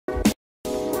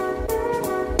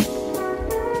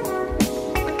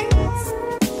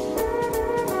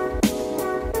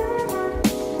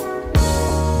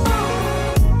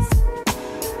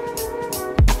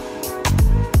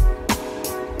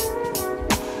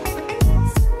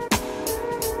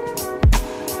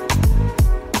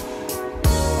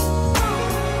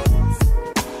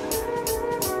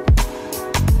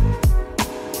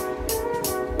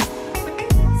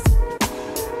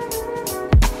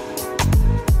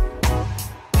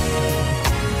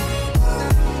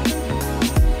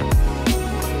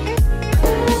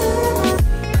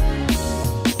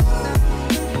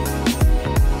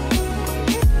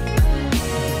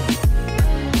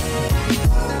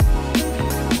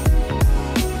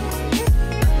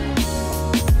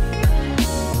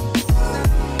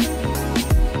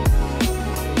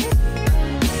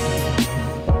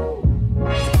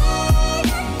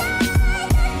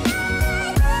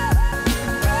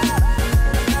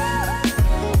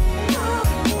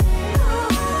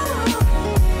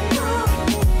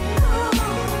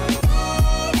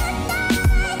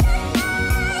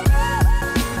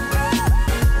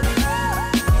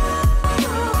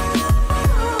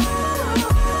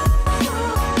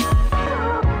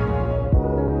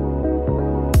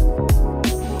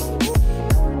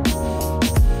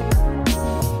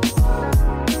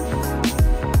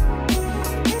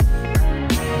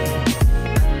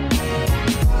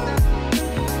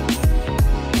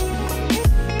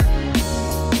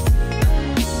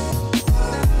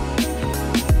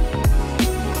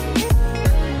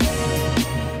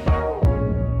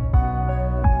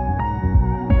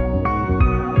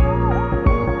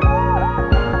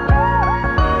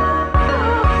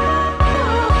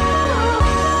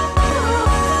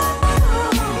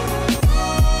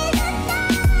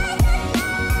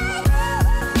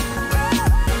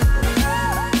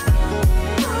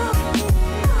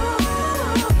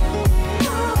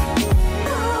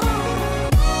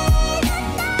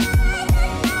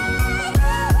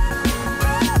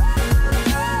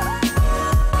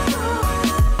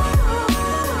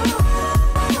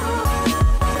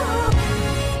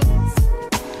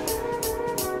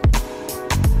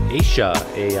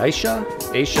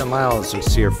Aisha Miles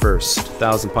was here first,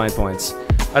 1,000 Pine Points.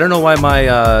 I don't know why my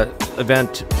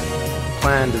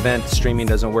planned event streaming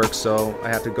doesn't work, so I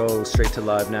have to go straight to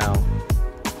live now.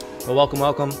 Well,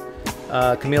 welcome.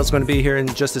 Kamil's going to be here in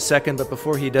just a second, but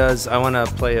before he does, I want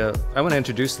to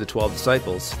introduce the 12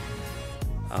 disciples.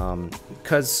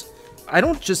 Because I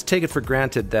don't just take it for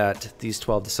granted that these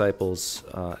 12 disciples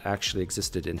actually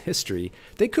existed in history.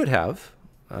 They could have.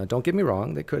 Don't get me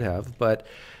wrong, they could have, but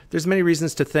there's many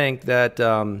reasons to think that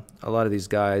a lot of these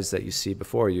guys that you see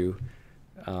before you,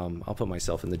 I'll put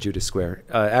myself in the Judas square,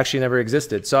 actually never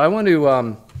existed. So I want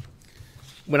to,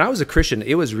 when I was a Christian,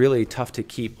 it was really tough to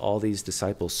keep all these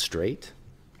disciples straight.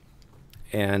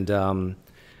 And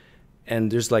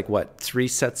there's like, what, 3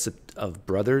 sets of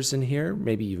brothers in here,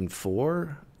 maybe even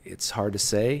 4. It's hard to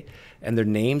say. And their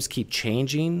names keep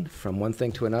changing from one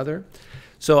thing to another.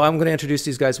 So I'm going to introduce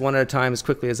these guys one at a time as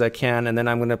quickly as I can, and then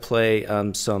I'm going to play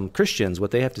some Christians, what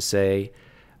they have to say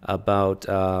about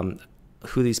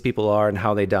who these people are and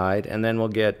how they died, and then we'll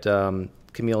get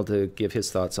Kamil to give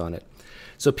his thoughts on it.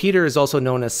 So Peter is also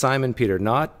known as Simon Peter,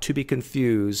 not to be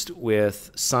confused with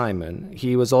Simon.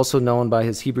 He was also known by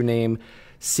his Hebrew name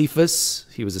Cephas.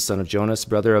 He was the son of Jonas,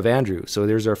 brother of Andrew. So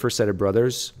there's our first set of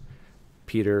brothers.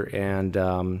 Peter and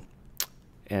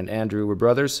Andrew were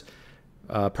brothers.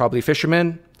 Probably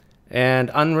fishermen, and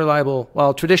unreliable.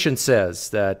 Well, tradition says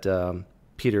that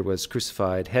Peter was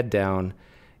crucified head down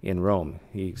in Rome.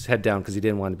 He's head down because he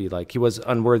didn't want to be like, he was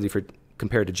unworthy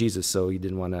compared to Jesus, so he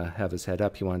didn't want to have his head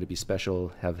up. He wanted to be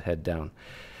special, have head down.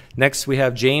 Next, we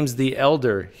have James the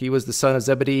elder. He was the son of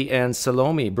Zebedee and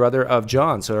Salome, brother of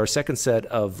John. So our second set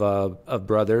of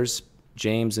brothers,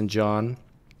 James and John.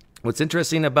 What's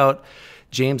interesting about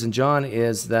James and John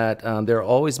is that they're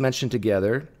always mentioned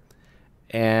together.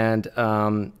 And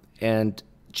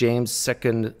James'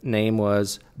 second name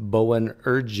was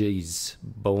Boanerges,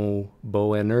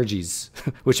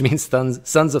 which means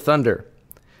sons of thunder.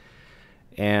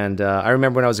 And I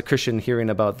remember when I was a Christian hearing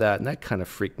about that, and that kind of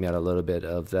freaked me out a little bit,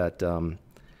 of that the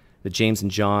James and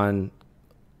John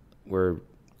were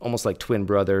almost like twin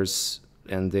brothers,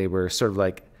 and they were sort of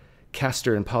like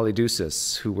Castor and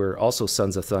Polydeuces, who were also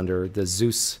sons of thunder, the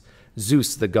Zeus,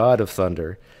 the god of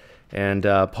thunder. And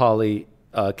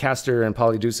Castor and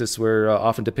Polydeuces were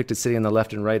often depicted sitting on the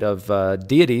left and right of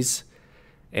deities.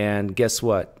 And guess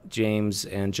what? James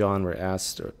and John were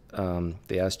asked,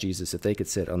 they asked Jesus if they could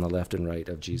sit on the left and right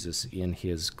of Jesus in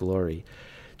his glory.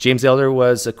 James the Elder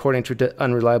was, according to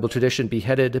unreliable tradition,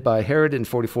 beheaded by Herod in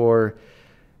 44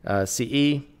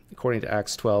 CE, according to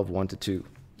Acts 12, 1-2.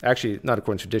 Actually, not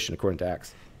according to tradition, according to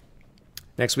Acts.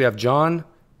 Next, we have John.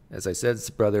 As I said, it's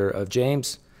the brother of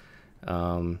James.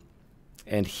 And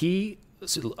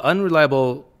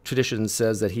unreliable tradition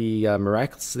says that he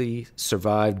miraculously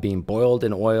survived being boiled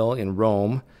in oil in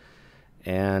Rome,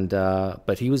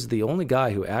 but he was the only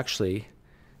guy who actually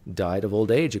died of old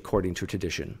age, according to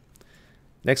tradition.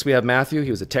 Next, we have Matthew.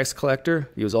 He was a tax collector.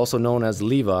 He was also known as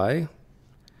Levi.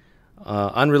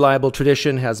 Unreliable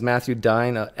tradition has Matthew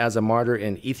dying as a martyr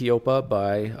in Ethiopia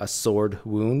by a sword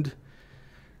wound.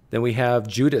 Then we have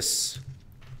Judas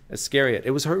Iscariot.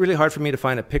 It was really hard for me to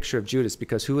find a picture of Judas,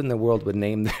 because who in the world would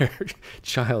name their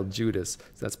child Judas?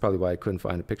 So that's probably why I couldn't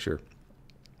find a picture.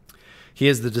 He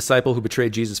is the disciple who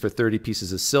betrayed Jesus for 30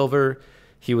 pieces of silver.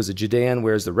 He was a Judean,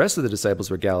 whereas the rest of the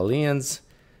disciples were Galileans.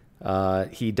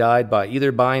 He died by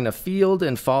either buying a field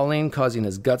and falling, causing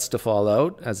his guts to fall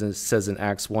out, as it says in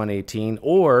Acts 1:18,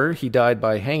 or he died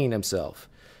by hanging himself.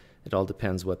 It all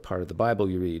depends what part of the Bible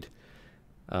you read.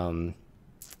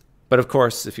 But of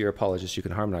course, if you're an apologist, you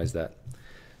can harmonize that.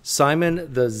 Simon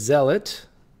the Zealot.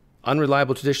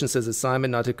 Unreliable tradition says that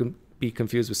Simon, not to be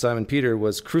confused with Simon Peter,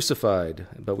 was crucified.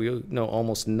 But we know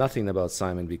almost nothing about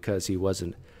Simon because he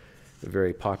wasn't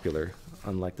very popular,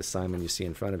 unlike the Simon you see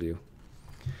in front of you.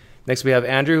 Next, we have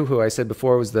Andrew, who I said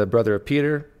before was the brother of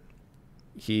Peter.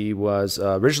 He was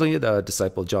originally the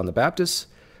disciple of John the Baptist.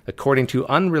 According to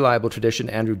unreliable tradition,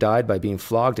 Andrew died by being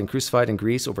flogged and crucified in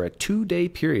Greece over a 2-day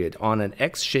period on an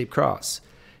X-shaped cross.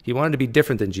 He wanted to be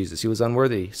different than Jesus. He was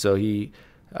unworthy, so he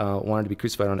wanted to be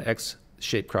crucified on an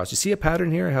X-shaped cross. You see a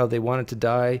pattern here, how they wanted to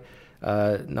die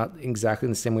not exactly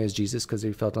in the same way as Jesus because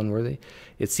they felt unworthy?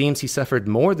 It seems he suffered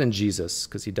more than Jesus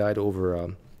because he died over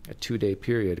a 2-day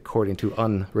period, according to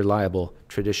unreliable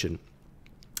tradition.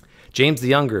 James the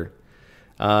Younger.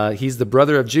 He's the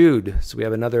brother of Jude. So we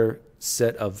have another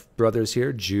set of brothers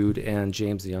here, Jude and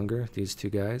James the Younger, these two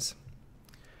guys.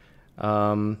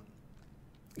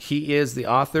 He is the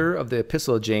author of the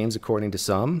Epistle of James, according to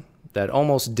some. That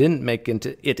almost didn't make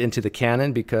it into the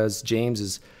canon because James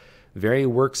is very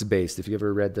works-based. If you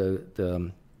ever read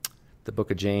the the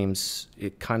book of James,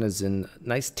 it kind of is in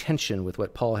nice tension with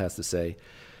what Paul has to say.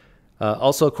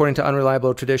 Also, according to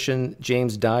unreliable tradition,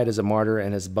 James died as a martyr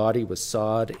and his body was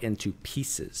sawed into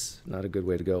pieces. Not a good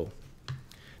way to go.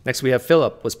 Next, we have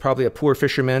Philip, was probably a poor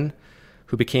fisherman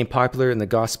who became popular in the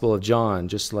Gospel of John,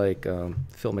 just like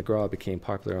Phil McGraw became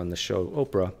popular on the show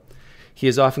Oprah. He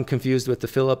is often confused with the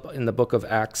Philip in the book of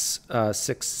Acts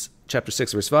chapter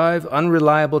 6, verse 5.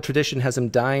 Unreliable tradition has him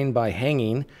dying by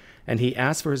hanging, and he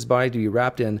asked for his body to be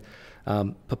wrapped in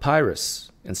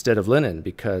papyrus instead of linen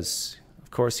because,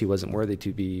 of course, he wasn't worthy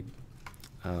to be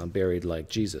buried like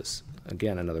Jesus.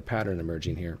 Again, another pattern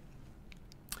emerging here.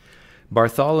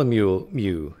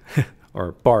 Bartholomew,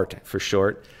 or Bart for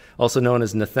short, also known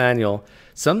as Nathaniel,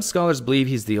 some scholars believe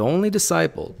he's the only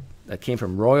disciple that came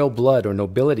from royal blood or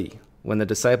nobility. When the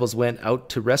disciples went out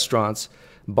to restaurants,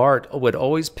 Bart would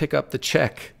always pick up the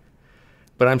check,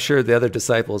 but I'm sure the other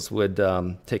disciples would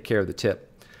take care of the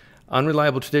tip.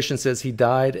 Unreliable tradition says he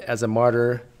died as a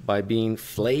martyr by being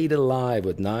flayed alive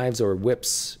with knives or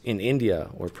whips in India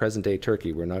or present-day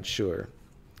Turkey. We're not sure.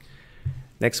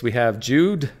 Next, we have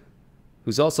Jude,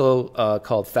 who's also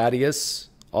called Thaddeus,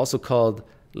 also called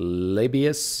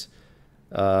Labius.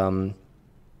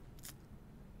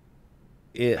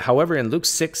 However, in Luke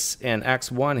 6 and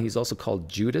Acts 1, he's also called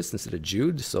Judas instead of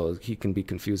Jude, so he can be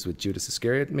confused with Judas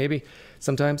Iscariot, maybe,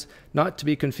 sometimes. Not to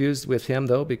be confused with him,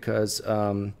 though, because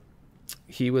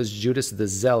he was Judas the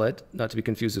Zealot, not to be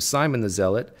confused with Simon the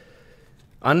Zealot.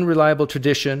 Unreliable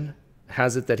tradition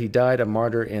has it that he died a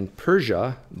martyr in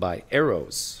Persia by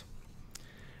arrows.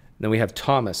 Then we have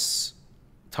Thomas.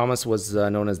 Thomas was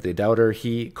known as the doubter.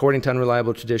 According to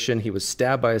unreliable tradition, he was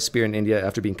stabbed by a spear in India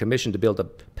after being commissioned to build a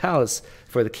palace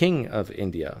for the king of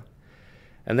India.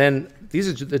 And then these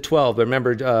are the 12. But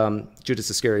remember, Judas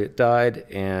Iscariot died,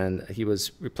 and he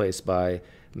was replaced by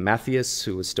Matthias,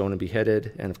 who was stoned and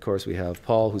beheaded. And of course, we have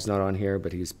Paul, who's not on here,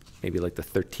 but he's maybe like the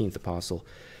 13th apostle.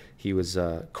 He was,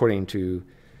 according to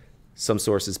some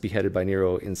sources, beheaded by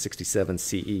Nero in 67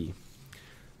 CE.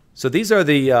 So these are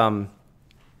the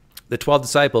 12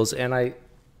 disciples, and I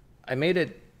made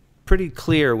it pretty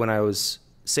clear when I was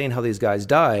saying how these guys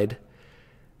died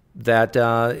that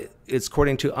it's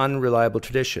according to unreliable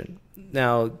tradition.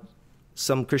 Now,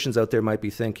 some Christians out there might be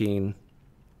thinking,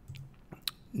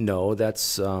 no,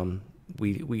 that's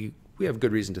we have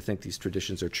good reason to think these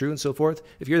traditions are true and so forth.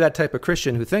 If you're that type of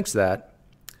Christian who thinks that,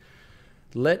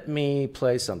 let me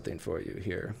play something for you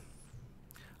here.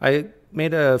 I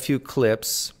made a few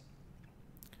clips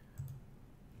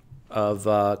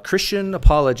of Christian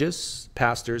apologists,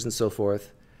 pastors, and so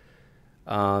forth,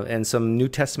 and some New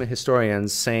Testament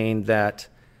historians saying that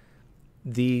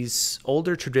these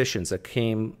older traditions that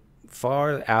came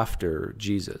far after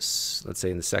Jesus, let's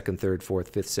say in the 2nd, 3rd,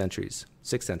 4th, 5th centuries,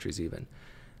 6th centuries even,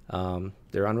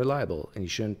 they're unreliable and you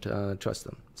shouldn't trust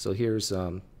them. So here's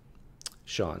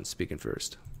Sean speaking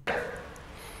first.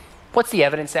 What's the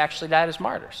evidence they actually died as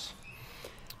martyrs?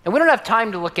 And we don't have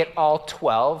time to look at all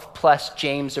 12, plus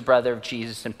James, the brother of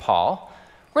Jesus, and Paul.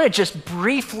 We're going to just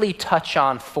briefly touch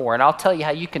on 4, and I'll tell you how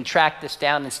you can track this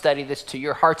down and study this to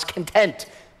your heart's content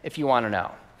if you want to know.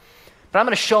 But I'm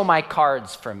going to show my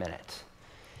cards for a minute.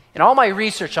 In all my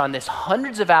research on this,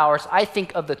 hundreds of hours, I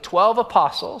think of the 12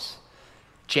 apostles,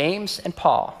 James and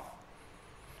Paul,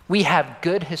 we have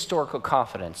good historical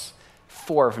confidence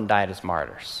 4 of them died as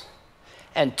martyrs.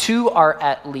 And 2 are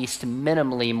at least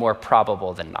minimally more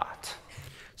probable than not.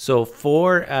 So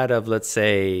 4 out of, let's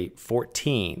say,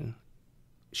 14,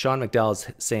 Sean McDowell's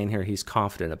saying here he's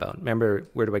confident about. Remember,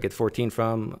 where do I get 14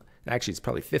 from? Actually, it's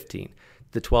probably 15.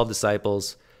 The 12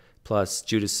 disciples plus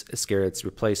Judas Iscariot's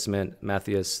replacement,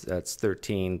 Matthias, that's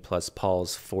 13, plus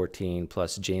Paul's 14,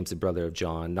 plus James, the brother of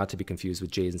John, not to be confused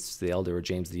with James the elder or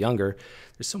James the younger.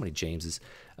 There's so many Jameses.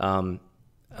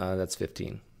 That's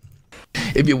 15.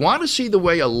 If you want to see the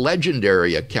way a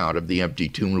legendary account of the empty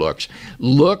tomb looks,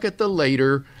 look at the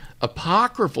later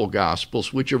apocryphal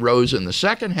Gospels, which arose in the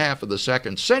second half of the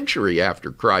 2nd century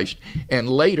after Christ and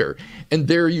later. And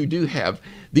there you do have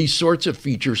these sorts of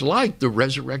features like the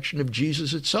resurrection of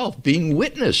Jesus itself being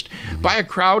witnessed by a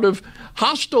crowd of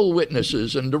hostile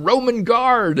witnesses and the Roman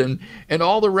guard and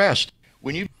all the rest.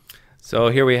 So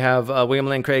here we have William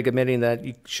Lane Craig admitting that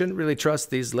you shouldn't really trust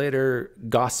these later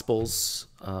Gospels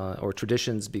or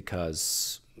traditions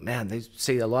because, man, they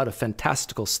say a lot of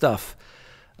fantastical stuff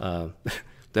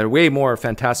that are way more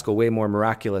fantastical, way more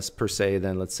miraculous per se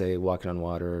than, let's say, walking on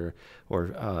water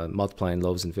or multiplying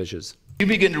loaves and fishes. You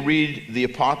begin to read the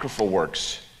apocryphal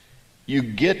works, you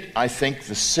get, I think,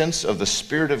 the sense of the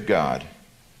Spirit of God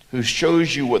who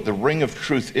shows you what the ring of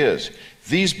truth is.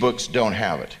 These books don't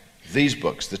have it. These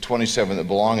books, the 27 that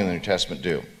belong in the New Testament,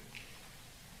 do.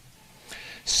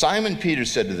 Simon Peter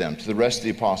said to them, to the rest of the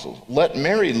apostles, "Let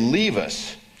Mary leave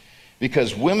us,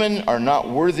 because women are not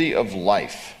worthy of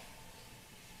life."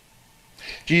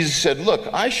 Jesus said, "Look,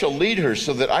 I shall lead her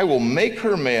so that I will make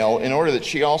her male in order that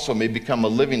she also may become a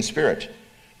living spirit,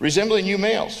 resembling you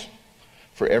males.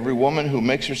 For every woman who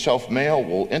makes herself male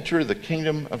will enter the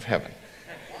kingdom of heaven."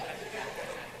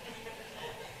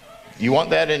 You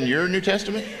want that in your New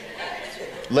Testament?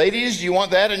 Ladies, do you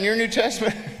want that in your New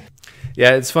Testament?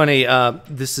 Yeah, it's funny.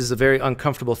 This is a very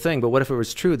uncomfortable thing, but what if it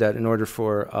was true that in order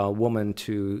for a woman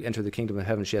to enter the kingdom of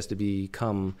heaven, she has to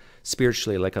become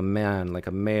spiritually like a man, like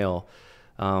a male?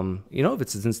 If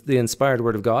it's the inspired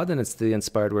word of God, then it's the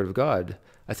inspired word of God.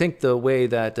 I think the way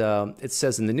that it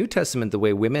says in the New Testament, the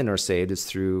way women are saved is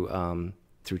through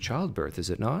childbirth, is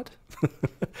it not?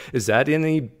 Is that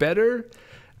any better,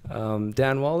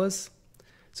 Dan Wallace?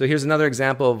 So here's another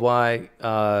example of why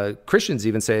Christians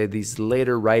even say these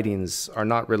later writings are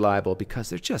not reliable, because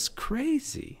they're just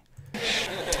crazy.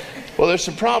 Well, there's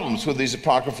some problems with these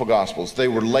apocryphal Gospels. They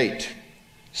were late,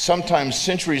 sometimes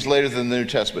centuries later than the New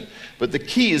Testament. But the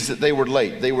key is that they were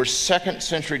late. They were 2nd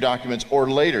century documents or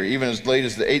later, even as late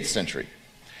as the 8th century.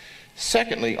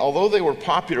 Secondly, although they were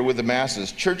popular with the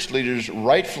masses, church leaders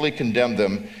rightfully condemned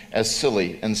them as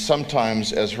silly and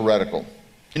sometimes as heretical.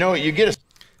 You get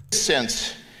a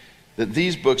sense that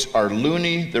these books are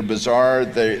loony, they're bizarre,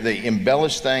 they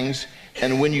embellish things.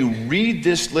 And when you read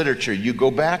this literature, you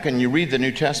go back and you read the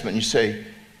New Testament and you say,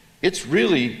 it's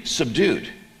really subdued.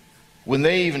 When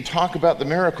they even talk about the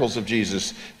miracles of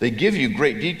Jesus, they give you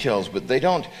great details, but they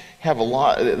don't have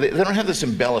they don't have this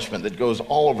embellishment that goes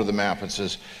all over the map and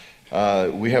says,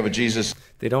 we have a Jesus.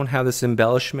 They don't have this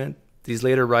embellishment. These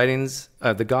later writings,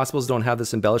 the Gospels don't have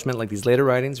this embellishment like these later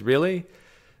writings, really?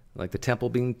 Like the temple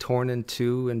being torn in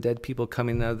two and dead people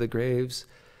coming out of the graves.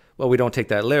 Well, we don't take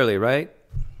that literally, right?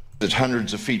 It's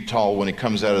hundreds of feet tall when he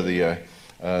comes out of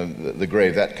the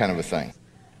grave, that kind of a thing.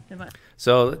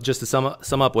 So just to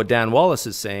sum up what Dan Wallace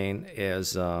is saying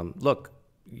is, look,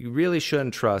 you really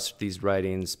shouldn't trust these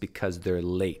writings because they're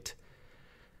late.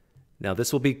 Now,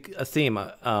 this will be a theme.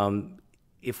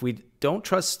 If we don't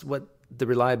trust the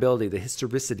reliability, the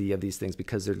historicity of these things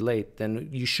because they're late, then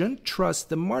you shouldn't trust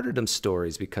the martyrdom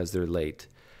stories because they're late.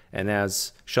 And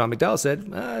as Sean McDowell said,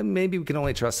 maybe we can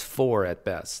only trust 4 at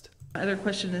best. Other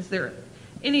question, is there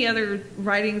any other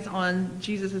writings on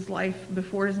Jesus' life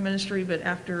before his ministry, but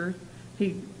after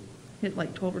he hit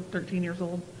like 12 or 13 years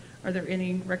old? Are there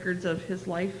any records of his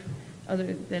life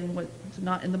other than what's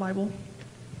not in the Bible?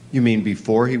 You mean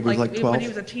before he was like 12? When he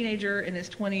was a teenager in his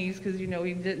 20s, because he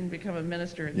didn't become a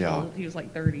minister until he was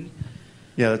like 30.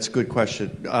 Yeah, that's a good question.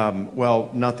 Well,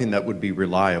 nothing that would be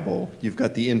reliable. You've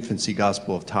got the infancy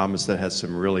Gospel of Thomas that has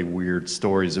some really weird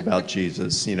stories about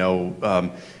Jesus.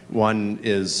 One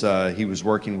is he was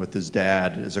working with his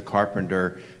dad as a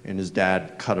carpenter, and his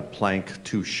dad cut a plank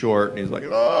too short, and he's like,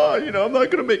 I'm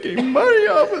not going to make any money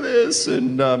off of this.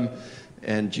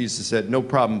 And Jesus said, "No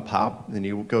problem, Pop." And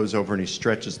he goes over and he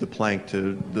stretches the plank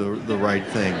to the right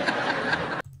thing.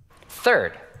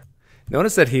 Third.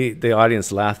 Notice that the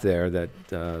audience laughed there, that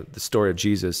the story of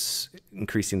Jesus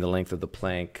increasing the length of the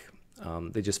plank,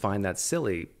 they just find that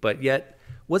silly. But yet,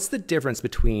 what's the difference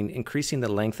between increasing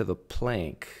the length of a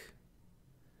plank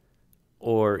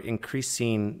or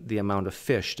increasing the amount of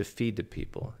fish to feed the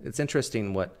people? It's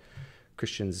interesting what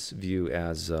Christians view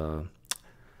as a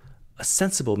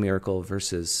sensible miracle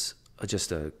versus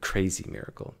just a crazy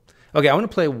miracle. Okay, I want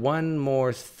to play one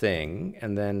more thing,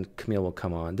 and then Kamil will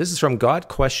come on. This is from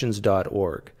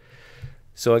godquestions.org.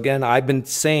 So again, I've been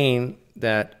saying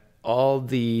that all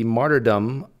the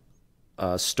martyrdom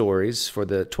stories for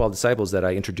the 12 disciples that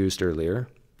I introduced earlier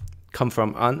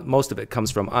most of it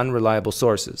comes from unreliable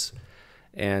sources.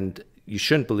 And you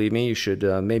shouldn't believe me. You should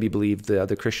maybe believe the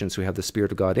other Christians who have the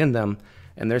Spirit of God in them,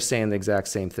 and they're saying the exact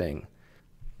same thing.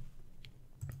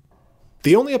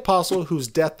 The only apostle whose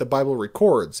death the Bible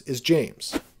records is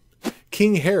James.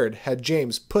 King Herod had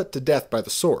James put to death by the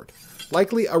sword,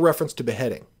 likely a reference to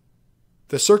beheading.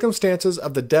 The circumstances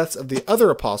of the deaths of the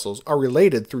other apostles are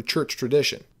related through church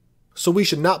tradition, so we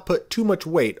should not put too much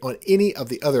weight on any of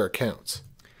the other accounts.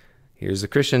 Here's a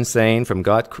Christian saying from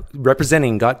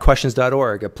representing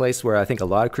godquestions.org, a place where I think a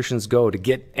lot of Christians go to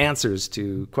get answers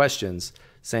to questions,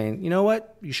 saying, you know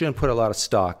what, you shouldn't put a lot of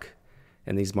stock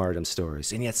in these martyrdom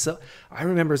stories. And yet, I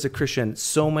remember as a Christian,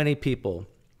 so many people,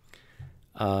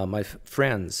 my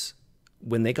friends,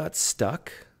 when they got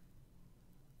stuck,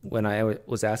 when I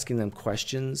was asking them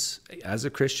questions as a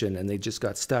Christian and they just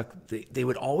got stuck, they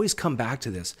would always come back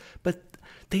to this. But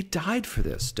they died for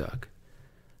this, Doug.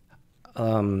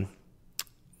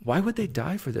 Why would they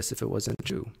die for this if it wasn't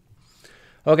true?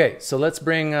 Okay, so let's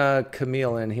bring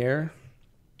Kamil in here.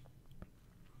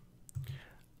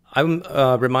 I'm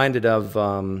reminded of,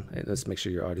 let's make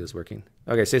sure your audio is working.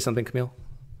 Okay, say something, Kamil.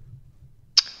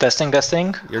 Testing,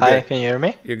 testing. You're Hi, good. can you hear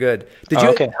me? You're good.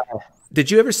 Okay. Did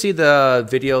you ever see the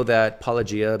video that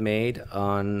Apologia made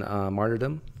on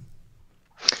martyrdom?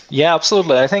 Yeah,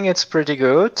 absolutely. I think it's pretty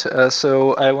good.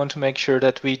 So I want to make sure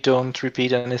that we don't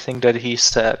repeat anything that he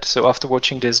said. So after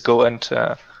watching this, go and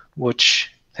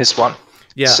watch his one.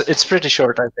 Yeah. So it's pretty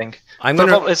short, I think.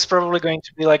 It's probably going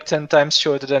to be like 10 times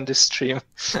shorter than this stream.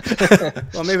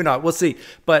 Well, maybe not. We'll see.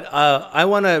 But I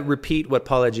want to repeat what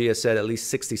Apologia said at least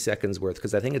 60 seconds worth,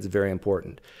 because I think it's very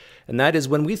important. And that is,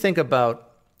 when we think about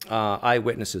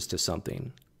eyewitnesses to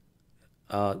something,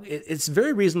 it's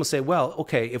very reasonable to say, well,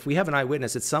 okay, if we have an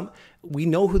eyewitness, we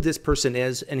know who this person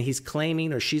is, and he's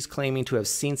claiming or she's claiming to have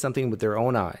seen something with their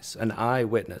own eyes, an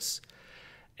eyewitness.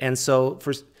 And so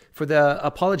for the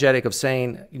apologetic of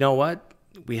saying, you know what,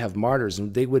 we have martyrs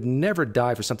and they would never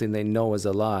die for something they know is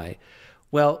a lie.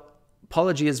 Well,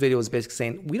 Apologia's video is basically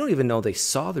saying, we don't even know they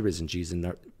saw the risen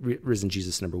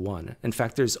Jesus, number one. In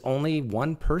fact, there's only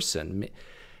one person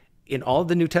in all of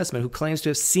the New Testament who claims to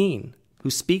have seen,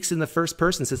 who speaks in the first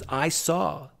person, says, I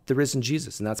saw the risen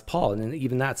Jesus, and that's Paul. And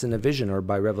even that's in a vision or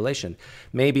by revelation.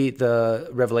 Maybe the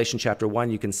Revelation chapter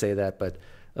 1, you can say that, but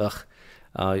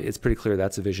it's pretty clear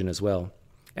that's a vision as well.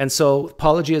 And so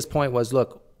Apologia's point was,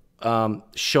 look,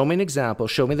 show me an example,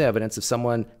 show me the evidence of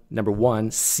someone, number one,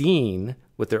 seeing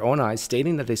with their own eyes,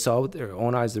 stating that they saw with their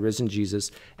own eyes the risen Jesus,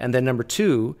 and then number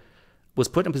two, was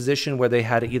put in a position where they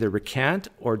had to either recant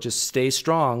or just stay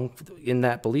strong in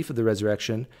that belief of the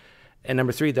resurrection, and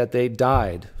number three, that they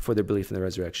died for their belief in the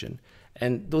resurrection.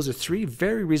 And those are three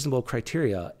very reasonable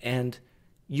criteria, and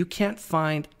you can't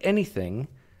find anything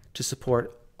to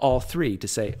support all three, to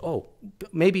say, oh,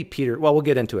 maybe Peter, well, we'll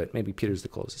get into it. Maybe Peter's the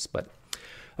closest, but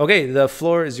okay, the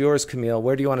floor is yours, Kamil.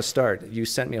 Where do you want to start? You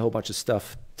sent me a whole bunch of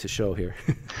stuff to show here.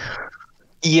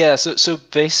 Yeah, so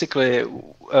basically,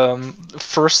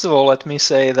 first of all, let me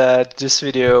say that this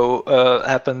video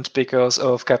happened because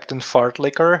of Captain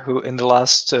Fartlicker, who in the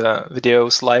last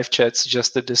video's live chat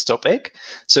suggested this topic.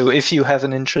 So if you have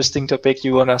an interesting topic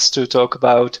you want us to talk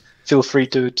about, feel free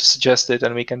to suggest it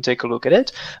and we can take a look at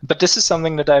it. But this is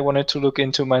something that I wanted to look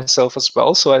into myself as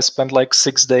well. So I spent like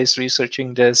 6 days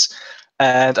researching this,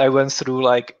 and I went through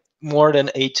like more than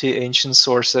 80 ancient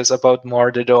sources about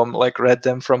martyrdom, like read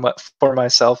them for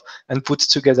myself and put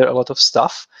together a lot of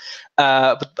stuff.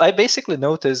 But I basically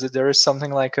noticed that there is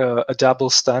something like a double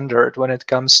standard when it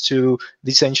comes to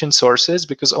these ancient sources,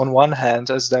 because on one hand,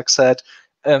 as Doug said,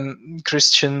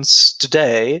 Christians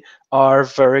today are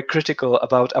very critical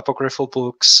about apocryphal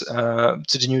books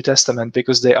to the New Testament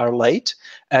because they are late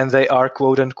and they are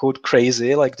quote unquote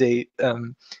crazy, like they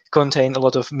contain a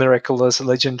lot of miraculous,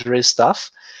 legendary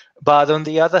stuff. But on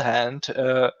the other hand,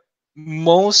 I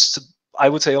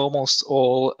would say almost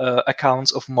all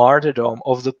accounts of martyrdom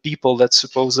of the people that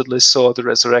supposedly saw the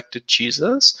resurrected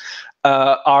Jesus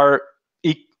are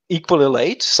equally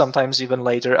late, sometimes even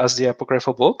later as the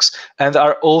apocryphal books, and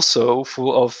are also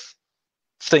full of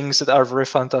things that are very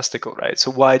fantastical, right?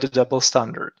 So why the double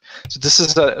standard? So this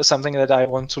is something that I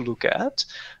want to look at.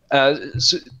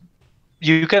 So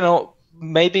you can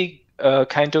maybe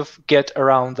kind of get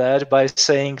around that by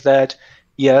saying that,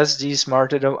 yes, these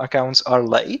martyrdom accounts are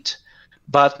late,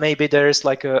 but maybe there is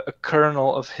like a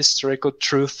kernel of historical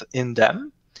truth in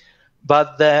them.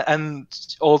 But and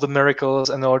all the miracles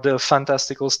and all the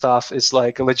fantastical stuff is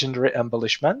like a legendary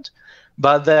embellishment.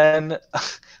 But then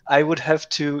I would have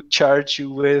to charge you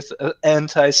with an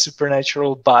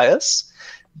anti-supernatural bias,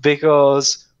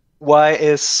 because why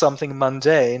is something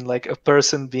mundane, like a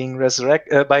person being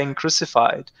being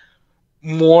crucified,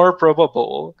 more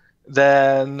probable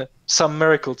than some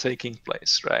miracle taking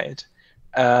place, right?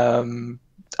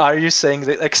 Are you saying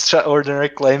that extraordinary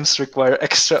claims require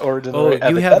extraordinary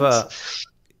evidence?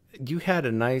 You had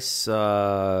a nice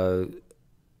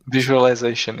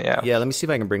visualization, yeah. Yeah, let me see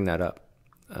if I can bring that up.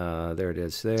 There it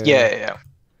is. There. Yeah.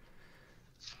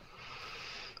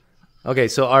 Okay,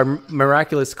 so are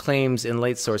miraculous claims in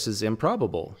late sources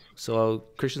improbable? So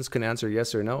Christians can answer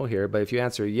yes or no here, but if you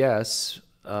answer yes,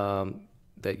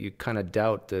 that you kind of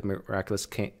doubt the miraculous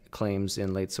claims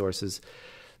in late sources,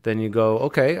 then you go,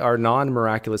 okay, are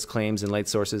non-miraculous claims in late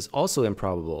sources also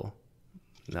improbable?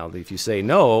 Now, if you say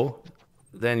no,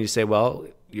 then you say, well,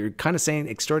 you're kind of saying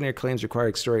extraordinary claims require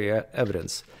extraordinary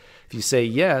evidence. If you say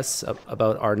yes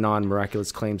about our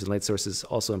non-miraculous claims in late sources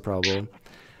also improbable,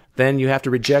 then you have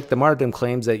to reject the martyrdom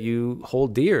claims that you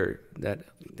hold dear, that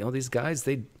these guys,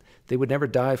 they would never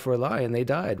die for a lie, and they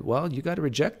died. Well, you got to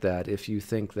reject that if you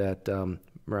think that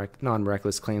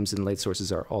non-miraculous claims in late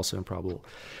sources are also improbable.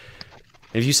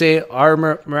 If you say, are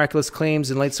miraculous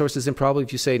claims in late sources improbable?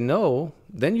 If you say no,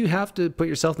 then you have to put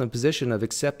yourself in a position of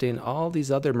accepting all these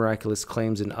other miraculous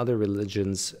claims in other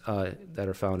religions that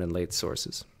are found in late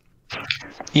sources.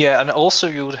 Yeah, and also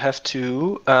you would have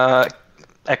to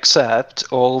accept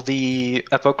all the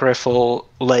apocryphal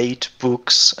late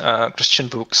books, Christian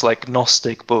books like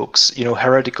Gnostic books,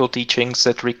 heretical teachings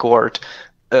that record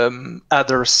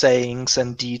other sayings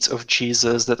and deeds of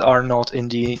Jesus that are not in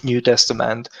the New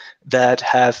Testament, that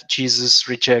have Jesus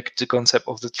reject the concept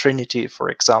of the Trinity, for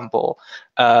example,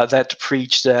 that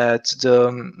preach that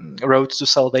the road to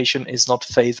salvation is not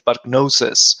faith but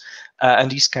gnosis, and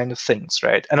these kind of things,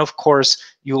 right? And of course,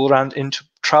 you'll run into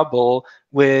trouble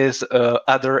with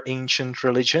other ancient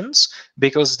religions,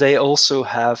 because they also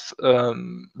have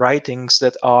writings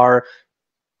that are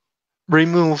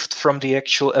removed from the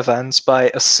actual events by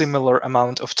a similar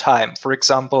amount of time. For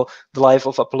example, the life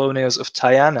of Apollonius of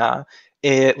Tyana,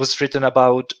 it was written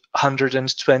about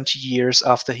 120 years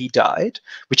after he died,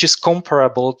 which is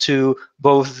comparable to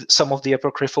both some of the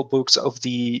apocryphal books of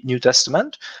the New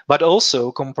Testament, but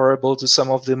also comparable to some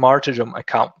of the martyrdom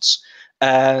accounts.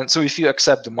 And so if you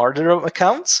accept the martyrdom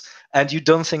accounts and you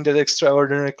don't think that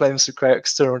extraordinary claims require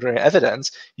extraordinary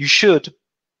evidence, you should,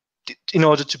 in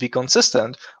order to be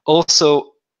consistent,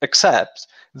 also accept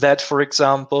that, for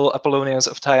example, Apollonius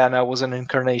of Tyana was an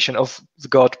incarnation of the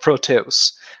god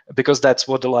Proteus, because that's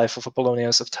what the life of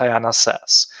Apollonius of Tyana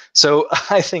says. So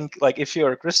I think, like, if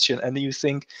you're a Christian and you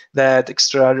think that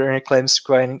extraordinary claims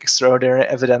requiring extraordinary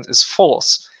evidence is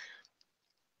false,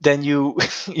 then you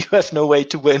you have no way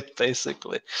to win,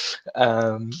 basically.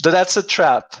 But that's a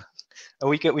trap.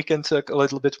 We can talk a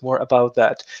little bit more about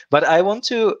that. But I want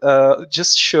to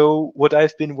just show what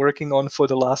I've been working on for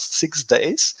the last 6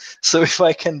 days. So if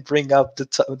I can bring up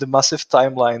the massive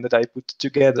timeline that I put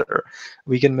together,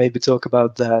 we can maybe talk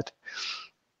about that.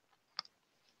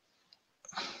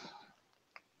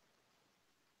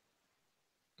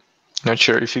 Not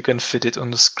sure if you can fit it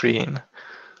on the screen.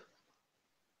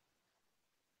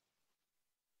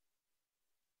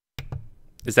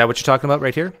 Is that what you're talking about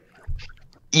right here?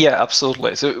 Yeah,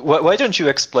 absolutely. So why don't you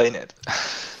explain it?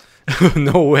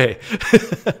 No way.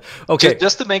 Okay.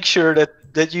 Just to make sure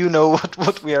that you know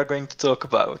what we are going to talk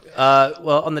about.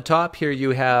 Well, on the top here, you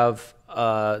have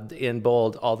in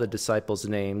bold all the disciples'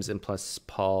 names, and plus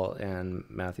Paul and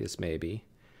Matthias, maybe.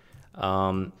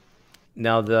 Now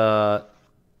the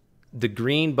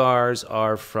green bars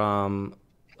are from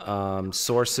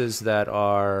sources that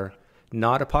are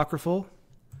not apocryphal,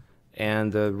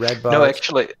 and the red bars. No,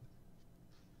 actually.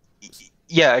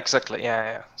 Yeah, exactly.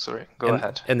 Yeah. Sorry. Go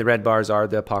ahead. And the red bars are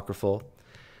the apocryphal.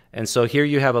 And so here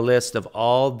you have a list of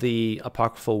all the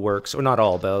apocryphal works, or not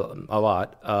all, but a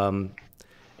lot,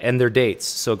 and their dates.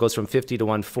 So it goes from 50 to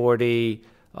 140.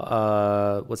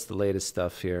 What's the latest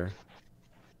stuff here?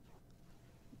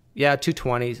 Yeah,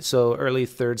 220. So early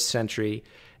 3rd century.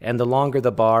 And the longer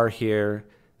the bar here,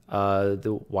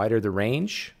 the wider the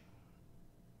range.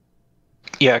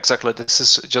 Yeah, exactly. This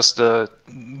is just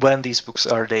when these books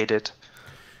are dated.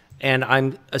 And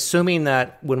I'm assuming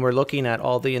that when we're looking at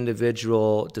all the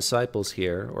individual disciples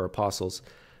here, or apostles,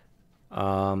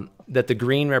 that the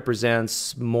green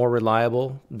represents more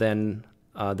reliable than,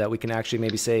 that we can actually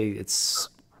maybe say it's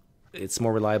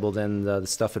more reliable than the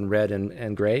stuff in red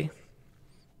and gray?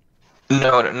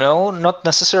 No, not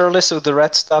necessarily. So the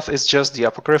red stuff is just the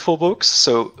apocryphal books.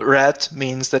 So red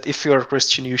means that if you're a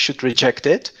Christian, you should reject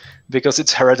it because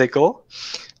it's heretical.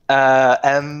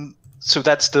 And so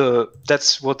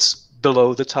that's what's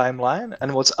below the timeline.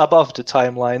 And what's above the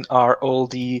timeline are all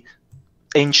the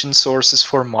ancient sources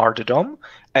for martyrdom.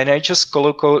 And I just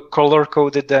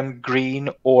color-coded them green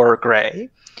or gray.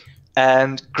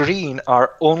 And green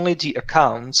are only the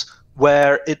accounts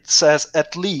where it says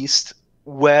at least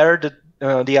where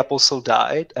the apostle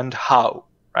died and how,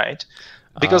 right?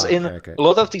 Because in a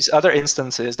lot of these other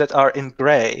instances that are in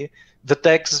gray, the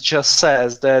text just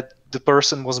says that the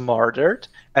person was martyred,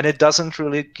 and it doesn't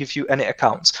really give you any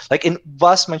accounts. Like in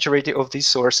vast majority of these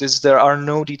sources, there are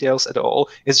no details at all.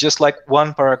 It's just like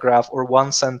one paragraph or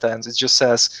one sentence. It just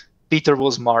says Peter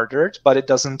was martyred, but it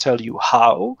doesn't tell you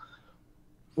how,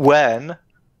 when,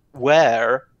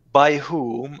 where, by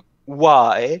whom,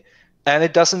 why, and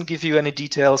it doesn't give you any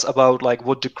details about like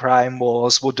what the crime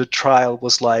was, what the trial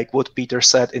was like, what Peter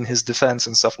said in his defense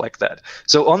and stuff like that.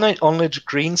 So only the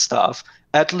green stuff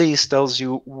at least tells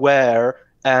you where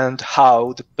and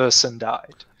how the person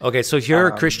died. Okay, so if you're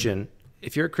a Christian,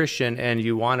 and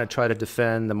you want to try to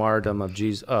defend the martyrdom of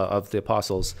Jesus, of the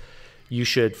apostles, you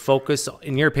should focus,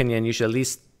 in your opinion, you should at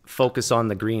least focus on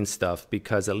the green stuff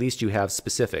because at least you have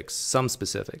specifics, some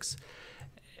specifics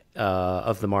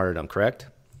of the martyrdom, correct?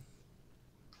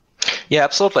 Yeah,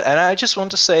 absolutely. And I just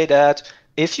want to say that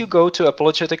if you go to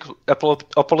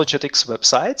apologetics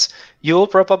websites, you'll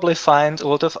probably find a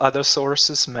lot of other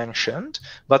sources mentioned.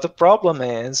 But the problem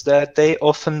is that they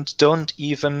often don't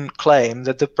even claim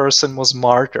that the person was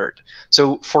martyred.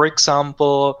 So, for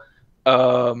example,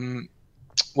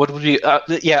 what would be?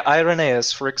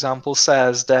 Irenaeus, for example,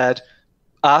 says that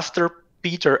after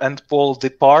Peter and Paul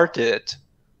departed,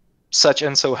 such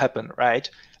and so happened, right?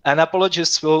 And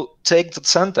apologists will take the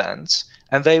sentence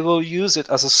and they will use it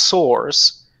as a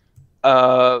source.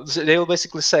 They will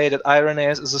basically say that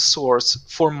Irenaeus is a source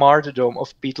for martyrdom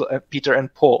of Peter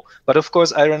and Paul. But of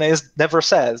course, Irenaeus never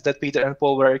says that Peter and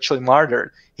Paul were actually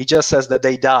martyred. He just says that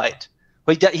they died.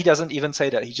 But he doesn't even say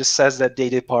that. He just says that they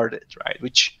departed, right?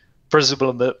 Which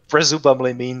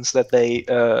presumably means that they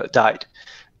died.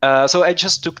 So I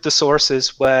just took the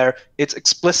sources where it's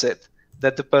explicit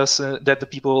that the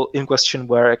people in question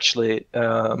were actually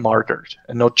martyred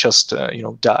and not just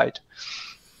died.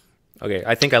 Okay,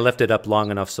 I think I left it up long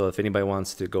enough, so if anybody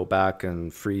wants to go back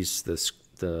and freeze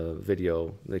the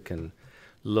video, they can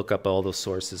look up all those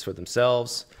sources for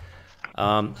themselves.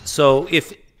 So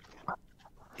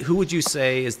who would you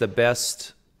say is the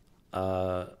best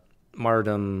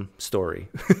martyrdom story?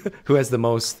 Who has the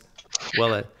most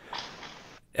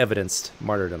evidenced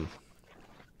martyrdom?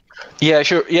 Yeah,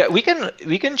 sure. Yeah, we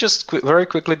can just very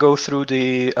quickly go through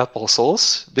the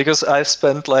apostles, because I've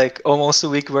spent like almost a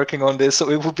week working on this,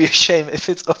 so it would be a shame if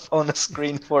it's up on the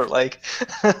screen for like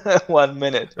 1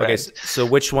 minute. Right? Okay, so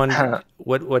which one?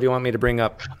 What do you want me to bring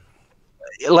up?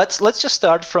 Let's just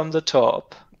start from the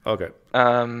top. Okay.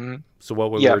 So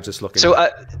what we were just looking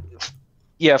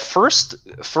at.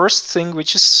 First thing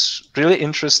which is really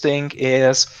interesting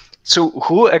is, so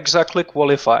who exactly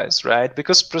qualifies, right?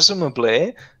 Because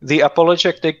presumably the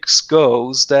apologetics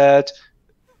goes that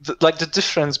the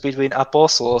difference between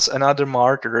apostles and other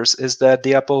martyrs is that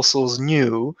the apostles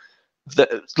knew that,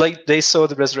 like, they saw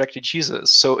the resurrected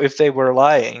Jesus. So if they were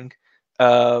lying,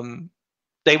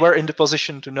 they were in the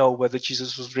position to know whether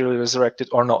Jesus was really resurrected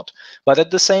or not. But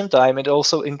at the same time, it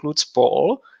also includes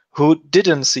Paul, who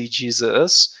didn't see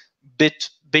Jesus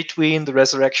between the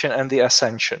resurrection and the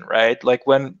ascension, right? Like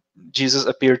when Jesus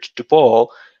appeared to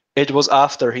Paul, it was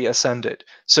after he ascended.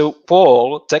 So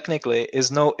Paul technically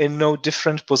is in no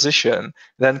different position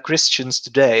than Christians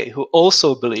today who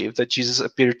also believe that Jesus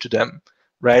appeared to them,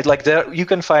 right? Like there, you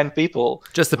can find people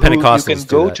just the Pentecostals you can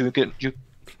go to.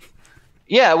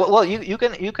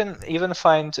 You can even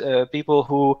find people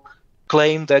who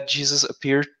claim that Jesus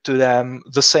appeared to them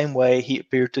the same way he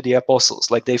appeared to the apostles,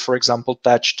 like they, for example,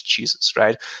 touched Jesus,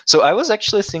 right? So I was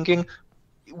actually thinking,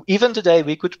 even today,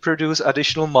 we could produce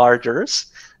additional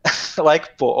martyrs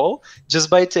like Paul just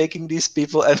by taking these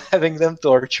people and having them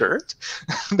tortured,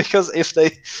 because if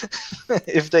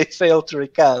they fail to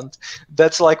recant,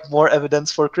 that's like more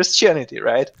evidence for Christianity,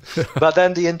 right? But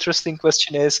then the interesting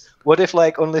question is, what if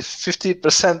like only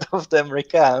 50% of them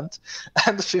recant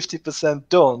and 50%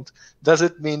 don't? Does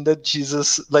it mean that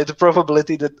Jesus, like the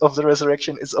probability of the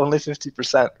resurrection is only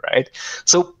 50%, right?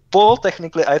 So Paul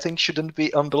technically, I think, shouldn't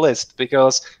be on the list,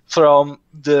 because from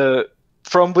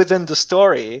within the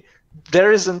story,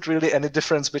 there isn't really any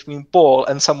difference between Paul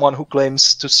and someone who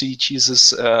claims to see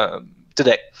Jesus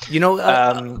today.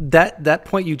 That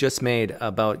point you just made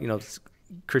about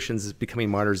Christians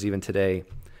becoming martyrs even today,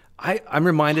 I'm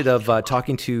reminded of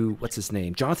talking to, what's his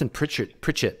name, Jonathan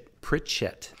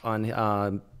Pritchett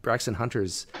on Braxton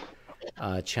Hunter's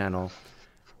channel.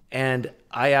 And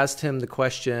I asked him the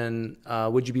question,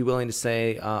 would you be willing to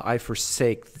say, I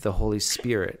forsake the Holy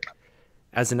Spirit?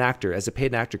 As an actor, as a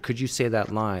paid actor, could you say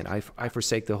that line, I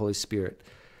forsake the Holy Spirit?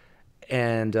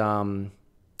 And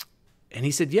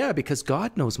he said, yeah, because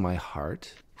God knows my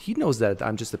heart. He knows that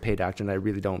I'm just a paid actor and I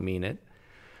really don't mean it.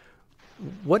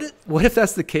 What if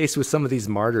that's the case with some of these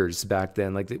martyrs back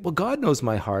then? Like, well, God knows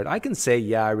my heart. I can say,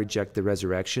 yeah, I reject the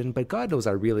resurrection, but God knows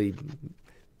I really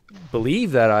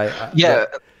believe that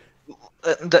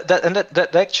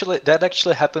That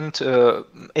actually happened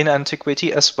in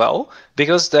antiquity as well,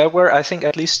 because there were, I think,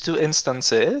 at least 2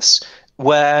 instances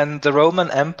when the Roman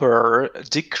emperor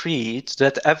decreed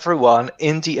that everyone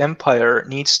in the empire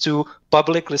needs to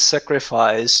publicly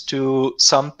sacrifice to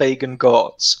some pagan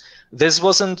gods. This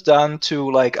wasn't done to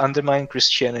like undermine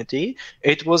Christianity.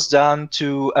 It was done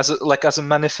as a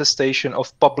manifestation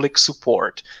of public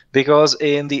support, because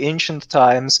in the ancient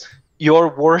times, your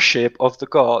worship of the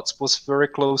gods was very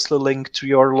closely linked to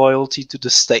your loyalty to the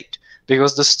state,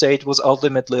 because the state was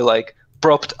ultimately like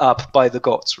propped up by the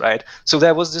gods, right? So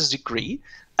there was this decree,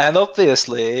 And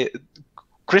obviously,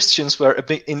 Christians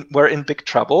were in big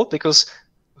trouble because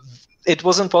it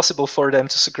wasn't possible for them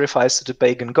to sacrifice to the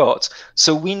pagan gods.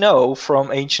 So we know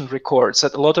from ancient records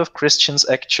that a lot of Christians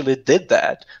actually did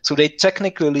that. So they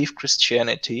technically leave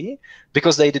Christianity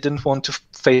because they didn't want to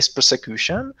face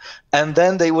persecution, and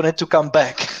then they wanted to come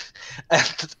back.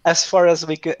 And as far as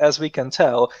we can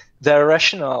tell, their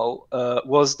rationale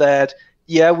was that,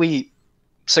 yeah, we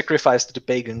sacrificed to the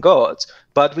pagan gods,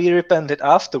 but we repented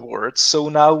afterwards, so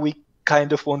now we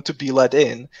kind of want to be let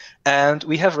in. And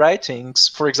we have writings,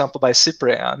 for example, by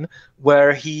Cyprian,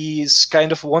 where he's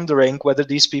kind of wondering whether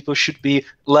these people should be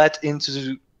let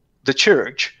into the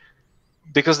church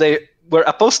because they were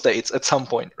apostates at some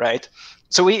point, right?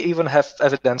 So we even have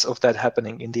evidence of that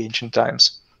happening in the ancient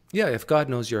times. Yeah, if God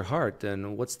knows your heart,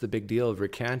 then what's the big deal of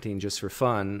recanting just for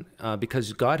fun?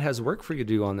 Because God has work for you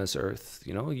to do on this earth.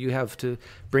 You know, you have to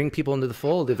bring people into the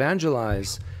fold,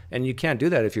 evangelize, and you can't do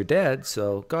that if you're dead.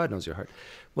 So God knows your heart.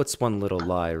 What's one little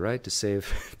lie, right? To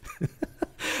save.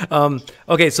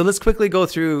 Okay, so let's quickly go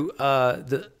through.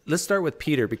 Let's start with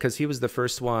Peter because he was the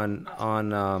first one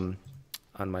on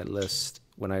my list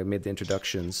when I made the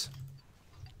introductions.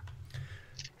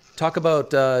 Talk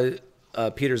about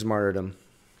Peter's martyrdom.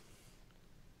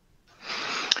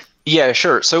 Yeah,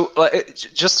 sure. So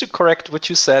just to correct what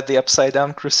you said, the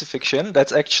upside-down crucifixion,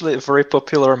 that's actually a very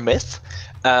popular myth.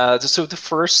 So the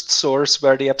first source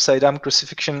where the upside-down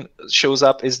crucifixion shows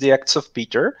up is the Acts of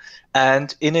Peter.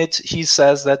 And in it, he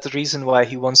says that the reason why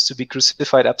he wants to be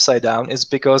crucified upside down is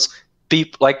because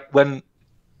people, like when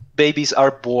babies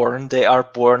are born, they are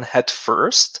born head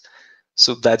first.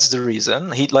 So that's the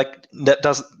reason. He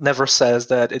never says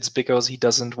that it's because he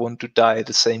doesn't want to die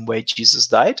the same way Jesus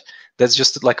died. That's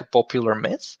just like a popular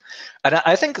myth. And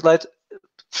I think that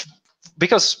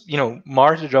because, you know,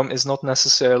 martyrdom is not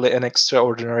necessarily an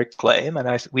extraordinary claim,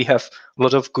 and we have a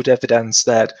lot of good evidence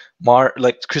that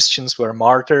Christians were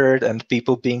martyred, and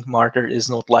people being martyred is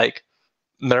not like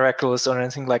miraculous or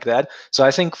anything like that. So I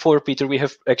think for Peter we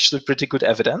have actually pretty good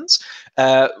evidence.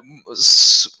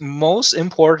 Most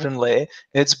importantly,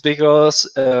 it's because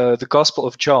the Gospel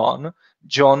of John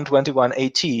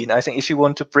 21:18, I think if you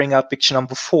want to bring up picture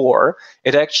number 4,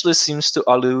 it actually seems to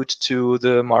allude to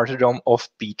the martyrdom of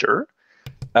Peter.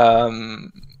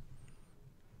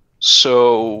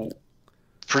 So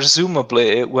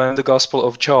presumably when the Gospel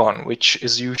of John, which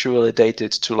is usually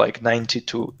dated to like 90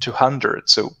 to 100,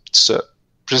 so it's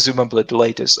presumably the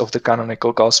latest of the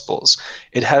canonical Gospels,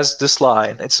 it has this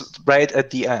line. It's right at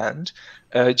the end.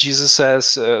 Jesus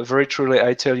says, "Very truly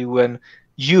I tell you, when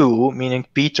you," meaning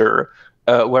Peter,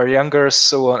 were younger,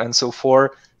 so on and so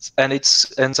forth, and it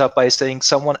ends up by saying,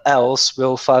 "Someone else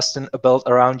will fasten a belt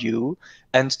around you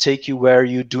and take you where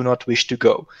you do not wish to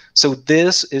go." So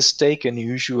this is taken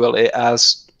usually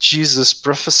as Jesus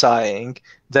prophesying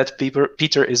that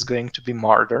Peter is going to be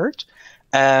martyred.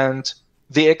 And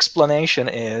the explanation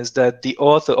is that the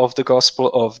author of the Gospel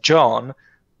of John,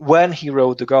 when he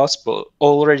wrote the Gospel,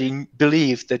 already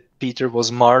believed that Peter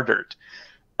was martyred.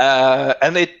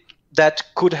 And that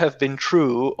could have been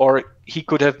true, or he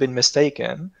could have been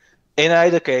mistaken. In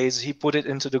either case, he put it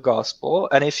into the Gospel.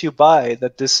 And if you buy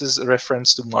that this is a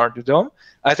reference to martyrdom,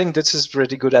 I think this is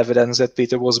pretty good evidence that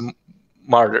Peter was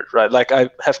martyred, right? Like, I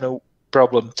have no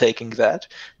problem taking that.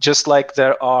 Just like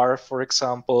there are, for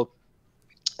example,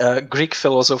 Greek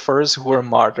philosophers who were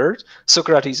martyred.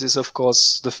 Socrates is, of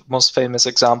course, the most famous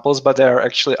examples, but there are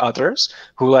actually others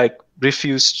who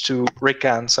refused to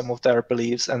recant some of their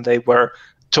beliefs, and they were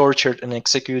tortured and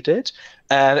executed.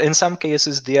 And in some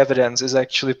cases, the evidence is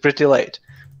actually pretty late.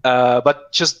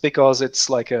 But just because it's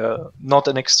not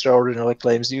an extraordinary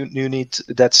claim, you need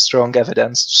that strong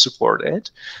evidence to support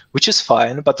it, which is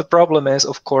fine. But the problem is,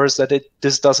 of course, that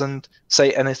this doesn't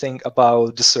say anything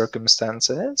about the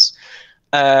circumstances.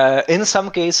 In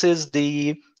some cases,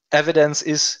 the evidence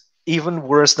is even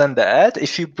worse than that.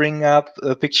 If you bring up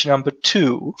picture number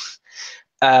 2,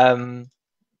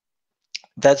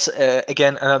 that's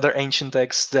again another ancient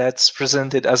text that's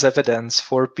presented as evidence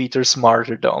for Peter's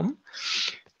martyrdom.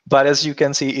 But as you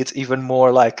can see, it's even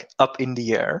more up in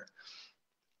the air.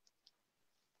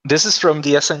 This is from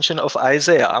the Ascension of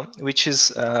Isaiah, which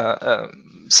is a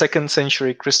 2nd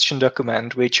century Christian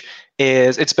document,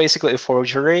 it's basically a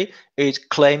forgery. It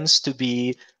claims to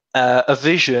be a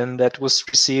vision that was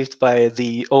received by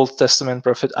the Old Testament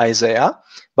prophet Isaiah,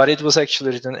 but it was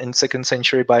actually written in 2nd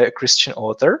century by a Christian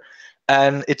author.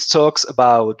 And it talks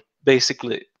about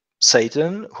basically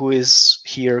Satan, who is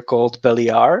here called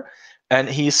Beliar. And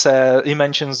he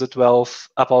mentions the 12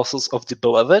 apostles of the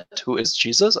beloved, who is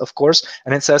Jesus, of course.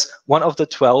 And it says one of the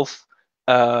 12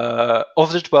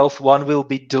 of the 12, one will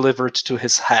be delivered to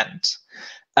his hand.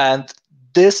 And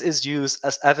this is used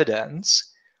as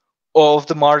evidence of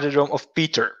the martyrdom of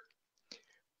Peter.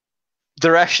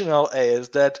 The rationale is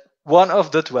that one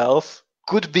of the 12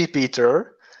 could be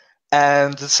Peter,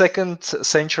 and the 2nd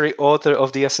century author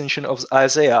of the Ascension of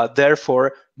Isaiah,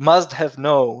 therefore, must have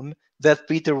known that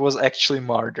Peter was actually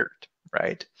martyred,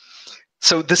 right?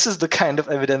 So this is the kind of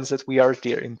evidence that we are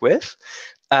dealing with.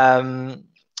 And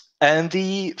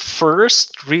the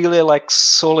first really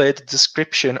solid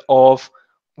description of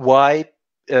why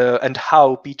and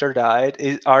how Peter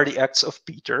died are the Acts of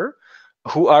Peter,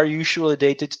 who are usually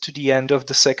dated to the end of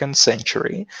the 2nd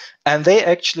century. And they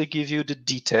actually give you the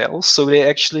details. So they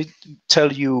actually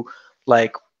tell you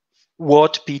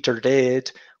what Peter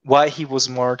did, why he was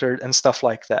martyred, and stuff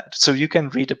like that. So you can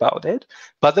read about it.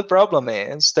 But the problem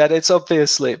is that it's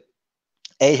obviously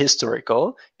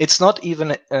ahistorical. It's not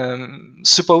even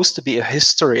supposed to be a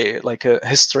history, like a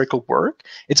historical work.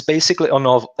 It's basically a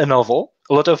novel.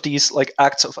 A lot of these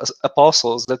Acts of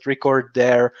Apostles that record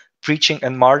their preaching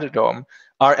and martyrdom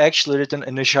are actually written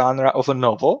in the genre of a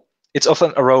novel. It's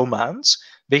often a romance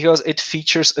because it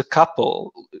features a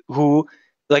couple who,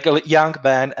 a young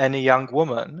man and a young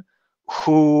woman,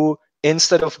 who,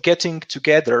 instead of getting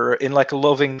together in a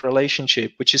loving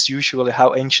relationship, which is usually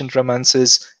how ancient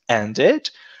romances ended,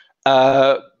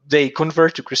 they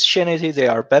convert to Christianity, they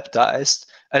are baptized,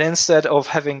 and instead of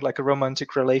having a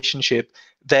romantic relationship,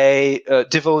 they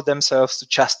devote themselves to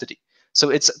chastity. So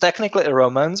it's technically a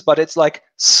romance, but it's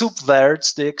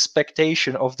subverts the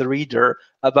expectation of the reader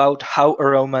about how a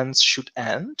romance should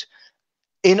end,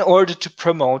 in order to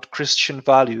promote Christian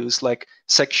values like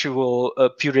sexual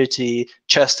purity,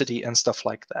 chastity, and stuff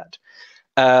like that.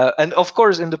 And of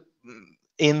course,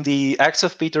 in the Acts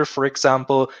of Peter, for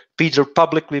example, Peter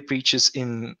publicly preaches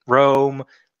in Rome.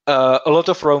 A lot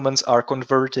of Romans are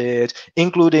converted,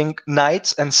 including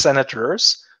knights and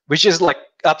senators, which is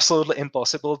absolutely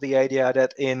impossible. The idea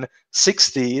that in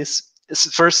 60s,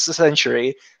 1st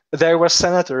century, there were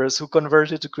senators who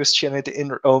converted to Christianity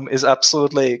in Rome is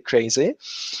absolutely crazy.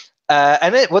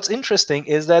 And what's interesting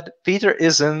is that Peter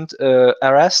isn't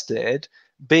arrested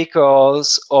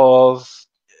because of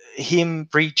him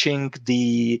preaching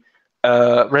the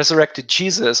resurrected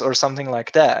Jesus or something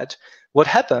like that. What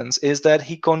happens is that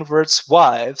he converts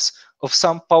wives of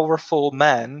some powerful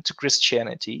men to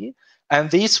Christianity, and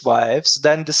these wives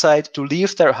then decide to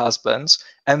leave their husbands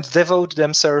and devote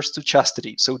themselves to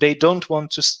chastity. So they don't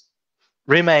want to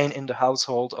remain in the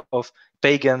household of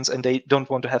pagans, and they don't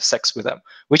want to have sex with them,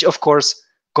 which of course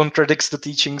contradicts the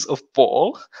teachings of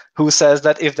Paul, who says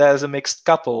that if there's a mixed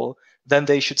couple, then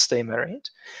they should stay married.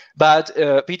 But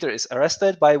Peter is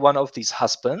arrested by one of these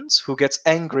husbands, who gets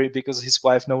angry because his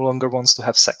wife no longer wants to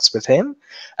have sex with him,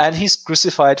 and he's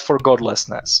crucified for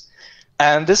godlessness.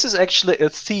 And this is actually a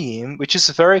theme which is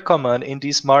very common in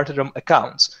these martyrdom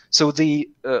accounts. So the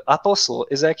apostle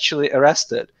is actually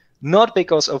arrested not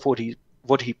because of what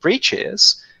he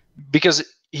preaches, because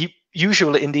he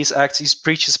usually in these acts he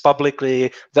preaches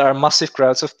publicly. There are massive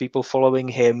crowds of people following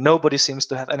him. Nobody seems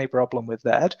to have any problem with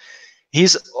that.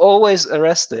 He's always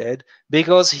arrested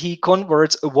because he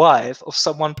converts a wife of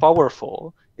someone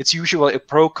powerful. It's usually a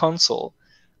proconsul,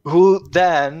 who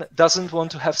then doesn't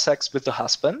want to have sex with the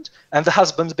husband, and the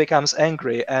husband becomes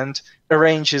angry and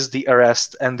arranges the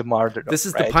arrest and the martyrdom. This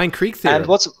is the Pine Creek theorem. And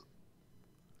what's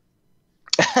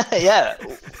yeah,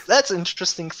 that's an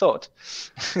interesting thought.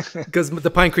 Because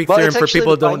the Pine Creek theorem, for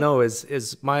people who don't know,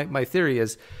 is my theory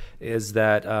is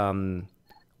that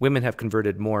women have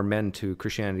converted more men to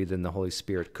Christianity than the Holy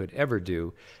Spirit could ever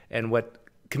do. And what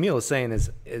Kamil is saying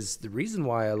is the reason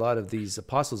why a lot of these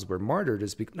apostles were martyred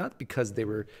is not because they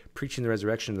were preaching the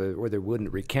resurrection or they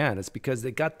wouldn't recant. It's because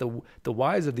they got the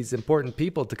wives of these important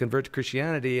people to convert to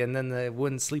Christianity, and then they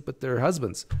wouldn't sleep with their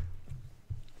husbands.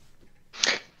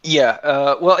 Yeah,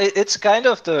 well, it's kind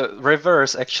of the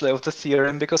reverse, actually, of the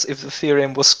theorem, because if the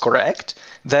theorem was correct,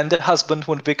 then the husband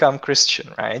would become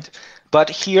Christian, right? But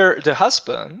here, the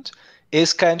husband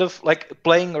is kind of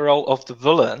playing a role of the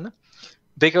villain,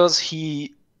 because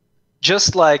he,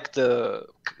 just like the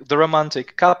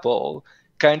romantic couple,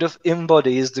 kind of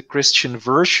embodies the Christian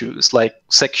virtues like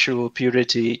sexual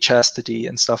purity, chastity,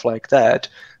 and stuff like that.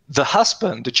 The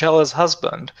husband, the jealous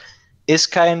husband, is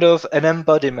kind of an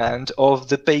embodiment of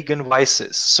the pagan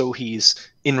vices. So he's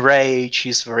enraged,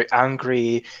 he's very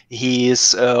angry,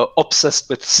 he's obsessed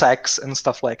with sex and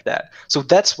stuff like that. So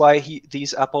that's why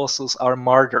these apostles are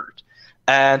martyred.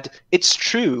 And it's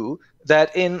true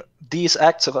that in these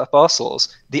Acts of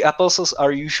Apostles, the apostles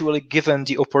are usually given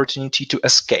the opportunity to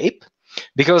escape.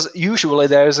 Because usually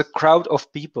there is a crowd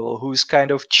of people who's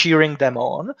kind of cheering them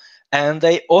on, and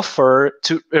they offer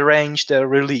to arrange their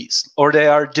release, or they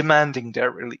are demanding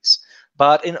their release.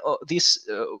 But in these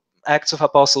Acts of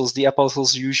Apostles, the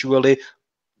apostles usually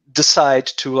decide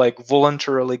to like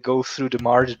voluntarily go through the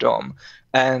martyrdom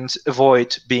and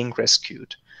avoid being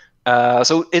rescued.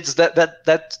 So it's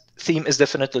that theme is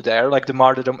definitely there. Like the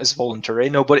martyrdom is voluntary.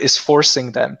 Nobody is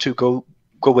forcing them to go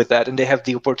with that, and they have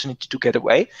the opportunity to get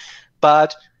away.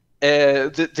 But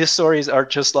these stories are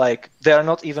just like, they are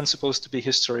not even supposed to be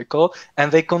historical,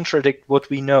 and they contradict what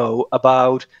we know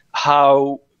about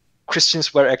how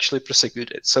Christians were actually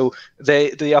persecuted. So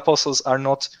the apostles are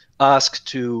not asked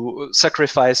to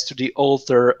sacrifice to the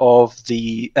altar of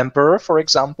the emperor, for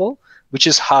example, which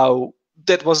is how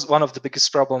that was one of the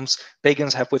biggest problems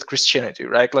pagans have with Christianity,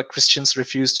 right? Like Christians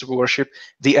refused to worship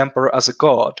the emperor as a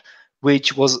god,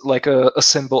 which was like a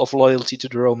symbol of loyalty to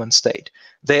the Roman state.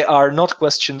 They are not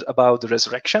questioned about the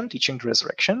resurrection, teaching the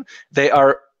resurrection. They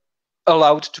are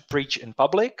allowed to preach in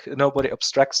public. Nobody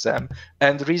obstructs them.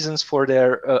 And the reasons for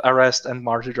their arrest and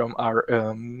martyrdom are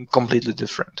completely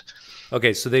different.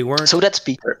 Okay, so they weren't... So that's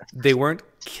Peter. They weren't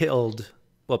killed.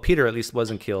 Well, Peter at least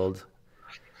wasn't killed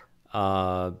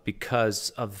because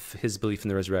of his belief in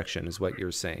the resurrection, is what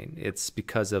you're saying. It's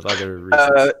because of other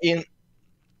reasons.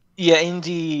 In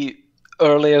the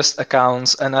earliest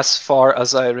accounts, and as far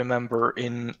as I remember,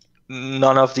 in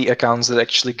none of the accounts that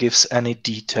actually gives any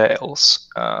details.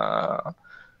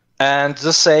 And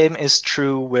the same is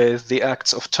true with the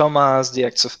Acts of Thomas, the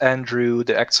Acts of Andrew,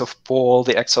 the Acts of Paul,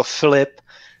 the Acts of Philip.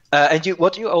 And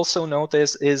what you also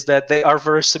notice is that they are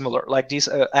very similar. Like these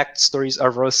Act stories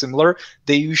are very similar.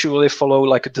 They usually follow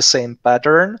like the same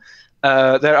pattern.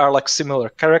 There are like similar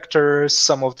characters.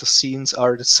 Some of the scenes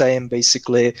are the same,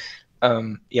 basically.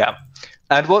 Yeah.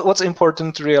 And what's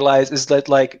important to realize is that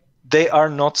like they are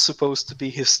not supposed to be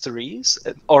histories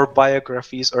or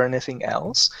biographies or anything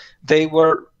else. They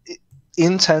were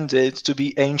intended to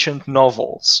be ancient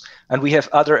novels, and we have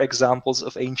other examples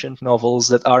of ancient novels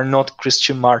that are not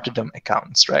Christian martyrdom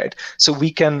accounts, right? So we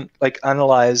can like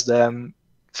analyze them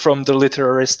from the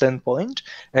literary standpoint,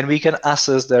 and we can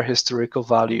assess their historical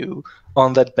value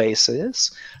on that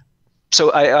basis.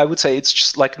 So I would say it's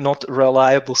just like not a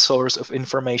reliable source of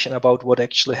information about what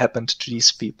actually happened to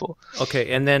these people.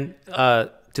 Okay, and then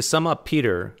to sum up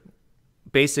Peter,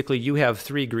 basically you have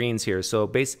three greens here.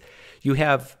 So you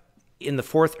have in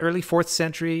the early fourth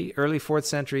century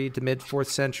to mid 4th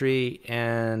century,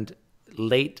 and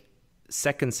late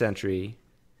 2nd century,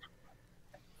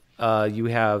 you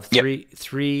have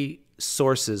three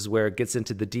sources where it gets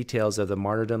into the details of the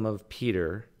martyrdom of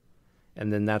Peter,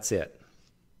 and then that's it.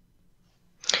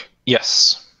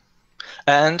 Yes.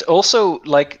 And also,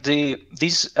 like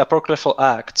these apocryphal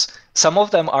acts, some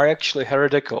of them are actually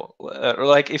heretical.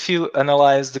 Like if you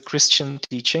analyze the Christian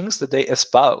teachings that they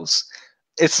espouse,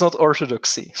 it's not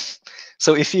orthodoxy.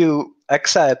 So if you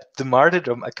accept the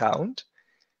martyrdom account,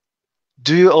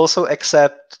 do you also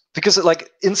accept, because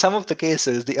like in some of the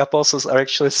cases, the apostles are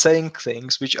actually saying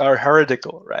things which are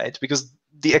heretical, right? Because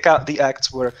the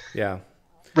acts were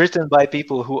written by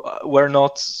people who were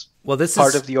not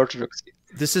part of the orthodoxy.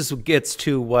 This gets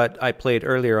to what I played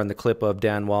earlier on the clip of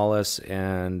Dan Wallace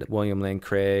and William Lane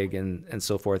Craig and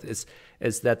so forth, is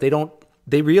that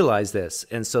they realize this,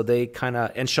 and so they kind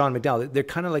of, and Sean McDowell, they're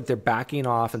kind of like they're backing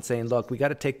off and saying, look, we got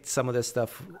to take some of this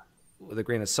stuff with a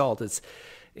grain of salt.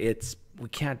 We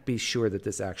can't be sure that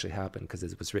this actually happened because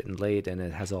it was written late and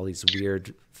it has all these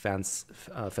weird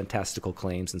fantastical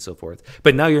claims and so forth.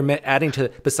 But now you're adding to,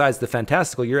 besides the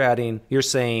fantastical, you're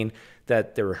saying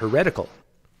that they were heretical.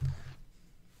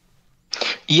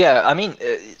 Yeah, I mean,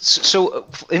 so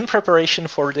in preparation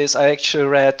for this, I actually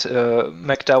read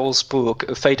McDowell's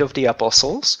book, Fate of the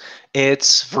Apostles.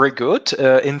 It's very good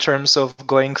in terms of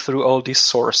going through all these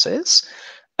sources.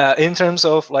 In terms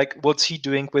of like what's he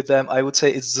doing with them, I would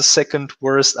say it's the second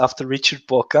worst after Richard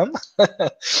Bauckham.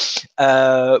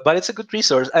 But it's a good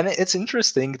resource. And it's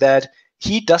interesting that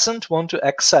he doesn't want to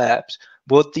accept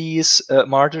what these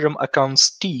martyrdom accounts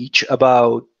teach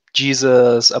about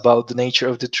Jesus, about the nature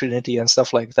of the Trinity and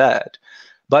stuff like that.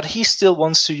 But he still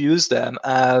wants to use them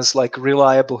as like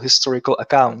reliable historical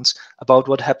accounts about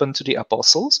what happened to the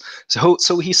apostles.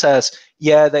 So he says,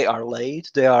 yeah, they are late,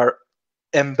 they are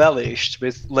embellished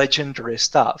with legendary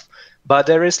stuff, but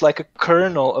there is like a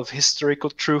kernel of historical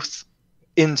truth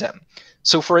in them.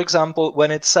 So for example,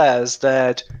 when it says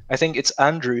that, I think it's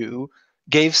Andrew,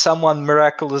 gave someone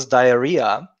miraculous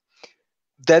diarrhea,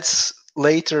 that's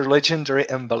later legendary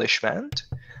embellishment,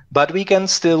 but we can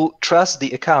still trust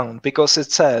the account because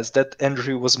it says that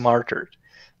Andrew was martyred.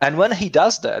 And when he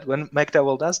does that, when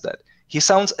McDowell does that, He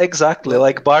sounds exactly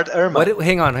like Bart Ehrman.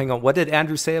 Hang on. What did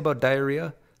Andrew say about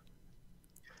diarrhea?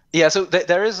 Yeah, so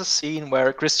there is a scene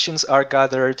where Christians are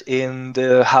gathered in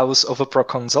the house of a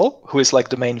proconsul, who is like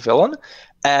the main villain,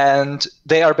 and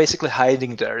they are basically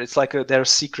hiding there. It's like their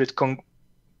secret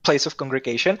place of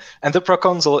congregation, and the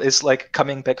proconsul is like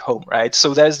coming back home, right?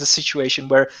 So there's the situation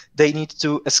where they need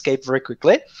to escape very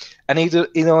quickly, and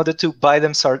in order to buy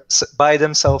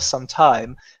themselves some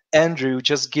time, Andrew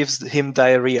just gives him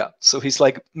diarrhea. So he's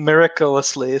like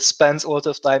miraculously spends a lot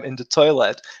of time in the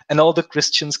toilet, and all the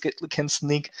Christians can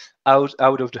sneak out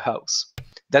of the house.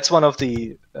 That's one of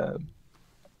the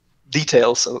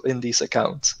details in these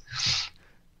accounts.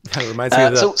 That reminds me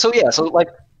of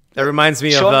That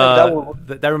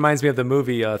reminds me of the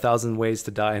movie "1,000 Ways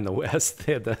to Die in the West."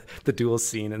 They had the duel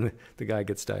scene, and the guy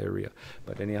gets diarrhea.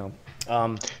 But anyhow,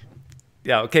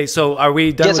 yeah. Okay, so are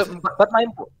we done?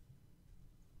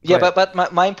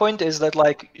 But my point is that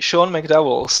like Sean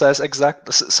McDowell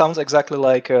sounds exactly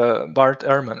like Bart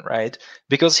Ehrman, right?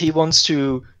 Because he wants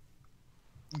to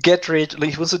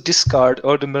he wants to discard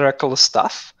all the miraculous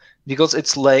stuff because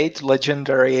it's late,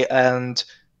 legendary, and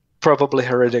probably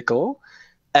heretical,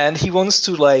 and he wants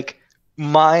to like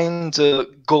mine the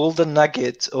golden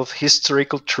nugget of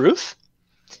historical truth,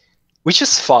 which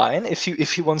is fine if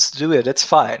he wants to do it. That's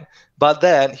fine. But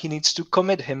then he needs to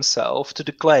commit himself to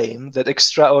the claim that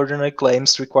extraordinary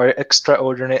claims require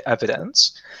extraordinary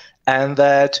evidence, and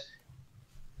that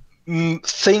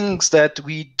things that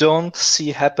we don't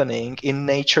see happening in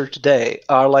nature today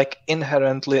are like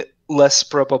inherently less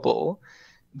probable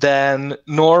than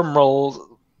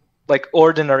normal, like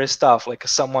ordinary stuff, like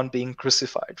someone being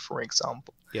crucified, for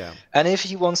example. Yeah. And if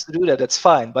he wants to do that, that's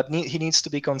fine, but he needs to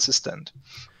be consistent.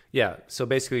 Yeah. So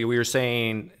basically, we were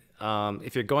saying,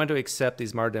 if you're going to accept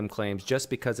these martyrdom claims just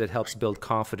because it helps build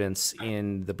confidence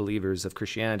in the believers of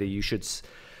Christianity, you should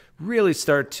really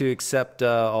start to accept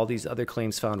all these other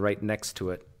claims found right next to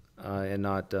it, and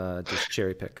not just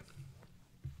cherry pick.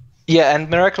 Yeah, and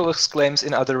miraculous claims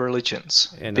in other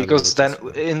religions, because then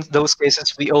in those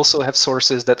cases we also have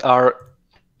sources that are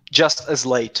just as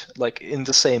late, like in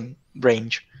the same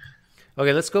range.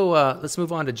 Okay, let's go. Let's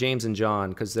move on to James and John,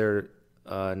 because they're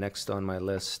next on my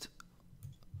list.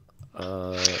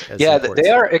 They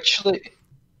are actually.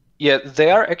 Yeah, they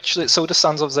are actually. So the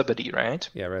sons of Zebedee, right?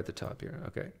 Yeah, right at the top here.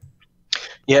 Okay.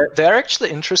 Yeah, they are actually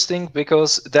interesting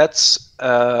because that's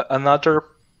another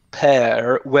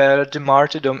pair where the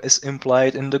martyrdom is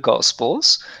implied in the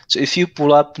Gospels. So if you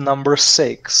pull up number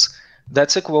 6,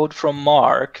 that's a quote from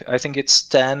Mark. I think it's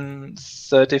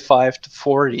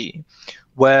 10:35-40,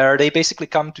 where they basically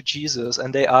come to Jesus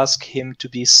and they ask him to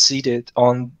be seated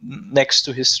next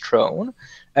to his throne,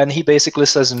 and he basically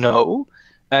says no,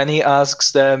 and he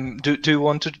asks them, do you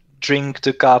want to drink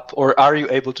the cup, or are you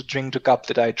able to drink the cup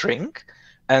that I drink?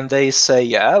 And they say,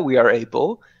 yeah, we are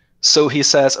able. So he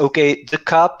says, okay, the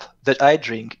cup that I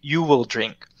drink, you will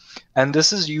drink. And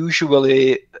this is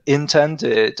usually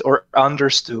intended or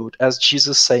understood as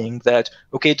Jesus saying that,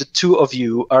 okay, the two of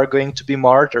you are going to be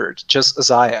martyred just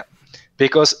as I am.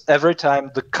 Because every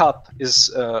time the cup is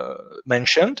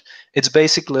mentioned, it's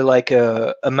basically like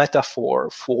a metaphor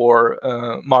for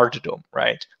martyrdom,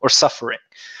 right? Or suffering.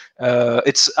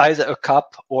 It's either a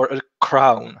cup or a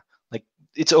crown. Like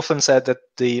it's often said that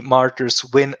the martyrs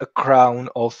win a crown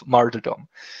of martyrdom.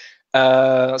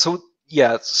 So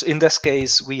yeah, in this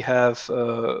case, we have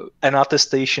an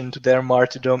attestation to their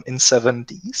martyrdom in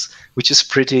 70s, which is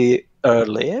pretty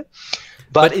early.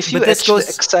 But if you actually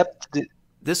accept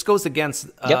this goes against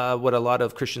what a lot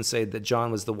of Christians say, that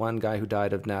John was the one guy who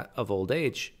died of old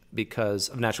age because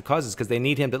of natural causes, because they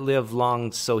need him to live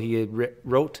long, so he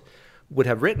would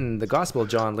have written the Gospel of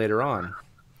John later on.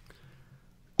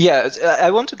 Yeah,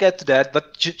 I want to get to that,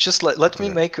 but just let me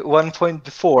make one point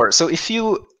before. So if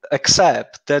you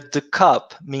accept that the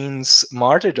cup means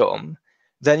martyrdom,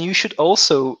 then you should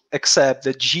also accept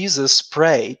that Jesus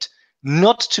prayed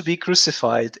not to be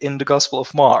crucified in the Gospel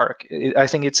of Mark. I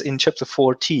think it's in chapter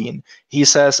 14. He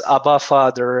says, Abba,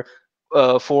 Father,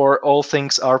 for all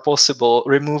things are possible,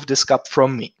 remove this cup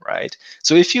from me, right?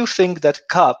 So if you think that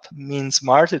cup means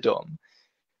martyrdom,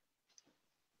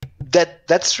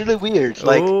 that's really weird.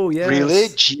 Like, really,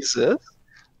 Jesus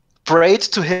prayed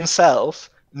to himself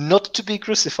not to be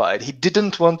crucified. He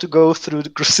didn't want to go through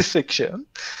the crucifixion.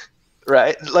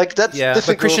 Right, like that's difficult,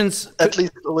 but Christians, at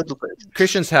least a little bit.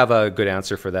 Christians have a good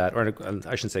answer for that, or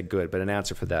I shouldn't say good, but an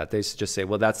answer for that. They just say,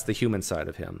 well, that's the human side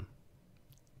of him.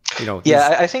 You know.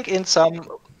 Yeah, I think in some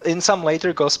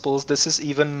later Gospels, this is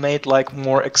even made like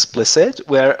more explicit,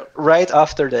 where right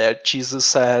after that, Jesus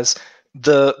says,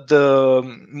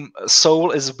 the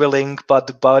soul is willing but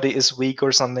the body is weak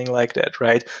or something like that,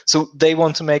 right? So they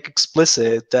want to make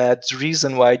explicit that the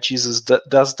reason why Jesus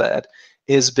does that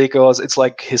is because it's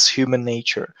like his human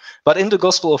nature. But in the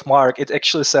Gospel of Mark, it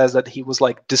actually says that he was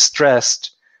like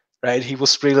distressed, right? He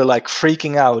was really like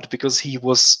freaking out because he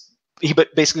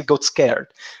basically got scared,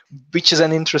 which is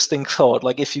an interesting thought.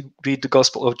 Like if you read the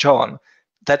Gospel of John,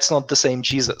 that's not the same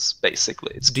Jesus,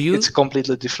 basically. It's a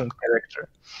completely different character.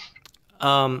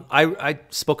 I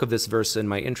spoke of this verse in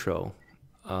my intro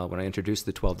when I introduced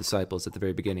the 12 disciples at the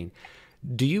very beginning.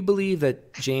 Do you believe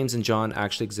that James and John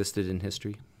actually existed in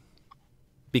history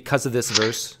because of this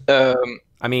verse?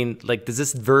 I mean, like, does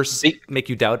this verse make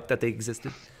you doubt that they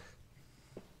existed?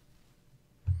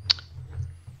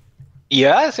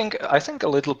 Yeah, I think a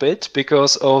little bit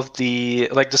because of the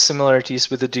similarities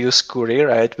with the Dioscuri,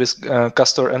 right, with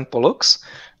Castor and Pollux.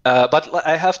 But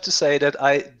I have to say that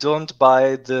I don't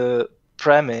buy the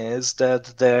premise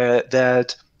that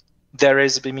there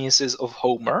is a mimesis of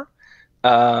Homer.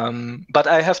 But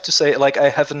I have to say, like, I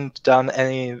haven't done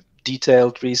any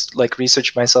detailed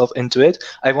research myself into it.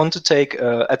 I want to take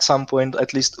at some point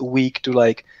at least a week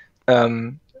to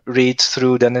read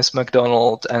through Dennis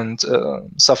MacDonald and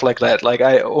stuff like that. Like,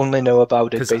 I only know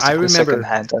about it basically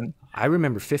secondhand. And I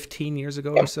remember 15 years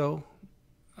ago or so,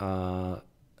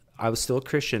 I was still a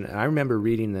Christian, and I remember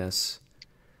reading this.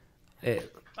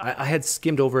 I had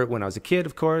skimmed over it when I was a kid,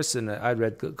 of course, and I'd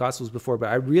read the Gospels before,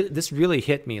 but this really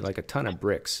hit me like a ton of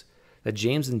bricks, that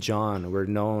James and John were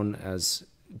known as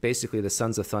basically the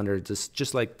sons of thunder,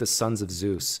 just like the sons of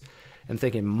Zeus. And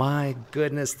thinking, my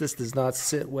goodness, this does not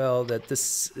sit well, that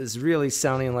this is really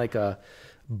sounding like a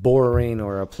borrowing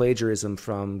or a plagiarism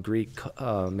from Greek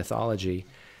mythology.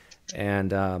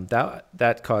 And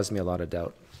that caused me a lot of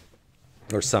doubt,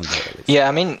 or some doubt at least. Yeah,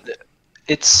 I mean,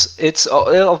 it's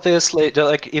obviously,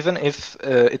 like, even if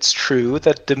it's true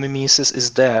that the mimesis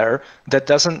is there, that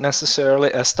doesn't necessarily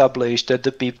establish that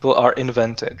the people are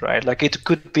invented, right? Like, it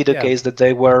could be the case that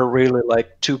they were really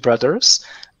like two brothers,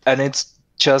 and it's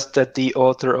just that the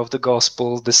author of the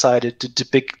gospel decided to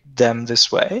depict them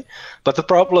this way. But the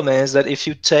problem is that if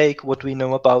you take what we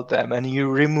know about them and you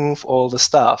remove all the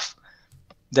stuff,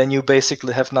 then you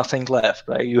basically have nothing left,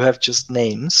 right? You have just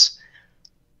names.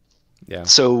 Yeah.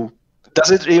 So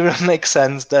does it even make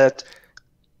sense that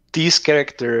these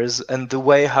characters and the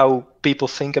way how people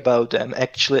think about them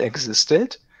actually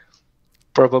existed?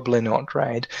 Probably not,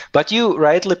 right? But you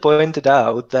rightly pointed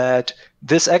out that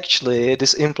this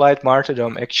implied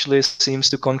martyrdom actually seems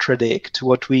to contradict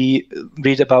what we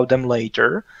read about them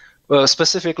later,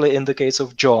 specifically in the case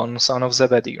of John, son of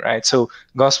Zebedee, right? So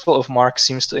Gospel of Mark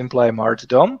seems to imply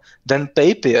martyrdom. Then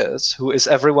Papias, who is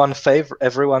everyone's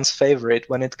favorite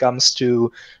when it comes to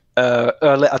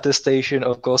early attestation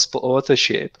of gospel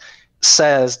authorship,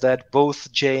 says that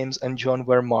both James and John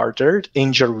were martyred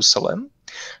in Jerusalem.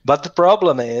 But the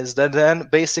problem is that then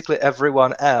basically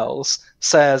everyone else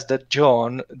says that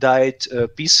John died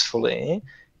peacefully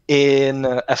in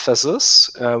Ephesus,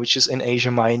 which is in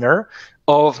Asia Minor,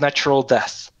 of natural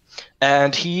death.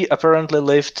 And he apparently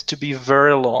lived to be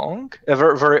very old,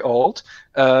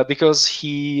 because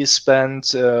he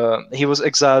was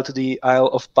exiled to the Isle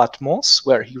of Patmos,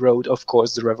 where he wrote, of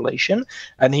course, the Revelation,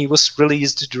 and he was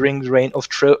released during the reign of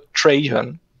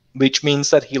Trajan, which means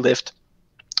that he lived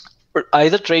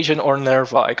either Trajan or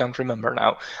Nerva, I can't remember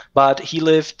now, but he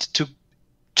lived to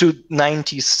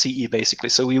 90 CE basically,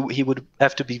 so he would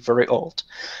have to be very old.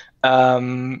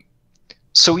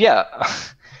 So yeah,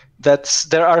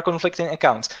 there are conflicting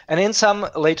accounts, and in some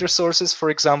later sources, for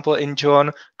example, in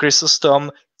John Chrysostom,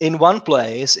 in one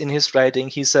place in his writing,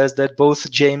 he says that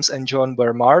both James and John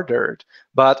were martyred,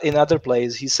 but in other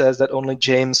place he says that only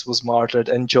James was martyred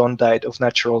and John died of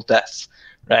natural death.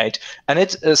 Right, and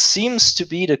it seems to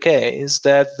be the case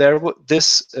that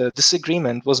this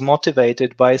disagreement was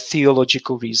motivated by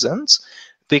theological reasons,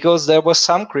 because there were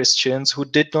some Christians who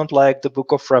did not like the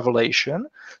book of Revelation,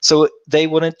 so they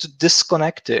wanted to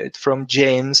disconnect it from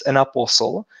James, an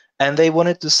apostle, and they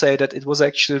wanted to say that it was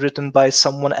actually written by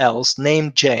someone else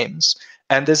named James,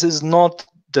 and this is not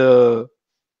the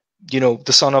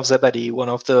son of Zebedee, one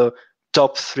of the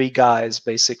top three guys,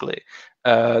 basically.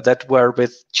 That were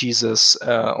with Jesus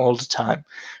all the time.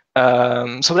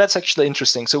 So that's actually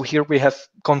interesting. So here we have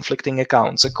conflicting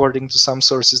accounts. According to some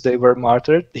sources, he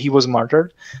was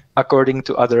martyred. According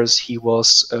to others, he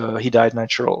died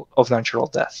of natural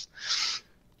death.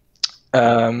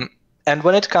 And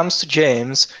when it comes to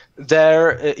James,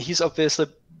 he's obviously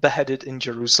beheaded in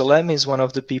Jerusalem. He's one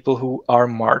of the people who are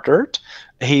martyred.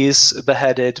 He's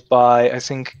beheaded by, I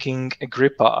think, King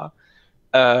Agrippa.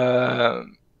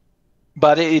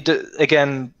 But it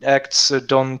again, Acts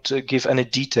don't give any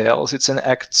details. It's in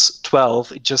Acts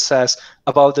 12. It just says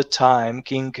about the time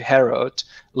King Herod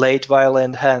laid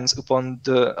violent hands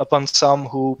upon some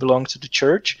who belonged to the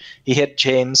church. He had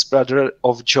James, brother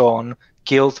of John,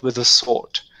 killed with a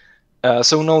sword.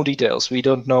 So no details. We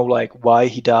don't know like why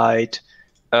he died.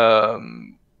 Whether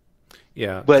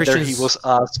he was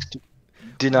asked to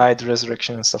deny the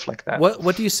resurrection and stuff like that.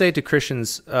 What do you say to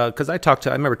Christians? Because I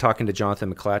remember talking to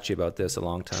Jonathan McClatchy about this a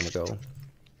long time ago,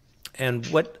 and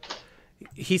what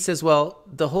he says, well,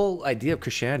 the whole idea of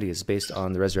Christianity is based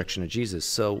on the resurrection of Jesus.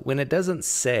 So when it doesn't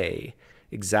say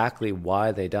exactly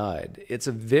why they died, it's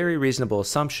a very reasonable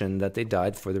assumption that they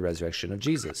died for the resurrection of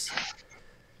Jesus.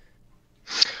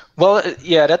 Well,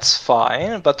 yeah, that's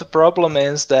fine, but the problem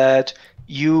is that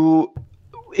we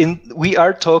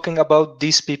are talking about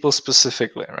these people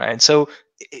specifically, right? So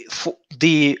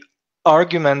the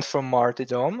argument from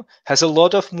martyrdom has a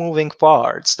lot of moving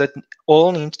parts that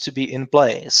all need to be in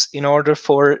place in order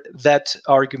for that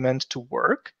argument to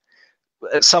work.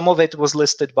 Some of it was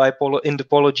listed in the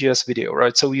Apologias video,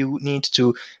 right? So you need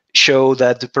to show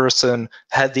that the person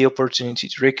had the opportunity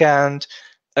to recant.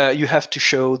 You have to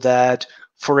show that,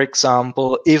 for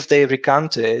example, if they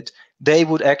recanted, they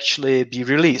would actually be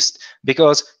released,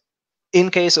 because in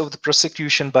case of the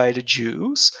persecution by the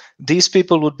Jews, these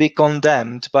people would be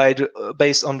condemned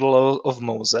based on the law of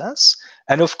Moses.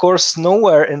 And of course,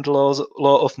 nowhere in the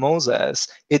law of Moses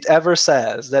it ever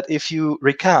says that if you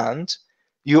recant,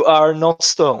 you are not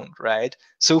stoned, right?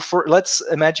 So let's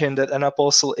imagine that an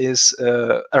apostle is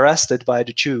arrested by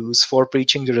the Jews for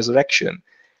preaching the resurrection.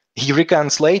 He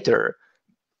recants later.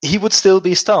 He would still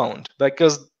be stoned,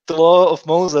 because the law of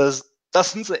Moses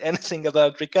doesn't say anything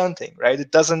about recanting, right?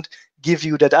 It doesn't give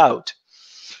you that out.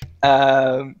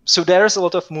 So there's a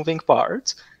lot of moving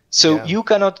parts. So you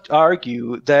cannot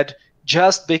argue that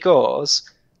just because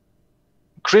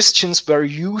Christians were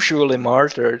usually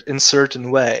martyred in a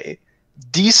certain way,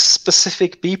 these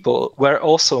specific people were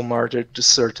also martyred a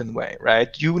certain way,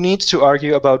 right? You need to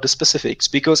argue about the specifics,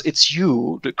 because it's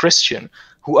you, the Christian,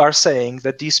 who are saying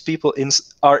that these people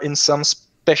are in some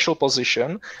special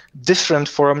position, different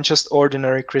from just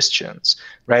ordinary Christians,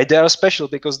 right? They are special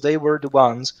because they were the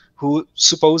ones who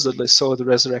supposedly saw the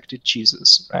resurrected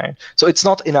Jesus, right? So it's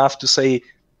not enough to say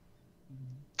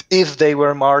if they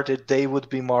were martyred, they would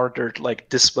be martyred like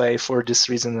this way for this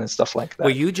reason and stuff like that.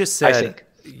 Well, you just said,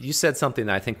 you said something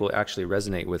that I think will actually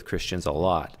resonate with Christians a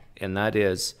lot, and that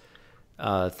is,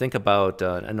 think about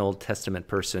an Old Testament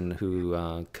person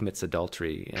who commits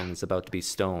adultery and is about to be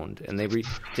stoned, and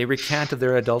they recant of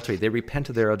their adultery. They repent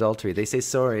of their adultery. They say,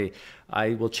 sorry,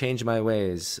 I will change my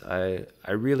ways. I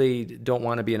really don't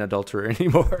want to be an adulterer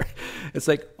anymore. It's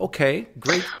like, okay,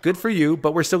 great, good for you,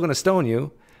 but we're still going to stone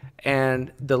you.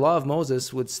 And the law of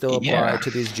Moses would still apply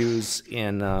to these Jews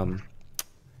in the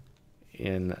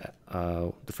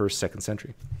 1st, 2nd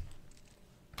century.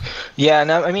 Yeah,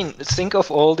 now I mean, think of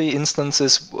all the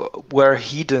instances where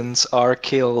heathens are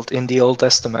killed in the Old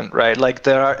Testament, right? Like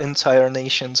there are entire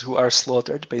nations who are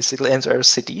slaughtered, basically entire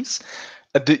cities,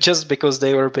 just because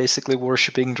they were basically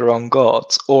worshipping the wrong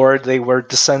gods, or they were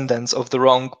descendants of the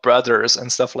wrong brothers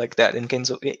and stuff like that. In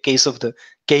case of the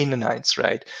Canaanites,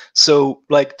 right? So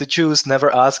like the Jews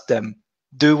never asked them,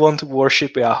 "Do you want to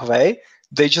worship Yahweh?"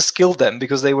 They just killed them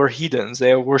because they were heathens.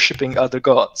 They are worshipping other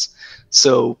gods.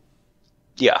 So.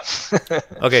 Yeah.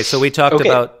 Okay, so we talked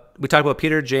about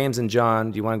Peter, James, and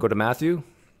John. Do you want to go to Matthew?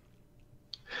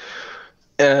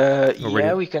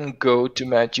 Yeah, we can go to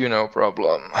Matthew, no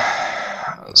problem.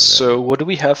 Okay. So what do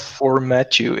we have for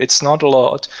Matthew? It's not a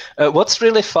lot. What's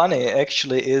really funny,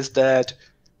 actually, is that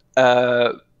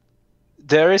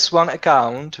there is one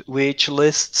account which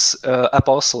lists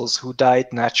apostles who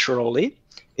died naturally.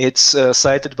 It's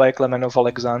cited by Clement of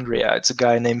Alexandria. It's a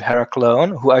guy named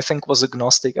Heracleon, who I think was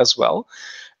agnostic as well.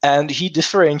 And he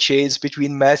differentiates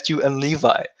between Matthew and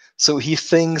Levi. So he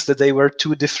thinks that they were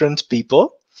two different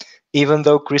people, even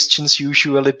though Christians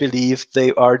usually believe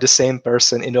they are the same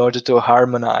person in order to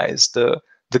harmonize the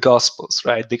Gospels,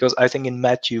 right? Because I think in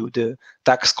Matthew, the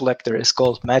tax collector is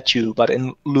called Matthew, but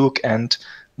in Luke and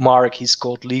Mark, he's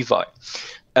called Levi.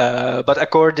 But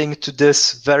according to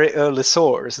this very early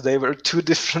source, they were two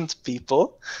different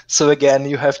people. So again,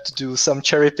 you have to do some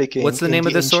cherry picking. What's the name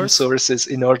of the source? Sources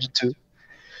in order to.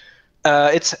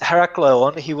 It's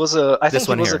Heracleon. He was I think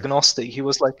he was agnostic. He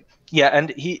was like, yeah, and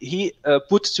he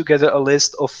put together a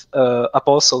list of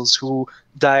apostles who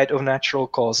died of natural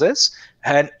causes,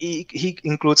 and he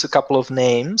includes a couple of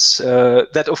names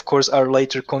that, of course, are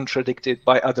later contradicted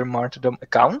by other martyrdom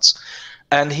accounts.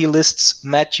 And he lists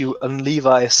Matthew and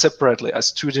Levi separately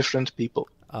as two different people.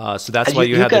 So that's And why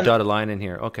you you had the can- dotted line in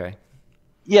here. Okay.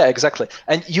 Yeah, exactly.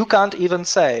 And you can't even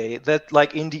say that,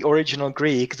 like in the original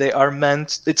Greek,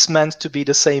 it's meant to be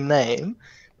the same name,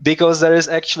 because there is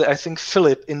actually, I think,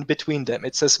 Philip in between them.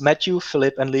 It says Matthew,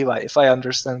 Philip, and Levi, if I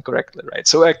understand correctly, right?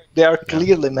 So they are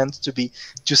clearly meant to be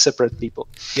two separate people.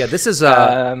 Yeah, this is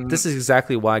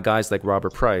exactly why guys like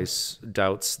Robert Price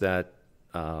doubts that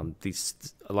a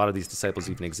lot of these disciples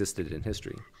even existed in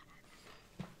history.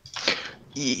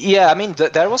 Yeah, I mean,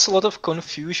 there was a lot of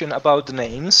confusion about the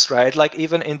names, right? Like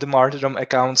even in the martyrdom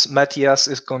accounts, Matthias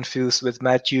is confused with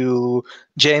Matthew,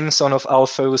 James, son of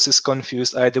Alphaeus, is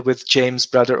confused either with James,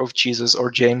 brother of Jesus,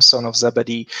 or James, son of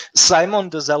Zebedee. Simon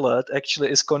the Zealot actually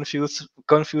is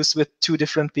confused with two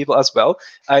different people as well.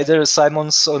 Either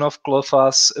Simon, son of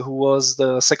Clopas, who was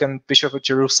the second bishop of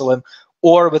Jerusalem,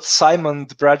 or with Simon,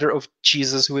 the brother of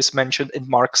Jesus, who is mentioned in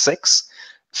Mark 6.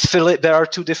 Philip, there are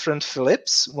two different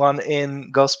Philips, one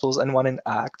in Gospels and one in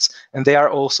Acts, and they are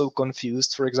also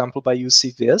confused, for example, by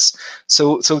Eusebius.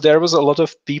 So there was a lot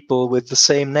of people with the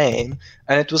same name,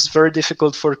 and it was very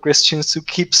difficult for Christians to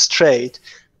keep straight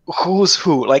who's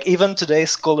who. Like even today,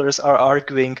 scholars are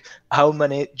arguing how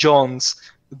many Johns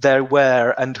there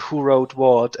were and who wrote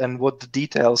what and what the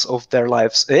details of their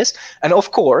lives is. And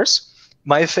of course,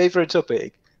 my favorite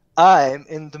topic, I'm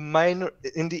in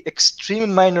the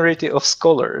extreme minority of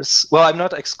scholars. Well, I'm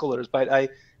not ex-scholars, but I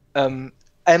am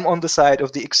on the side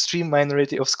of the extreme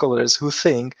minority of scholars who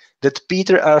think that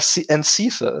Peter and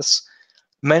Cephas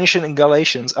mentioned in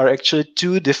Galatians are actually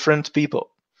two different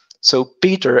people. So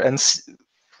Peter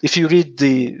if you read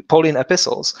the Pauline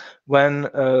epistles, when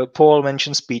Paul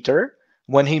mentions Peter,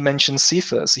 when he mentions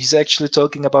Cephas, he's actually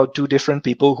talking about two different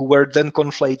people who were then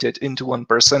conflated into one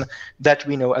person that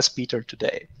we know as Peter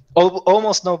today.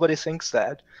 Almost nobody thinks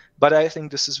that, but I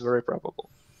think this is very probable.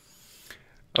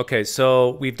 Okay,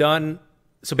 so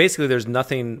so basically there's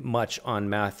nothing much on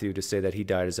Matthew to say that he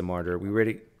died as a martyr.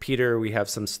 Peter, we have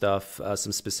some stuff,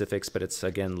 some specifics, but it's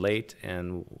again late,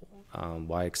 and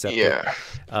why accept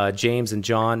it? James and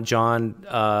John,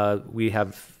 we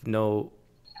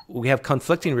have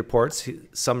conflicting reports.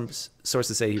 Some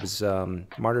sources say he was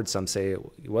martyred, some say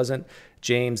he wasn't.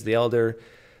 James, the elder,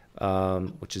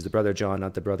 which is the brother of John,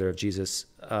 not the brother of Jesus.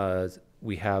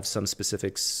 We have some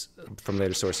specifics from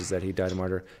later sources that he died a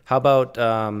martyr. How about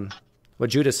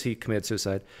Judas? He committed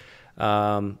suicide,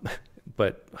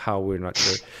 but how, we're not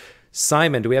sure.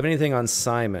 Simon, do we have anything on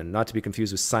Simon? Not to be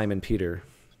confused with Simon Peter.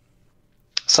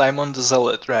 Simon the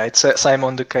Zealot, right?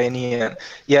 Simon the Canaanian.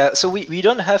 Yeah, so we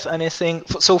don't have anything.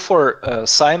 So for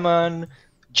Simon,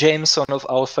 James, son of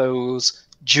Alphaeus,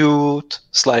 Jude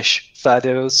 /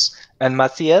 Thaddeus, and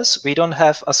Matthias, we don't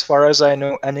have, as far as I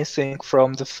know, anything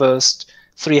from the first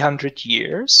 300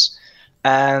 years.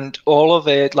 And all of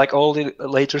it, like all the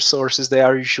later sources, they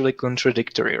are usually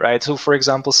contradictory, right? So for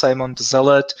example, Simon the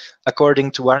Zealot,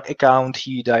 according to one account,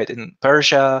 he died in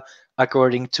Persia.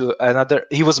 According to another,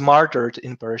 he was martyred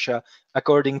in Persia.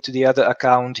 According to the other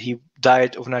account, he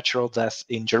died of natural death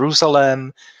in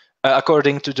Jerusalem.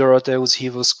 According to Dorotheus, he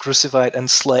was crucified and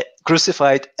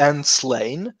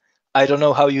slain. I don't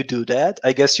know how you do that.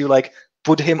 I guess you like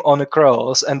put him on a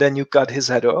cross and then you cut his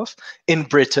head off in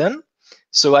Britain.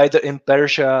 So either in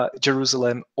Persia,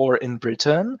 Jerusalem, or in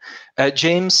Britain.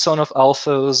 James, son of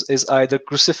Alphaeus, is either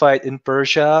crucified in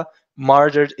Persia,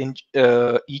 martyred in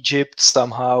Egypt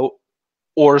somehow,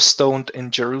 or stoned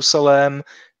in Jerusalem.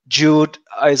 Jude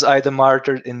is either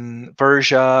martyred in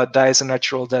Persia, dies a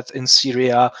natural death in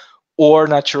Syria, or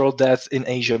natural death in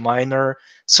Asia Minor.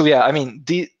 So yeah, I mean,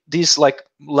 these like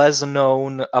less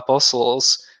known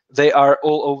apostles, they are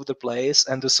all over the place,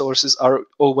 and the sources are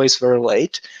always very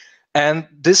late. And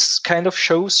this kind of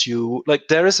shows you, like,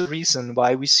 there is a reason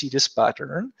why we see this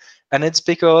pattern, and it's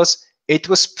because it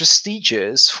was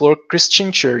prestigious for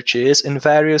Christian churches in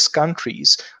various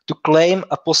countries to claim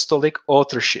apostolic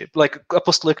authorship, like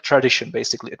apostolic tradition,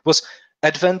 basically. It was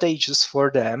advantageous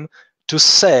for them to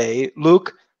say,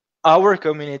 look, our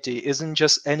community isn't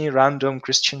just any random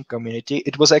Christian community.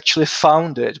 It was actually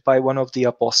founded by one of the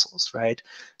apostles, right?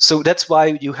 So that's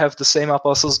why you have the same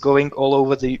apostles going all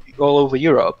over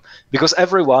Europe, because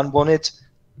everyone wanted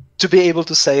to be able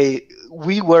to say,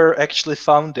 we were actually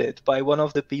founded by one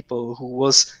of the people who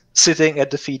was sitting at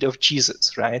the feet of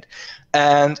Jesus, right?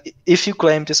 And if you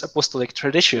claim this apostolic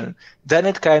tradition, then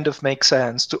it kind of makes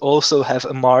sense to also have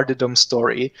a martyrdom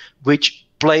story, which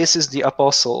places the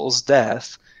apostles'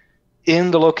 death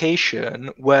in the location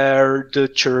where the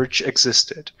church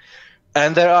existed.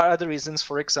 And there are other reasons.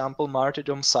 For example,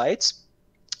 martyrdom sites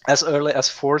as early as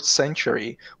 4th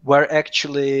century were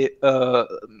actually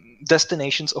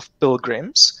destinations of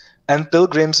pilgrims, and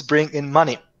pilgrims bring in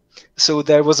money. So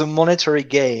there was a monetary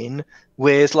gain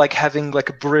with like having like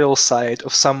a burial site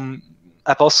of some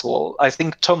apostle. I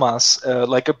think Thomas,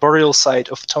 like a burial site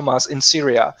of Thomas in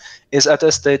Syria, is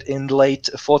attested in late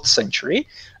 4th century,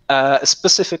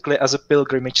 specifically as a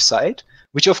pilgrimage site,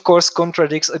 which of course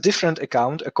contradicts a different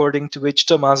account according to which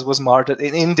Thomas was martyred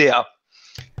in India.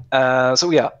 So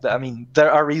yeah, I mean,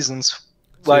 there are reasons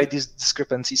why these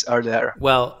discrepancies are there.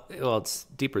 Well, it's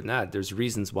deeper than that. There's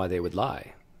reasons why they would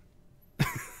lie.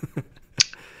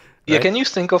 Yeah, can you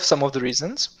think of some of the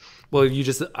reasons? Well,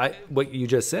 what you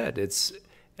just said, it's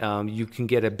you can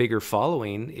get a bigger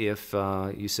following if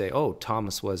you say, "Oh,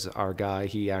 Thomas was our guy.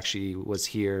 He actually was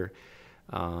here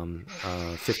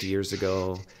 50 years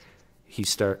ago. He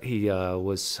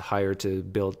was hired to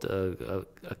build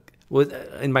well,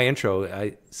 in my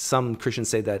intro, some Christians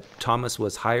say that Thomas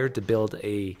was hired to build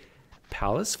a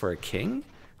palace for a king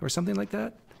or something like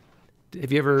that.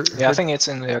 Have you ever? Yeah, I think it's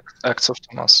in the Acts of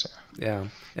Thomas. Yeah.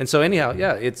 And so anyhow,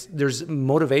 yeah, there's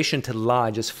motivation to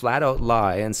lie, just flat out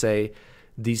lie and say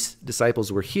these disciples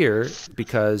were here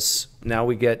because now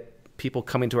we get people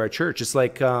coming to our church. It's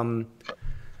like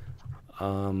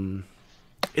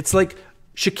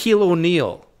Shaquille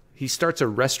O'Neal. He starts a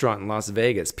restaurant in Las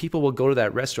Vegas. People will go to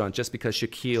that restaurant just because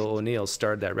Shaquille O'Neal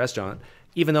started that restaurant,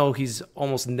 even though he's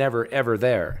almost never, ever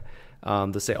there.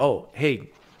 They'll say, "Oh,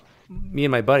 hey, me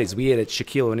and my buddies, we ate at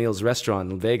Shaquille O'Neal's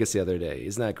restaurant in Vegas the other day.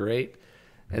 Isn't that great?"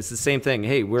 And it's the same thing.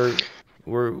 Hey, we're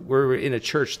in a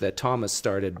church that Thomas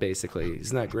started, basically.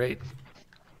 Isn't that great?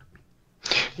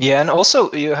 Yeah, and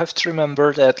also you have to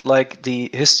remember that like the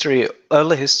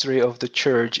early history of the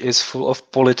church is full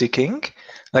of politicking.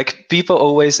 Like people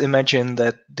always imagine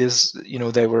that this,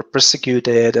 they were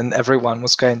persecuted and everyone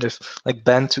was kind of like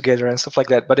band together and stuff like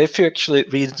that. But if you actually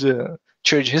read the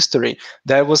church history,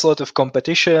 there was a lot of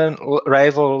competition,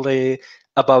 rivalry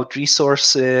about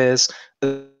resources.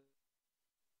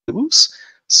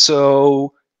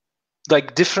 So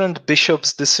like different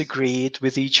bishops disagreed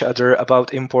with each other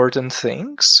about important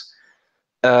things.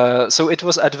 So it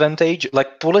was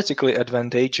politically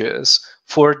advantageous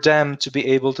for them to be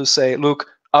able to say, look,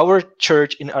 our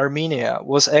church in Armenia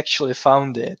was actually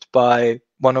founded by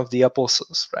one of the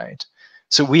apostles, right?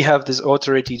 So we have this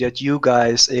authority that you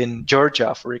guys in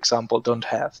Georgia, for example, don't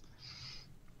have.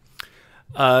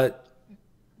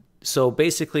 So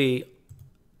basically,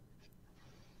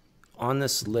 on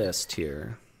this list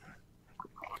here,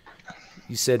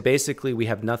 you said basically we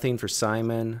have nothing for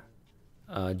Simon,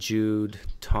 Jude,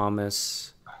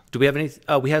 Thomas. Do we have any?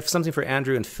 We have something for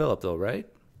Andrew and Philip, though, right?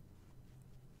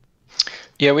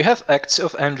 Yeah, we have Acts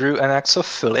of Andrew and Acts of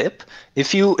Philip.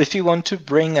 If you want to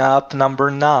bring up number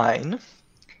 9,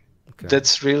 okay,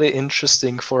 that's really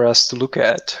interesting for us to look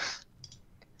at.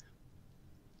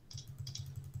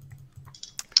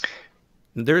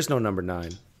 There is no number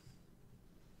 9.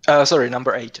 Sorry,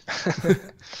 number 8.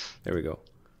 There we go.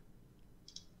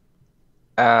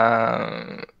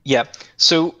 Yeah.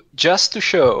 So just to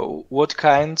show what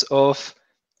kinds of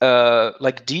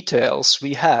details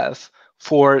we have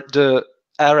for the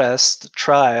arrest,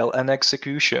 trial, and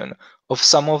execution of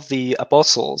some of the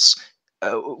apostles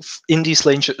in these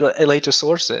later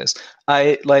sources,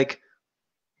 I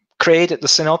created the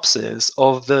synopsis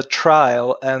of the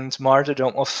trial and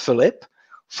martyrdom of Philip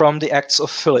from the Acts of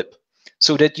Philip,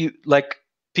 so that you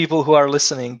people who are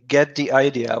listening get the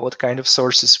idea what kind of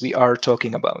sources we are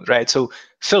talking about, right? So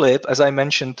Philip, as I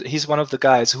mentioned, he's one of the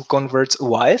guys who converts a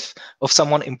wife of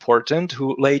someone important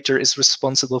who later is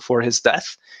responsible for his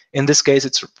death. In this case,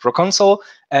 it's proconsul,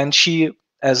 and she,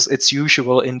 as it's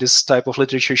usual in this type of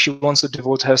literature, she wants to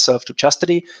devote herself to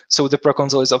chastity. So the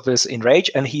proconsul is obviously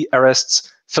enraged, and he arrests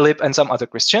Philip and some other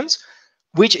Christians,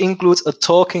 which includes a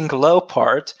talking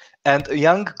leopard and a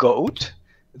young goat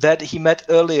that he met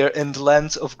earlier in the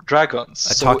lands of dragons.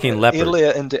 Talking leopard.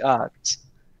 Earlier in the Acts.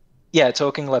 Yeah,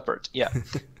 talking leopard. Yeah.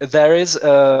 There is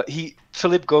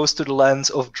Philip goes to the lands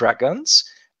of dragons,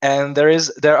 and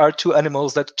there are 2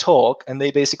 animals that talk, and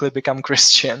they basically become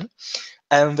Christian,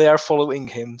 and they are following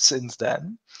him since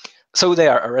then. So they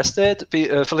are arrested.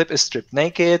 Philip is stripped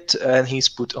naked, and he's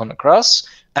put on a cross.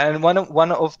 And one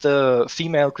of the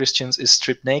female Christians is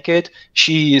stripped naked.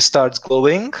 She starts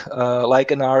glowing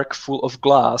like an ark full of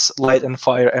glass, light and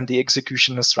fire, and the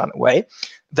executioners run away.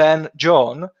 Then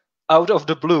John, out of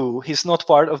the blue, he's not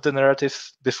part of the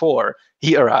narrative before,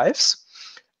 he arrives,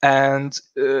 and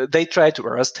they try to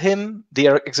arrest him. The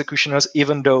executioners,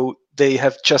 even though they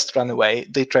have just run away,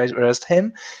 they try to arrest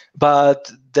him, but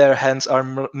their hands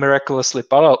are miraculously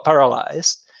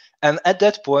paralyzed. And at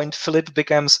that point, Philip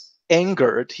becomes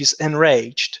angered, he's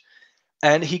enraged,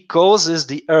 and he causes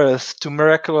the earth to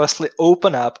miraculously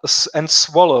open up and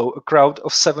swallow a crowd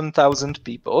of 7,000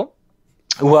 people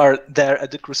who are there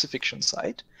at the crucifixion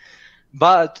site.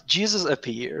 But Jesus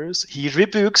appears, he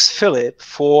rebukes Philip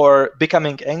for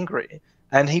becoming angry,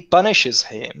 and he punishes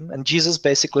him. And Jesus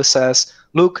basically says,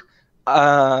 look,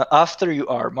 after you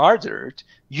are martyred,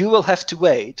 you will have to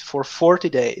wait for 40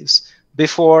 days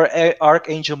before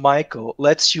Archangel Michael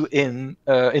lets you in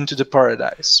into the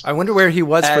paradise. I wonder where he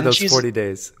was for And those Jesus- 40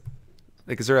 days.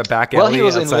 Like, is there a back Well, alley he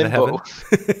was in outside of limbo.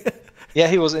 heaven? Yeah,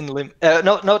 he was in limbo.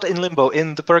 No, not in limbo,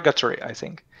 in the purgatory, I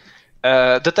think.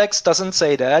 The text doesn't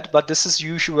say that, but this is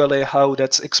usually how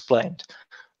that's explained.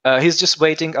 He's just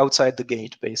waiting outside the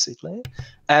gate, basically.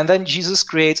 And then Jesus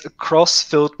creates a cross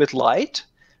filled with light,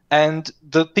 and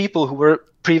the people who were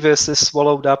previously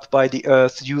swallowed up by the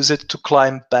earth use it to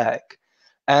climb back.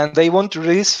 And they want to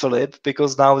release Philip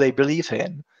because now they believe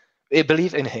in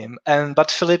him. But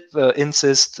Philip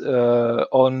insists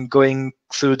on going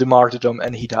through the martyrdom,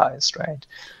 and he dies, right?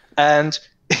 And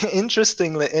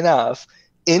interestingly enough,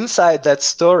 inside that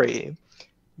story,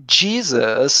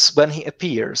 Jesus, when he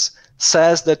appears,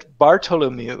 says that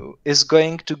Bartholomew is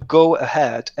going to go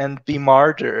ahead and be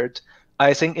martyred,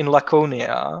 I think in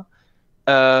Laconia,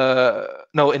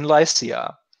 in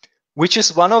Lycia, which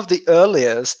is one of the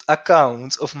earliest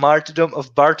accounts of martyrdom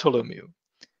of Bartholomew.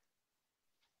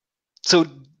 So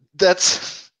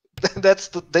these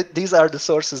are the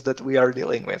sources that we are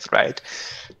dealing with, right?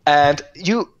 And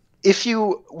if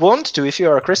you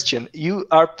are a Christian, you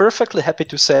are perfectly happy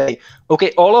to say,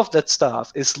 okay, all of that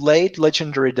stuff is late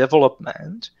legendary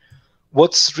development.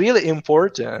 What's really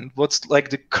important, what's like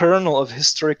the kernel of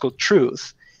historical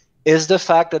truth, is the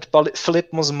fact that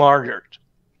Philip was martyred.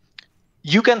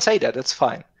 You can say that, that's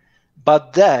fine.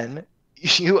 But then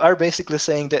you are basically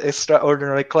saying that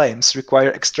extraordinary claims require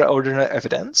extraordinary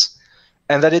evidence,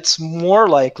 and that it's more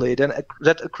likely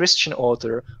that a Christian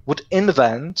author would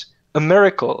invent a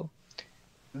miracle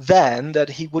than that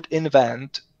he would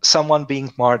invent someone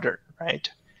being martyred, right?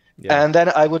 Yeah. And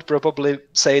then I would probably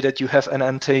say that you have an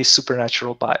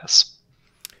anti-supernatural bias.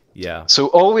 Yeah. So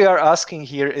all we are asking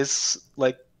here is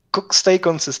like stay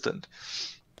consistent.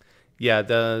 Yeah,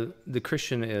 the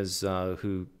Christian is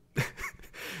who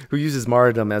who uses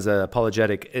martyrdom as an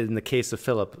apologetic in the case of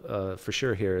Philip, for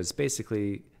sure here, is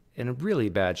basically in really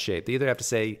bad shape. They either have to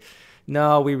say,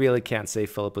 no, we really can't say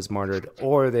Philip was martyred,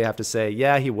 or they have to say,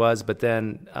 yeah, he was, but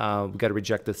then we've got to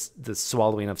reject the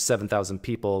swallowing of 7,000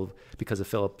 people because of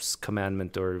Philip's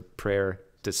commandment or prayer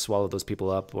to swallow those people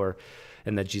up,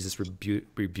 and that Jesus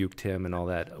rebuked him and all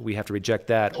that. We have to reject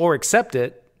that or accept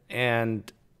it,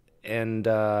 and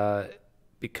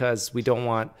because we don't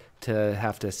want to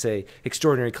have to say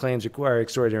extraordinary claims require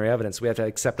extraordinary evidence, we have to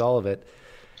accept all of it.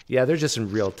 Yeah, they're just in a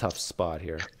real tough spot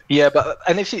here. Yeah,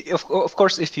 and if you, of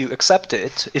course, if you accept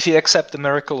it, if you accept the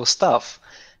miracle stuff,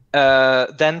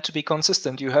 then to be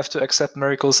consistent, you have to accept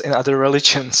miracles in other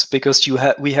religions, because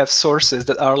we have sources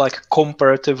that are like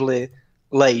comparatively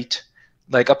late,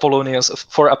 like Apollonius of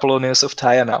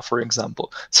Tyana, for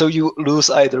example. So you lose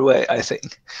either way, I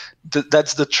think.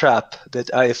 That's the trap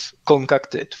that I've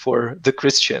concocted for the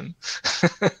Christian.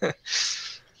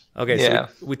 Okay, yeah.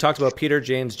 So we talked about Peter,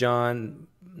 James, John.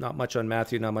 Not much on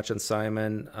Matthew, not much on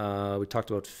Simon. We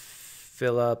talked about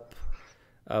Philip.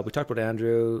 We talked about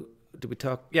Andrew. Did we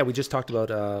talk? Yeah, we just talked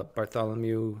about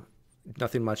Bartholomew.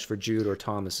 Nothing much for Jude or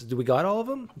Thomas. Did we got all of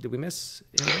them? Did we miss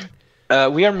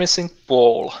anything? We are missing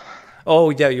Paul.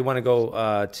 Oh, yeah, you want to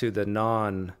go to the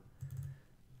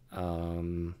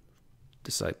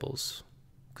disciples.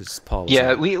 Because Paul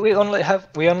was we only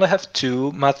have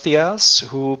two. Matthias,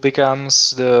 who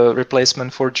becomes the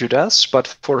replacement for Judas, but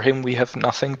for him we have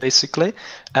nothing basically.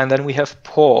 And then we have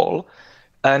Paul.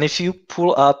 And if you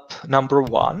pull up number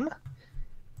 1,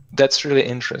 that's really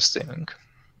interesting.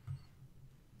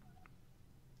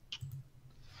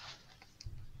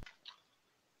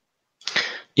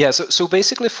 Yeah, so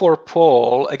basically for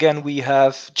Paul, again, we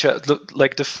have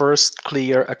like the first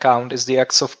clear account is the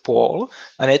Acts of Paul,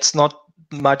 and it's not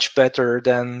much better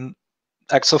than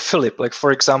Acts of Philip. Like,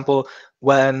 for example,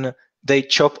 when they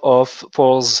chop off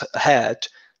Paul's head,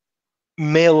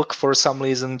 milk for some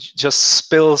reason just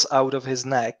spills out of his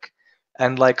neck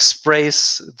and like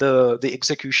sprays the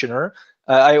executioner.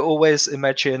 I always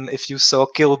imagine if you saw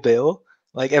Kill Bill,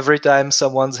 like every time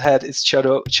someone's head is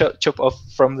chopped off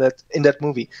from that in that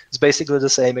movie, it's basically the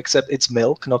same, except it's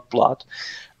milk, not blood.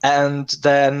 And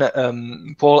then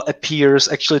Paul appears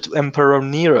actually to Emperor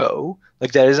Nero.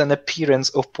 Like there is an appearance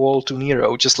of Paul to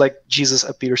Nero, just like Jesus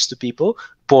appears to people,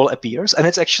 Paul appears. And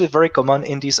it's actually very common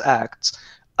in these acts.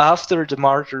 After the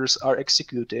martyrs are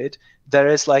executed, there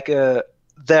is like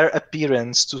their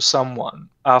appearance to someone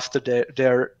after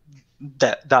they're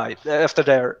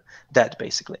dead,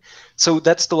 basically. So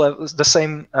that's the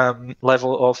same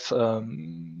level of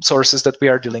sources that we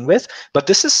are dealing with. But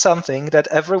this is something that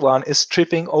everyone is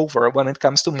tripping over when it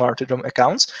comes to martyrdom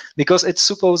accounts, because it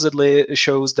supposedly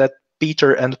shows that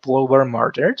Peter and Paul were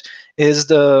martyred. Is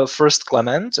the first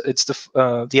Clement. It's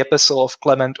the epistle of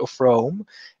Clement of Rome.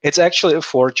 It's actually a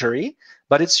forgery,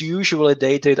 but it's usually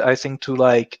dated, I think, to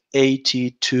like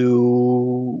 80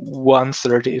 to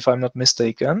 130, if I'm not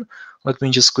mistaken. Let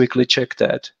me just quickly check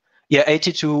that. Yeah,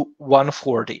 80 to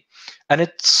 140. And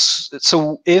it's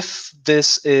so if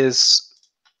this is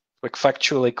like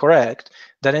factually correct,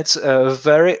 then it's a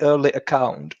very early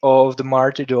account of the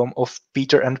martyrdom of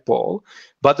Peter and Paul.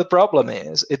 But the problem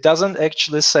is, it doesn't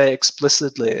actually say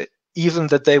explicitly even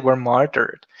that they were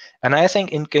martyred. And I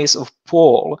think in case of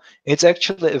Paul, it's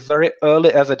actually a very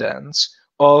early evidence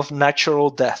of natural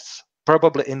death,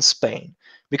 probably in Spain.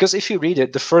 Because if you read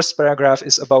it, the first paragraph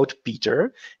is about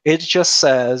Peter. It just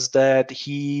says that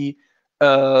he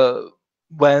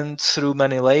went through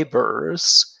many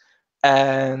labors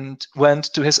and went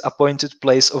to his appointed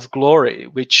place of glory,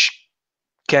 which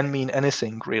can mean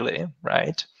anything, really,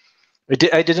 right?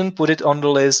 I didn't put it on the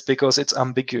list because it's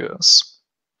ambiguous.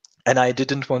 And I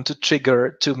didn't want to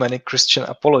trigger too many Christian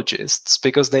apologists,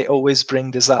 because they always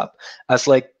bring this up as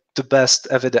like the best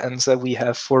evidence that we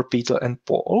have for Peter and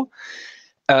Paul.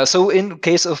 So in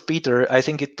case of Peter, I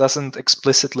think it doesn't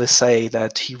explicitly say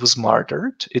that he was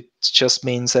martyred. It just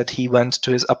means that he went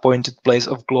to his appointed place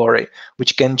of glory,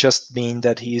 which can just mean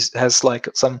that he has like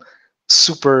some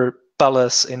super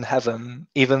palace in heaven,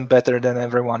 even better than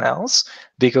everyone else,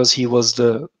 because he was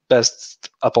the best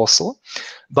apostle.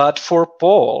 But for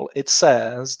Paul, it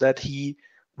says that he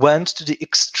went to the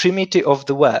extremity of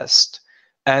the West,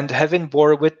 and having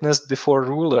bore witness before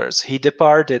rulers, he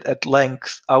departed at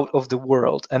length out of the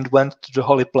world and went to the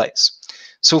holy place.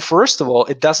 So first of all,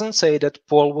 it doesn't say that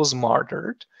Paul was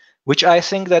martyred, which I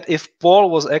think that if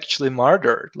Paul was actually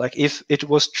martyred, like if it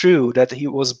was true that he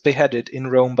was beheaded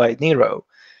in Rome by Nero,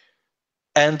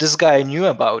 and this guy knew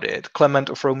about it, Clement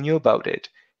of Rome knew about it,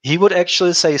 he would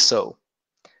actually say so.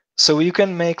 So you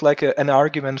can make like an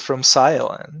argument from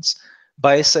silence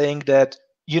by saying that,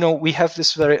 you know, we have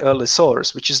this very early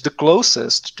source, which is the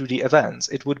closest to the events.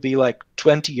 It would be like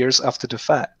 20 years after the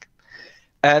fact.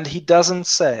 And he doesn't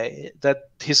say that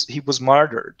he was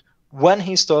martyred when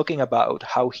he's talking about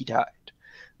how he died.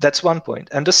 That's one point.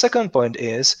 And the second point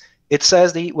is, it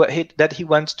says that he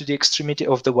went to the extremity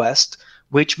of the West,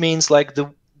 which means like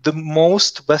the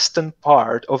most western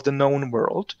part of the known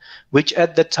world, which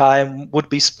at the time would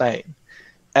be Spain.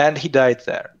 And he died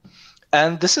there.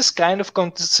 And this is kind of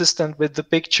consistent with the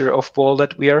picture of Paul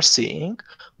that we are seeing,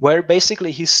 where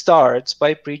basically he starts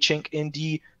by preaching in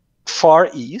the Far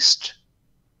East,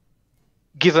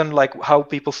 given like how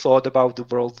people thought about the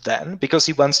world then, because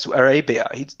he went to Arabia.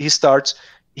 He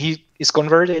is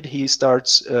converted. He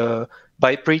starts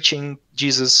by preaching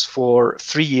Jesus for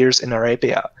 3 years in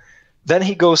Arabia. Then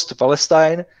he goes to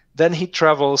Palestine. Then he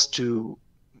travels to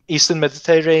Eastern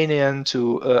Mediterranean,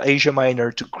 to Asia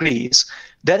Minor, to Greece.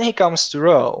 Then he comes to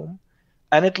Rome,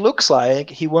 and it looks like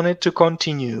he wanted to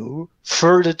continue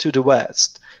further to the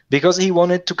West, because he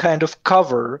wanted to kind of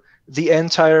cover the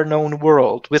entire known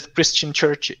world with Christian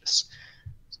churches.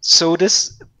 So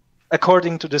this,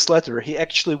 according to this letter, he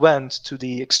actually went to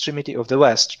the extremity of the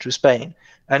West, to Spain,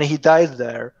 and he died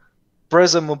there,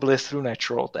 presumably through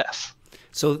natural death.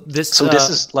 So this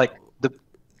is like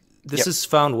This is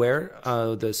found where?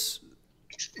 This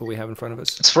what we have in front of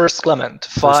us? It's First Clement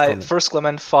 5, First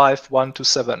Clement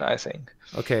 5:1-7, I think.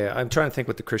 Okay, I'm trying to think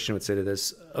what the Christian would say to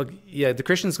this. Yeah, the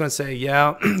Christian's going to say,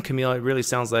 yeah, Kamil, it really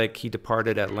sounds like he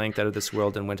departed at length out of this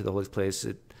world and went to the holy place.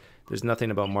 There's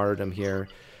nothing about martyrdom here.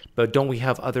 But don't we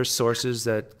have other sources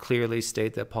that clearly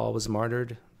state that Paul was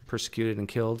martyred, persecuted, and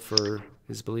killed for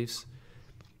his beliefs?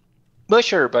 Well,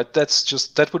 sure, but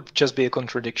that would just be a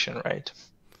contradiction, right?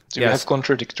 So you have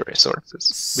contradictory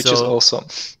sources, which is awesome.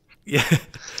 Yeah.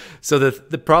 So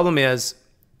the problem is,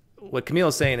 what Kamil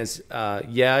is saying is,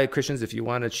 yeah, Christians, if you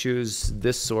want to choose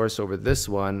this source over this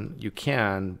one, you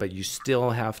can, but you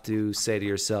still have to say to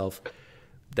yourself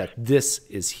that this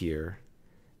is here.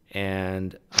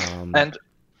 And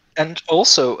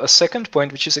also a second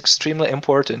point, which is extremely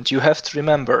important, you have to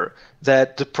remember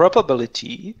that the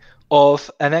probability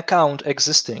of an account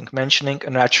existing mentioning a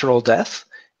natural death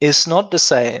is not the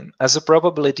same as the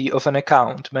probability of an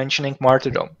account mentioning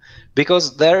martyrdom,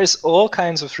 because there is all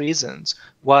kinds of reasons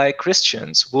why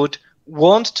Christians would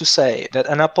want to say that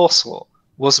an apostle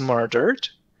was murdered,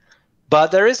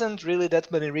 But there isn't really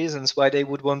that many reasons why they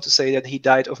would want to say that he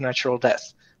died of natural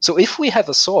death. So if we have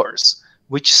a source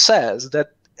which says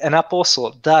that an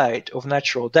apostle died of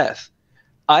natural death,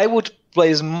 I would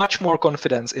place much more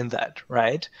confidence in that,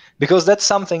 right? Because that's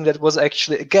something that was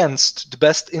actually against the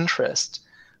best interest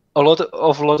a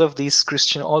lot of these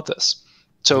Christian authors.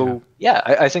 So yeah,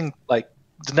 I think like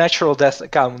the natural death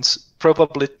accounts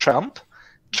probably trump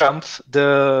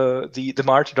the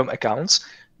martyrdom accounts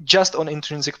just on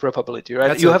intrinsic probability,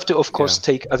 right? You have to, of course,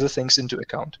 take other things into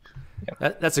account.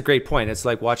 Yeah. That's a great point. It's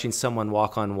like watching someone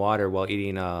walk on water while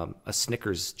eating a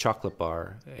Snickers chocolate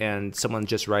bar, and someone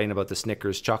just writing about the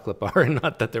Snickers chocolate bar and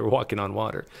not that they're walking on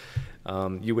water.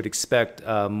 You would expect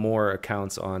more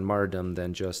accounts on martyrdom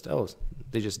than just, oh,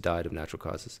 they just died of natural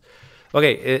causes.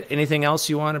 Okay, anything else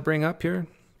you want to bring up here?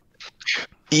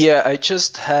 Yeah, I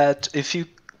just had, if you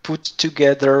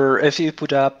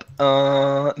put up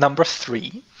number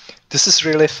 3, this is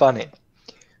really funny.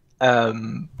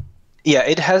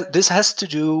 This has to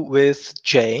do with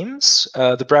James,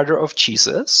 the brother of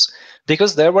Jesus,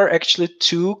 because there were actually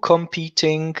 2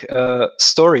 competing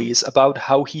stories about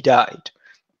how he died.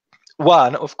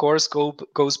 One, of course,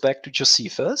 goes back to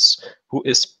Josephus, who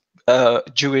is a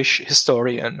Jewish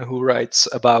historian who writes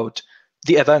about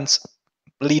the events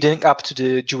leading up to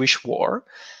the Jewish war.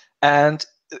 And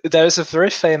there's a very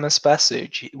famous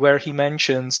passage where he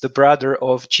mentions the brother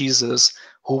of Jesus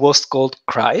who was called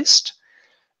Christ,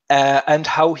 and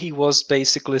how he was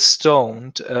basically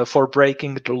stoned for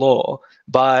breaking the law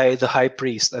by the high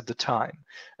priest at the time.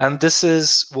 And this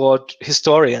is what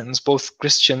historians, both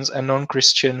Christians and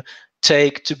non-Christian,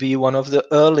 take to be one of the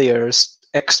earliest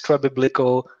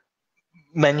extra-biblical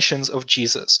mentions of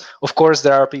Jesus. Of course,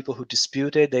 there are people who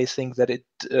dispute it. They think that it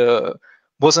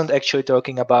wasn't actually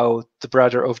talking about the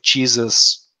brother of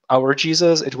Jesus, our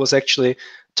Jesus. It was actually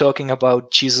talking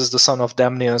about Jesus, the son of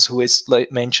Damnius, who is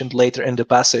mentioned later in the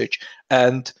passage,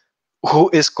 and who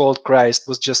is called Christ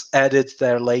was just added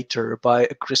there later by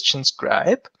a Christian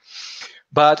scribe.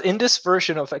 But in this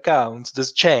version of accounts,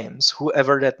 this James,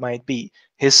 whoever that might be,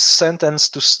 is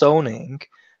sentenced to stoning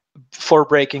for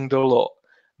breaking the law.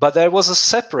 But there was a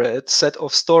separate set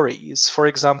of stories, for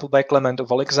example, by Clement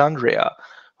of Alexandria,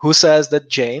 who says that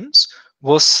James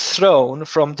was thrown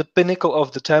from the pinnacle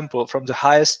of the temple, from the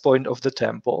highest point of the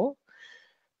temple,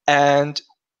 and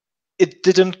it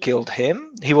didn't kill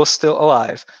him. He was still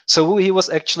alive. So he was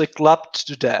actually clubbed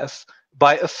to death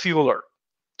by a fueler,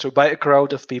 so by a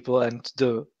crowd of people, and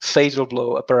the fatal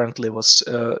blow apparently was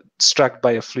struck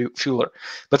by a fueler.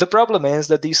 But the problem is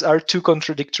that these are 2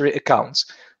 contradictory accounts.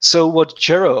 So what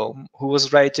Jerome, who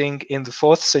was writing in the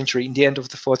 4th century, in the end of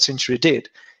the 4th century, did,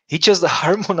 he just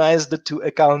harmonized the 2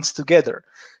 accounts together.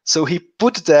 So he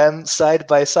put them side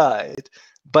by side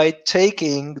by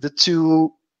taking the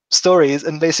 2 stories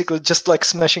and basically just like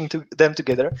smashing them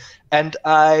together. And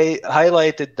I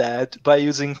highlighted that by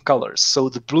using colors. So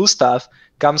the blue stuff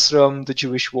comes from the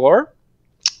Jewish war,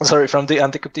 from the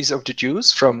Antiquities of the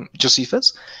Jews, from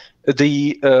Josephus.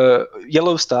 The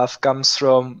yellow stuff comes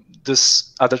from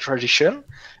this other tradition,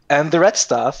 and the red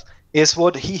stuff is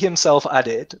what he himself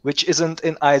added, which isn't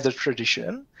in either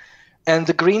tradition. And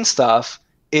the green stuff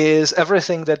is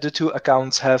everything that the 2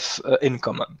 accounts have in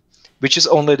common, which is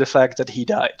only the fact that he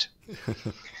died.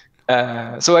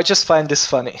 So I just find this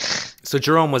funny. So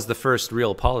Jerome was the first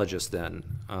real apologist then?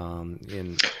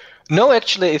 No,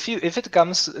 actually, if it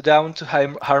comes down to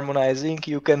harmonizing,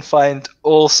 you can find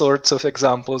all sorts of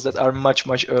examples that are much,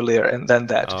 much earlier than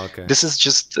that. Oh, okay. This is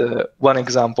just one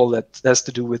example that has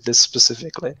to do with this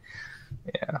specifically.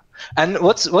 Yeah, and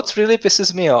what really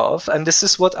pisses me off, and this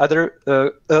is what other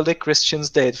early Christians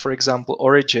did, for example,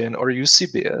 Origen or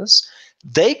Eusebius,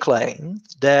 they claimed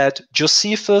that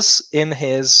Josephus in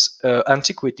his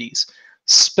Antiquities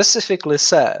specifically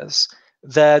says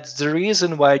that the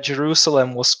reason why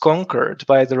Jerusalem was conquered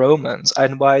by the Romans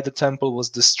and why the temple was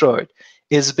destroyed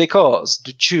is because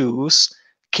the Jews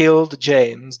killed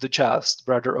James, the just,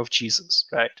 brother of Jesus,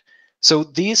 right? So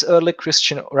these early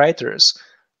Christian writers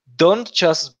don't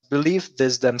just believe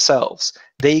this themselves.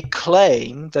 They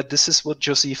claim that this is what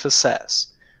Josephus says.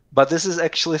 But this is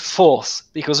actually false,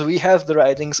 because we have the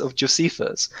writings of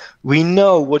Josephus. We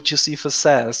know what Josephus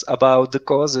says about the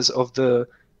causes of the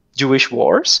Jewish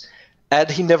wars, and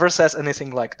he never says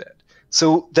anything like that.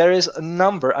 So there is a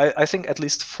number, I think at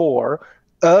least 4,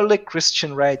 early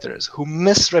Christian writers who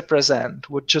misrepresent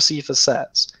what Josephus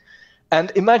says.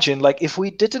 And imagine, like, if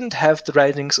we didn't have the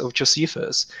writings of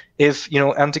Josephus, if,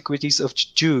 Antiquities of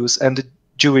Jews and the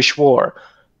Jewish war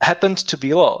happened to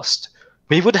be lost,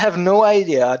 we would have no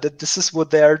idea that this is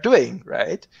what they are doing,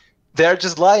 right? They're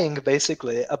just lying,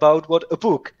 basically, about what a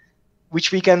book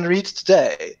which we can read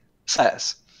today,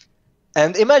 says.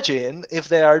 And imagine if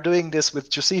they are doing this with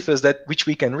Josephus, which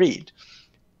we can read.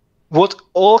 What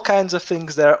all kinds of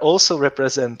things they're also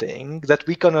representing that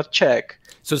we cannot check,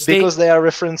 because they are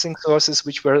referencing sources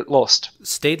which were lost.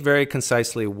 State very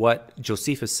concisely what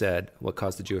Josephus said, what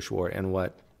caused the Jewish war, and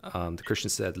what the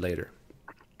Christians said later.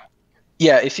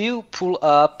 Yeah, if you pull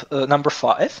up number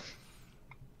 5.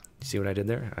 See what I did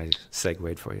there? I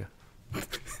segued for you.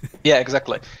 Yeah,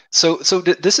 exactly. So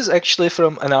this is actually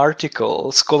from an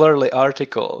article, scholarly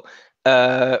article,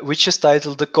 which is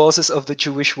titled "The Causes of the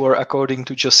Jewish War According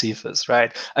to Josephus."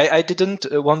 Right? I didn't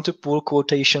want to pull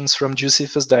quotations from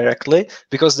Josephus directly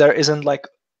because there isn't like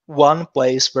one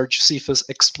place where Josephus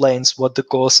explains what the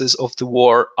causes of the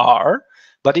war are.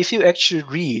 But if you actually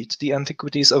read the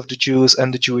Antiquities of the Jews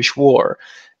and the Jewish War,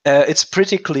 it's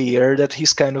pretty clear that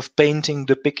he's kind of painting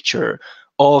the picture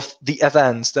of the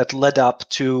events that led up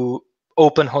to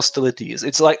open hostilities.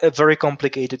 It's like a very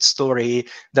complicated story.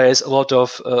 There is a lot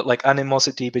of like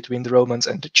animosity between the Romans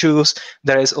and the Jews.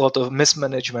 There is a lot of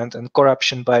mismanagement and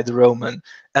corruption by the Roman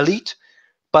elite.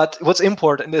 But what's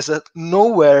important is that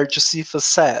nowhere Josephus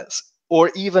says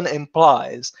or even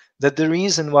implies that the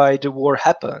reason why the war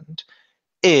happened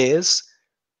is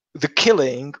the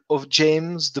killing of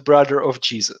James, the brother of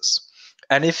Jesus.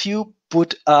 And if you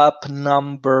put up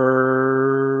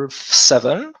number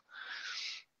 7,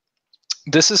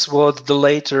 this is what the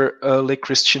later early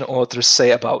Christian authors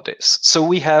say about this. So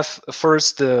we have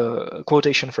first the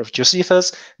quotation from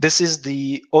Josephus. This is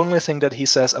the only thing that he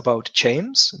says about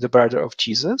James, the brother of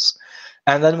Jesus.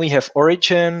 And then we have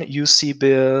Origen,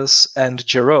 Eusebius, and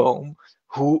Jerome,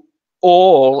 who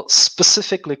all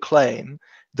specifically claim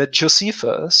that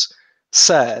Josephus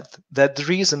said that the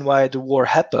reason why the war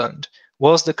happened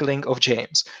was the killing of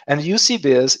James. And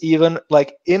Eusebius even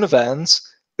like invents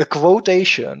a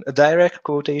quotation, a direct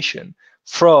quotation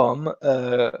from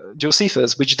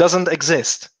Josephus, which doesn't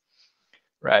exist,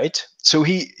 right? So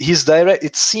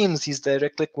it seems he's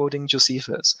directly quoting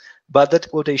Josephus, but that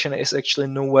quotation is actually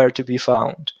nowhere to be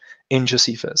found in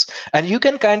Josephus. And you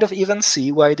can kind of even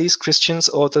see why these Christian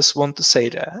authors want to say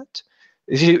that.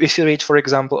 If you read, for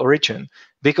example, Origen,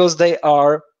 because they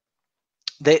are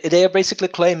basically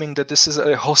claiming that this is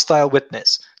a hostile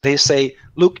witness. They say,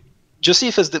 look,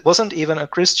 Josephus wasn't even a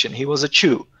Christian, he was a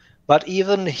Jew. But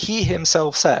even he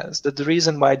himself says that the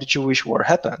reason why the Jewish war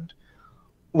happened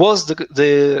was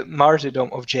the martyrdom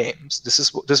of James.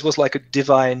 This was like a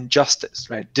divine justice,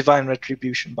 right? Divine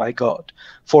retribution by God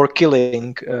for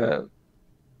killing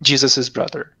Jesus's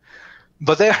brother.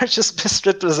 But they are just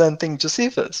misrepresenting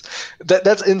Josephus.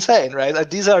 That's insane, right?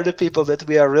 These are the people that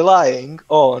we are relying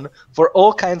on for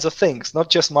all kinds of things, not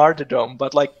just martyrdom,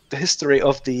 but like the history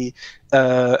of the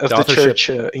church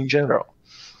in general.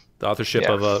 The authorship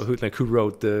of who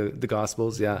wrote the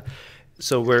Gospels, yeah.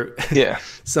 So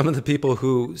some of the people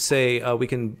who say we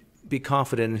can be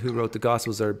confident in who wrote the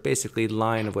Gospels are basically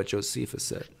lying of what Josephus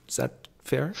said. Is that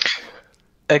fair?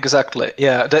 Exactly,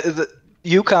 yeah.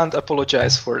 You can't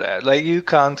apologize for that. Like, you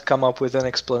can't come up with an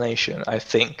explanation, I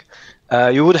think.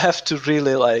 You would have to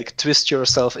really like twist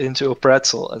yourself into a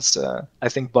pretzel, as I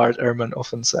think Bart Ehrman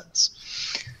often says.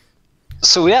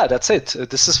 So yeah, that's it.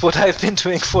 This is what I've been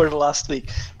doing for the last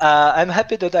week. I'm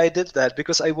happy that I did that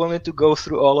because I wanted to go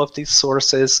through all of these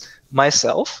sources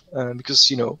myself,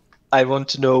 because, I want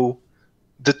to know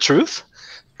the truth.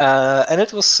 And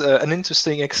it was an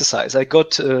interesting exercise. I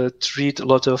got to read a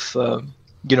lot of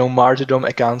martyrdom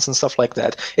accounts and stuff like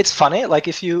that. It's funny, like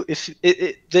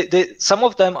some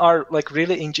of them are like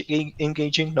really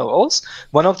engaging novels.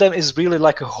 One of them is really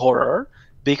like a horror,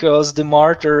 because the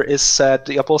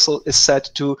apostle is said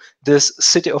to this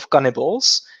city of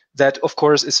cannibals that of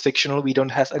course is fictional. We don't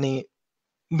have any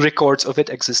records of it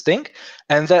existing,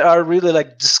 and there are really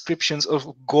like descriptions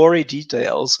of gory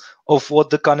details of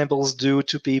what the cannibals do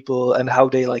to people and how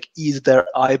they like eat their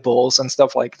eyeballs and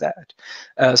stuff like that.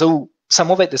 So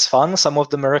some of it is fun. Some of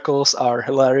the miracles are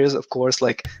hilarious, of course,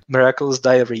 like miraculous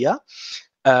diarrhea.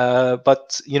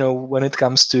 But when it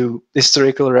comes to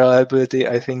historical reliability,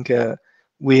 I think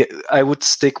I would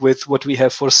stick with what we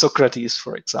have for Socrates,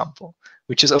 for example,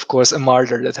 which is of course a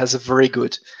martyr that has a very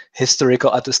good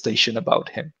historical attestation about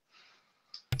him.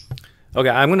 Okay,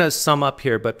 I'm going to sum up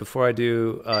here, but before I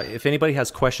do, if anybody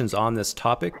has questions on this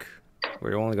topic,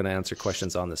 we're only going to answer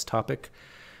questions on this topic.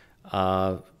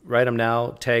 Write them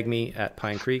now. Tag me at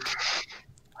Pine Creek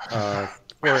or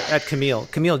at Kamil.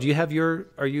 Kamil,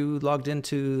 are you logged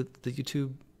into the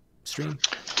YouTube stream?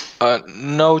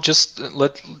 No, just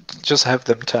have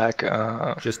them tag.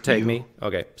 Just tag me.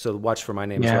 Okay, so watch for my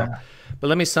name as well. But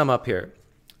let me sum up here.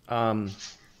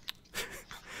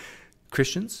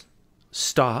 Christians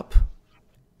stop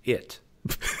it.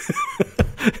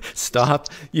 Stop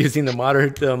using the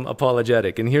martyrdom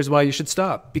apologetic. And here's why you should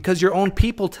stop. Because your own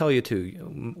people tell you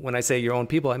to. When I say your own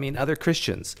people, I mean other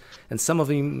Christians. And some of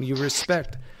them you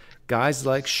respect. Guys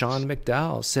like Sean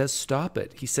McDowell says stop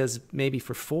it. He says maybe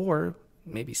for 4,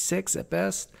 maybe 6 at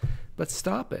best, but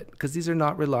stop it. Because these are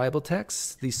not reliable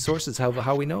texts. These sources,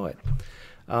 how we know it.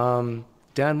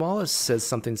 Dan Wallace says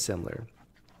something similar.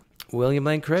 William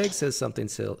Lane Craig says something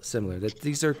similar, that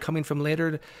these are coming from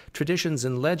later traditions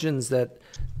and legends that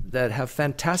have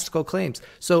fantastical claims.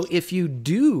 So if you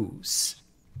do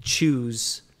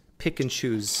pick and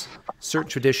choose certain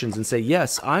traditions and say,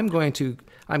 yes, I'm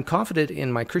confident in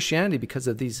my Christianity because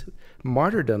of these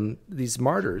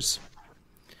martyrs,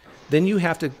 then you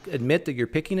have to admit that you're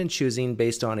picking and choosing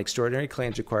based on extraordinary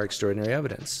claims require extraordinary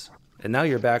evidence. And now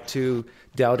you're back to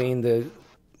doubting the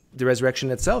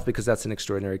resurrection itself, because that's an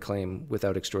extraordinary claim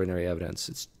without extraordinary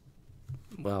evidence.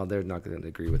 They're not going to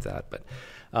agree with that. But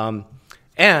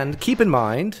and keep in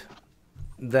mind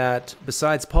that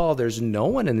besides Paul, there's no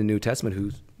one in the New Testament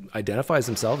who identifies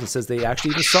themselves and says they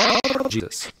actually even saw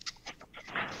Jesus.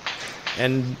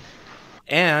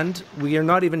 And we are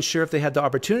not even sure if they had the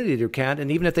opportunity to recant.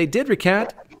 And even if they did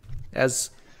recant, as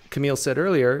Kamil said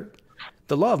earlier,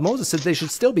 the law of Moses said they should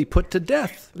still be put to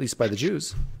death, at least by the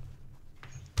Jews.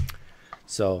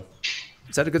 So,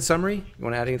 is that a good summary? You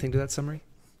want to add anything to that summary?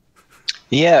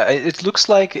 Yeah, it looks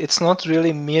like it's not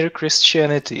really mere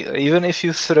Christianity. Even if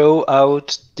you throw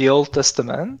out the Old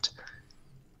Testament,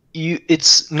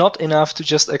 it's not enough to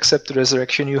just accept the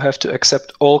resurrection. You have to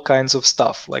accept all kinds of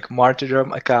stuff, like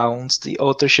martyrdom accounts, the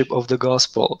authorship of the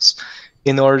Gospels,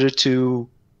 in order to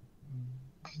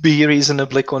be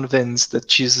reasonably convinced that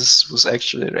Jesus was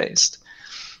actually raised.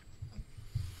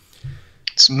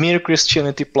 It's mere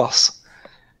Christianity plus.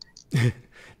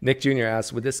 Nick Jr.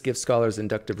 asks, would this give scholars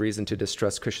inductive reason to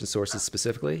distrust Christian sources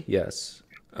specifically? Yes.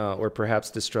 Or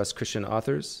perhaps distrust Christian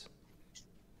authors?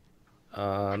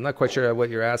 I'm not quite sure what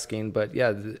you're asking, but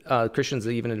yeah, Christians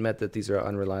even admit that these are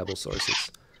unreliable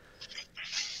sources.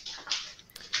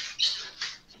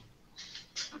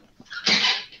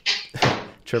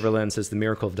 Trevor Lynn says the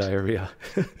miracle of diarrhea.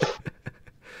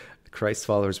 Christ's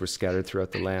followers were scattered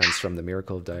throughout the lands from the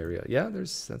miracle of diarrhea. Yeah, it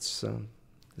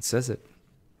says it.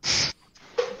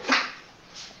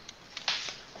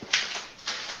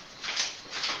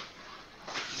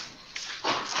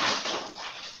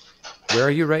 Where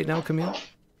are you right now, Kamil?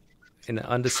 In an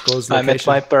undisclosed location? I'm at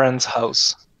my parents'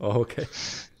 house. Oh, okay.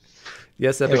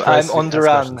 Yes, I'm on the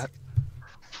run.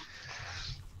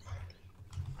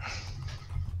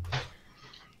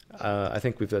 I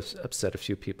think we've upset a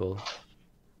few people.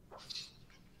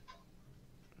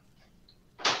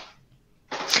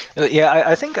 Yeah,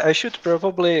 I think I should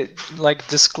probably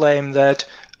disclaim that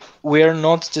we're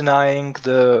not denying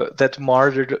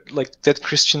that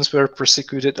Christians were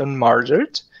persecuted and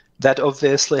martyred. That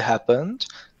obviously happened.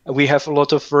 We have a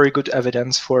lot of very good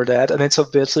evidence for that, and it's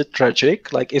obviously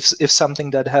tragic. Like if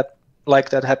something that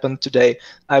happened today,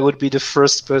 I would be the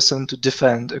first person to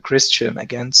defend a Christian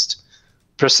against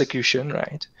persecution,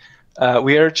 right?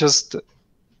 We are just,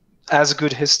 as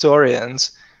good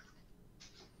historians,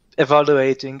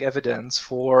 evaluating evidence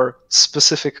for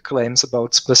specific claims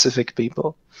about specific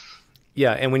people.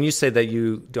 Yeah, and when you say that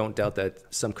you don't doubt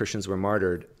that some Christians were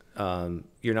martyred,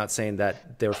 you're not saying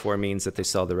that therefore means that they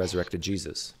saw the resurrected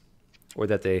Jesus, or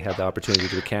that they had the opportunity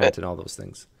to recant and all those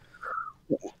things.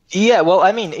 Yeah, well,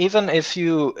 I mean, even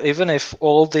if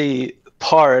all the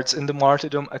parts in the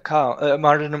martyrdom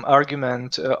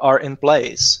argument are in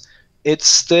place, it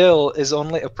still is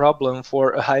only a problem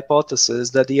for a hypothesis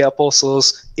that the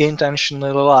apostles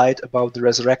intentionally lied about the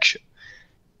resurrection.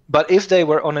 But if they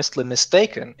were honestly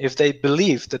mistaken, if they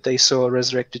believed that they saw a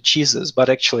resurrected Jesus but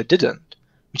actually didn't,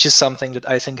 which is something that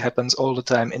I think happens all the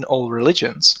time in all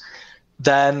religions,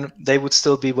 then they would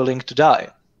still be willing to die,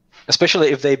 especially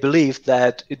if they believe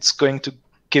that it's going to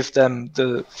give them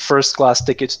the first-class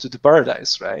ticket to the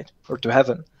paradise, right, or to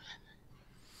heaven.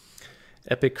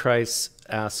 Epic Christ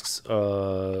asks,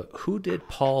 who did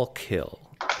Paul kill?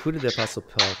 Who did the Apostle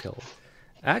Paul kill?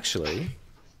 Actually,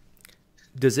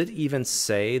 does it even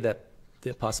say that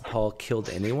the Apostle Paul killed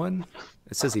anyone?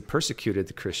 It says he persecuted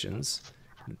the Christians.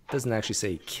 It doesn't actually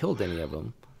say he killed any of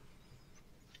them.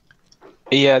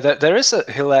 Yeah, there is a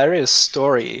hilarious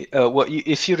story.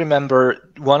 If you remember,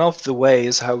 one of the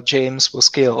ways how James was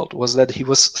killed was that he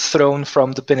was thrown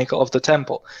from the pinnacle of the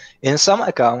temple. In some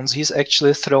accounts, he's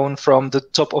actually thrown from the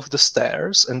top of the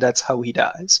stairs, and that's how he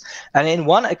dies. And in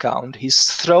one account,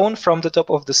 he's thrown from the top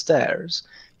of the stairs.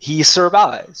 He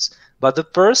survives, but the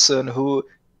person who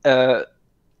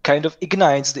kind of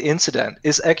ignites the incident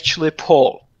is actually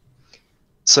Paul.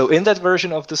 So in that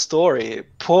version of the story,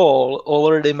 Paul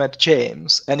already met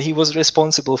James, and he was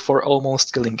responsible for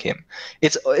almost killing him.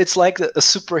 It's like a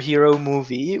superhero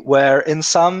movie where in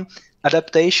some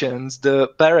adaptations, the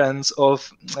parents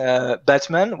of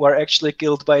Batman were actually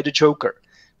killed by the Joker,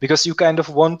 because you kind of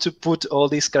want to put all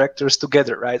these characters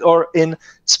together, right? Or in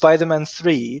Spider-Man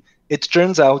 3, it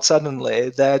turns out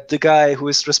suddenly that the guy who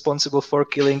is responsible for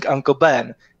killing Uncle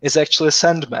Ben is actually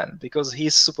Sandman, because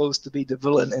he's supposed to be the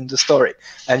villain in the story,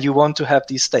 and you want to have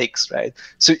these stakes, right?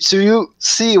 So you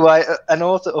see why an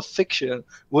author of fiction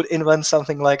would invent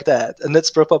something like that, and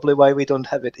that's probably why we don't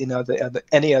have it in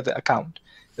any other account.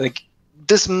 Like,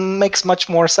 this makes much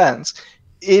more sense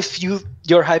if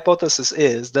your hypothesis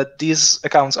is that these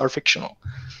accounts are fictional.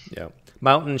 Yeah.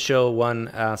 Mountain Show 1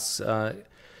 asks,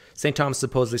 St. Thomas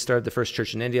supposedly started the first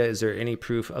church in India. Is there any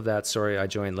proof of that? Sorry, I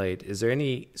joined late. Is there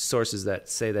any sources that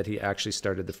say that he actually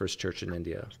started the first church in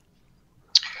India?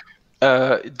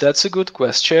 That's a good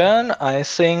question. I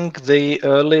think the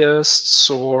earliest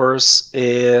source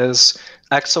is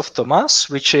Acts of Thomas,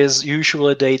 which is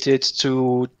usually dated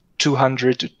to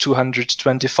 200 to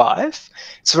 225.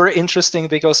 It's very interesting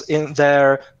because in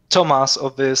there, Thomas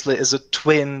obviously is a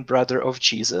twin brother of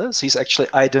Jesus. He's actually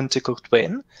identical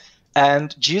twin.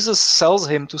 And Jesus sells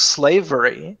him to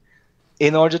slavery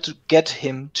in order to get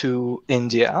him to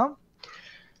India.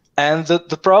 And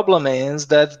the problem is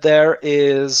that there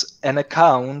is an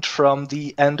account from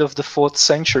the end of the 4th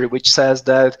century which says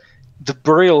that the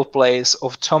burial place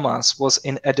of Thomas was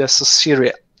in Edessa,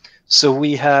 Syria. So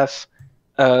we have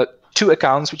two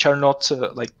accounts which are not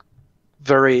like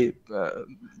very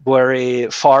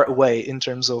far away in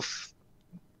terms of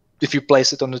if you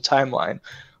place it on the timeline.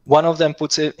 One of them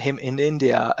puts him in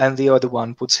India, and the other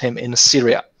one puts him in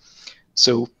Syria.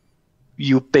 So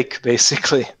you pick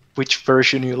basically which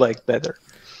version you like better.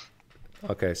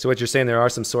 Okay, so what you're saying, there are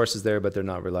some sources there, but they're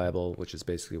not reliable, which is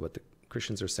basically what the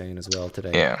Christians are saying as well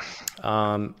today.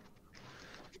 Yeah.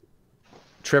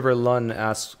 Trevor Lunn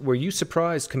asks, were you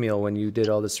surprised, Kamil, when you did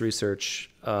all this research,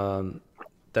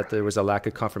 that there was a lack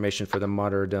of confirmation for the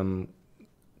martyrdom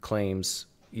claims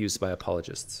used by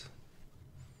apologists?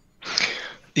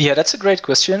 Yeah, that's a great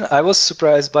question. I was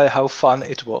surprised by how fun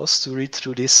it was to read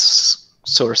through these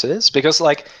sources, because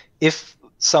like if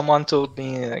someone told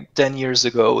me like 10 years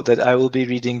ago that I will be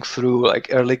reading through like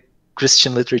early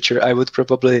Christian literature, I would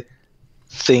probably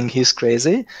think he's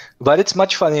crazy, but it's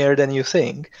much funnier than you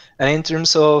think. And in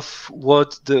terms of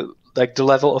what the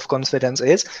level of confidence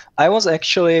is, I was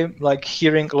actually like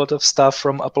hearing a lot of stuff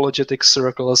from apologetic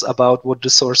circles about what the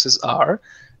sources are.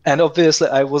 And obviously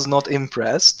I was not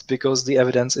impressed because the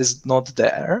evidence is not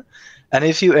there. And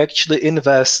if you actually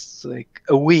invest like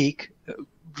a week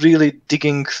really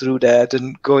digging through that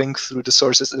and going through the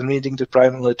sources and reading the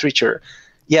primary literature,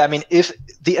 yeah, I mean, if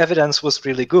the evidence was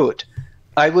really good,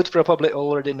 I would probably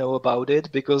already know about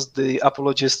it because the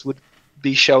apologist would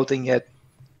be shouting at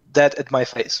my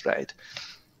face, right?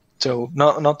 So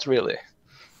not really.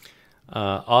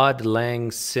 Odd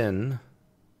Lang Sin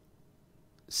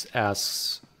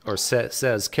asks, or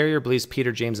says, Carrier believes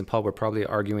Peter, James, and Paul were probably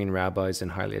arguing rabbis and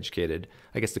highly educated.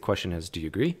 I guess the question is, do you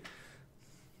agree?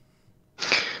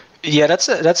 Yeah, that's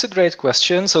a great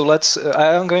question. So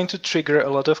I'm going to trigger a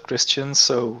lot of Christians,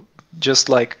 so just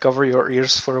like cover your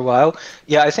ears for a while.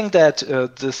 Yeah, I think that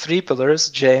the three pillars,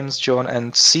 James, John,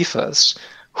 and Cephas,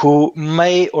 who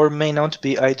may or may not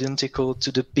be identical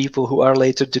to the people who are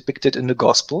later depicted in the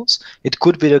Gospels. It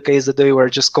could be the case that they were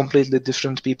just completely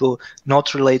different people,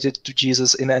 not related to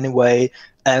Jesus in any way,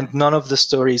 and none of the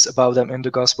stories about them in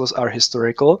the Gospels are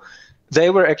historical. They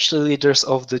were actually leaders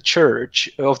of the church,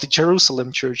 of the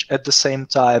Jerusalem church, at the same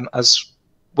time as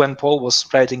when Paul was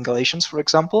writing Galatians, for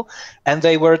example, and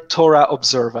they were Torah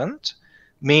observant,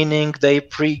 meaning they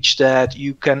preach that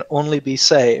you can only be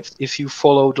saved if you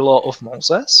follow the law of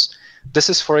Moses. This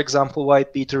is, for example, why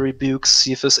Peter rebukes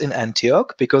Cephas in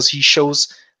Antioch, because he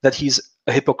shows that he's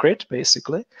a hypocrite,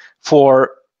 basically,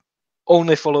 for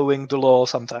only following the law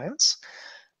sometimes.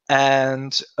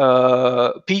 And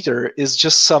Peter is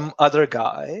just some other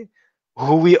guy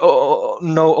who we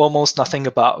know almost nothing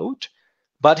about,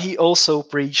 but he also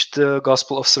preached the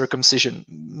gospel of circumcision,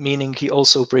 meaning he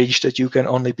also preached that you can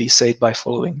only be saved by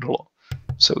following the law.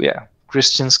 So yeah,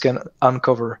 Christians can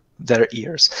uncover their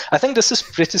ears. I think this is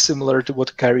pretty similar to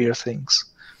what Carrier thinks.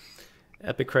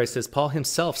 Epic Christ says, Paul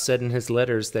himself said in his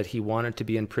letters that he wanted to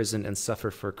be in prison and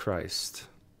suffer for Christ.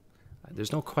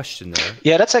 There's no question there.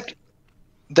 Yeah,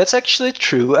 that's actually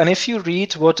true. And if you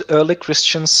read what early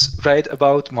Christians write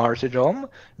about martyrdom,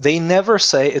 they never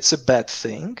say it's a bad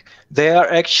thing. They are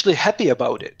actually happy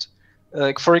about it.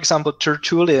 Like, for example,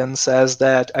 Tertullian says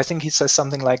that, I think he says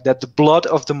something like that, the blood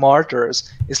of the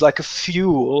martyrs is like a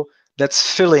fuel that's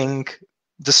filling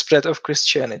the spread of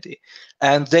Christianity.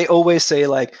 And they always say,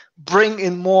 like, bring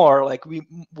in more, like, we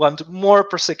want more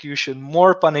persecution,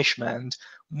 more punishment,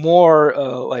 more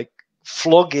like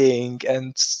flogging.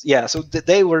 And yeah, so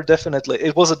they were definitely,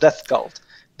 it was a death cult.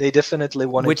 They definitely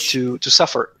wanted to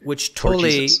suffer. Which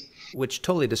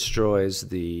totally destroys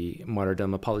the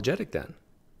martyrdom apologetic then.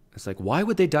 It's like, why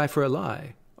would they die for a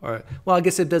lie? Or, well, I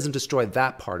guess it doesn't destroy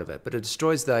that part of it, but it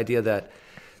destroys the idea that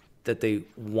they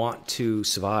want to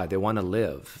survive, they want to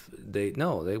live. They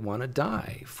want to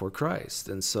die for Christ.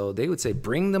 And so they would say,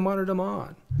 bring the martyrdom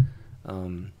on.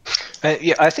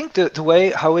 Yeah, I think the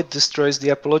way how it destroys the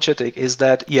apologetic is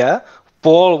that, yeah,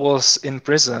 Paul was in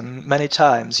prison many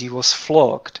times, he was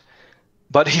flogged,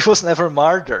 but he was never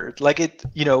martyred. Like it,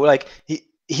 like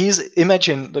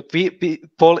imagine, look,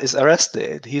 Paul is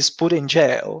arrested, he's put in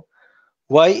jail.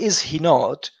 Why is he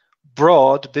not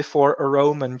brought before a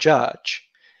Roman judge,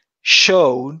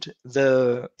 showed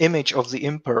the image of the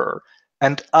emperor,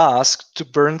 and asked to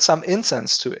burn some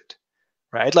incense to it,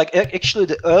 right? Like actually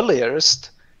the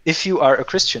earliest, if you are a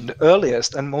Christian, the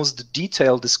earliest and most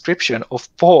detailed description of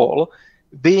Paul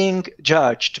being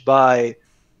judged by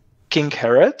King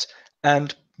Herod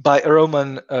and by a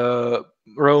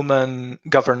Roman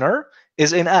governor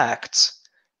is in Acts.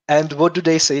 And what do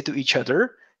they say to each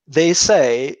other? They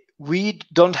say, we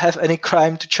don't have any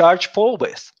crime to charge Paul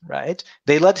with, right?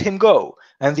 They let him go.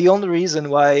 And the only reason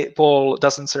why Paul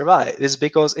doesn't survive is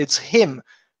because it's him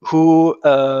who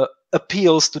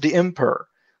appeals to the emperor.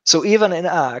 So even in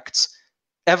Acts,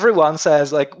 everyone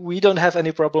says, like, we don't have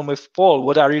any problem with Paul.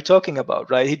 What are you talking about,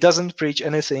 right? He doesn't preach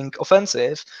anything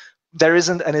offensive. There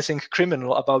isn't anything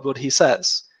criminal about what he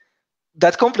says.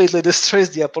 That completely destroys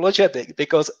the apologetic,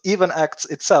 because even Acts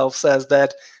itself says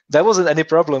that there wasn't any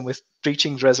problem with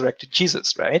preaching resurrected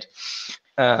Jesus, right?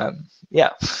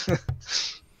 Yeah.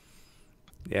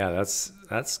 Yeah,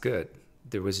 that's good.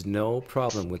 There was no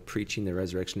problem with preaching the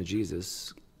resurrection of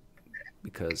Jesus,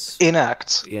 because in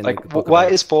Acts, why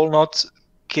is Paul not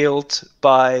killed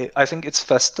by, I think it's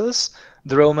Festus,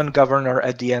 the Roman governor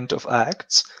at the end of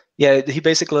Acts? Yeah, he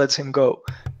basically lets him go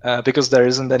because there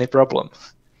isn't any problem.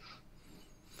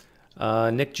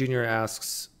 Nick Jr.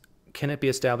 asks, can it be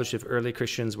established if early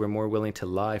Christians were more willing to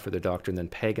lie for their doctrine than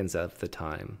pagans at the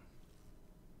time?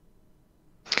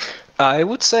 I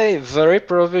would say very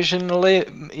provisionally,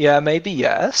 yeah, maybe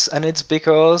yes. And it's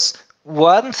because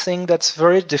one thing that's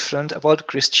very different about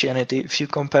Christianity, if you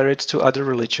compare it to other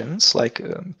religions, like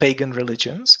pagan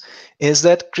religions, is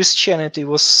that Christianity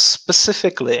was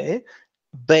specifically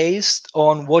based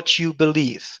on what you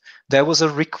believe. There was a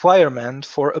requirement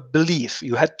for a belief.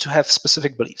 You had to have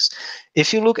specific beliefs.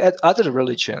 If you look at other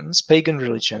religions, pagan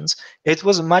religions, it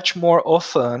was much more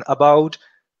often about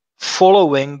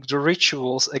following the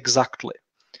rituals exactly,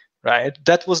 right?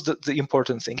 That was the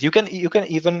important thing. You can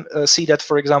even see that,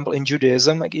 for example, in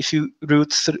Judaism. Like if you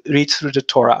read through the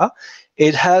Torah,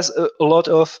 it has a lot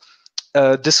of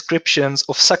descriptions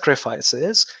of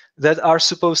sacrifices that are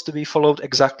supposed to be followed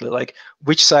exactly, like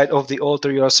which side of the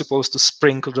altar you are supposed to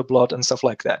sprinkle the blood and stuff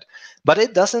like that. But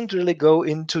it doesn't really go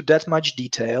into that much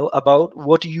detail about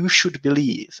what you should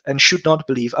believe and should not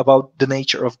believe about the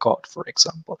nature of God, for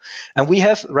example. And we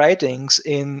have writings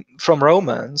from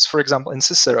Romans, for example, in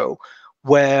Cicero,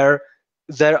 where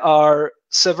there are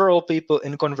several people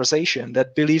in conversation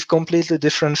that believe completely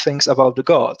different things about the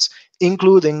gods,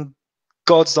 including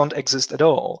gods don't exist at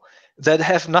all, that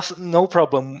have no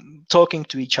problem talking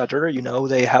to each other.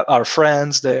 They are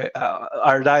friends, they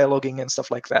are dialoguing and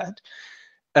stuff like that.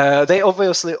 They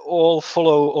obviously all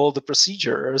follow all the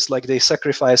procedures, like they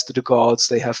sacrifice to the gods,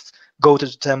 they go to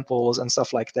the temples and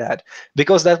stuff like that,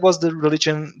 because that was the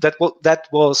religion, that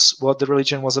was what the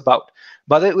religion was about.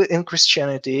 But in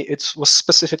Christianity, it was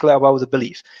specifically about the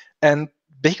belief. And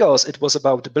because it was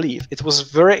about the belief, it was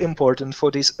very important for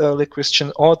these early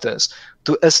Christian authors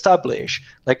to establish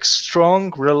like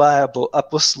strong, reliable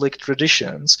apostolic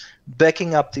traditions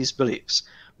backing up these beliefs.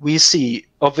 We see,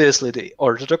 obviously, the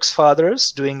Orthodox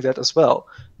fathers doing that as well,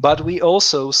 but we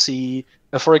also see,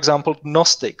 for example,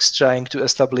 Gnostics trying to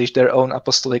establish their own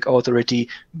apostolic authority,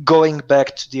 going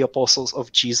back to the apostles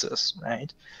of Jesus,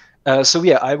 right? So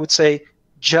yeah, I would say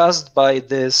just by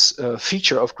this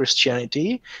feature of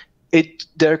Christianity,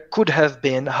 there could have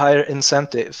been higher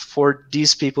incentive for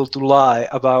these people to lie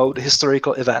about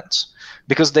historical events,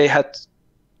 because they had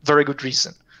very good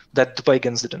reason that the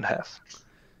pagans didn't have.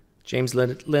 James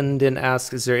Linden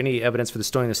asks, is there any evidence for the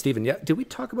stoning of Stephen? Yeah, did we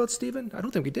talk about Stephen? I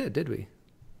don't think we did we?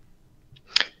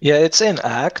 Yeah, it's in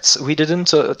Acts. We didn't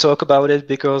talk about it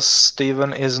because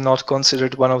Stephen is not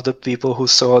considered one of the people who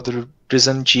saw the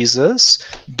risen Jesus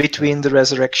between the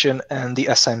resurrection and the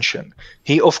ascension.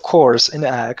 He, of course, in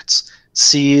Acts,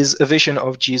 sees a vision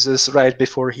of Jesus right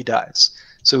before he dies.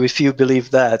 So if you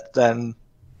believe that, then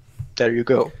there you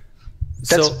go.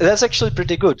 That's actually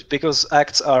pretty good, because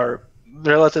Acts are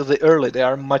relatively early. They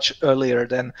are much earlier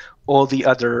than all the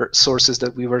other sources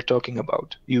that we were talking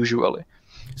about, usually.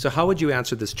 So how would you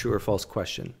answer this true or false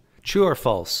question? True or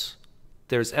false?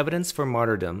 There's evidence for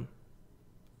martyrdom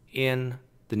in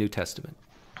the New Testament.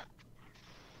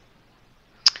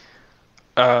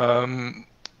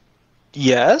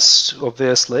 Yes,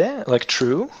 obviously, like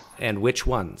true. And which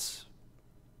ones?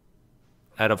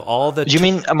 Out of all the... You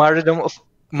mean a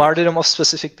martyrdom of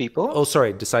specific people? Oh,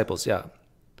 sorry, disciples, yeah.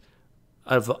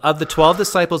 Of the 12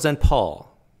 disciples and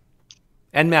Paul,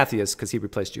 and Matthias, because he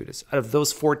replaced Judas, out of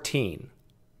those 14,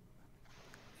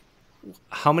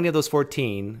 how many of those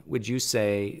 14 would you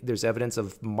say there's evidence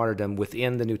of martyrdom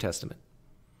within the New Testament?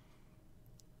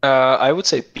 I would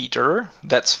say Peter.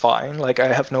 That's fine. Like,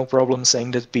 I have no problem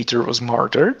saying that Peter was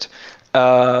martyred.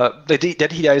 That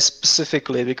he died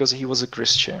specifically because he was a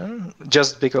Christian,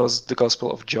 just because the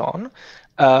Gospel of John.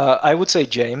 I would say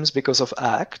James because of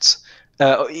Acts.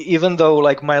 Even though,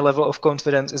 like, my level of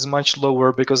confidence is much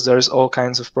lower because there's all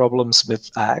kinds of problems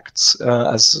with Acts,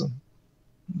 as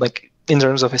like in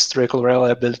terms of historical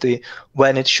reliability,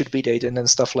 when it should be dated and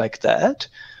stuff like that.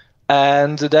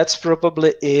 And that's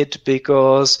probably it,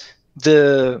 because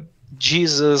the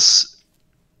Jesus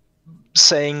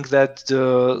saying that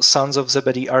the sons of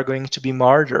Zebedee are going to be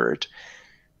martyred,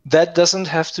 that doesn't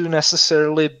have to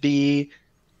necessarily be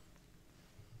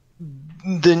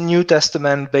the New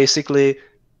Testament basically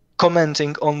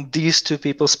commenting on these two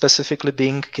people specifically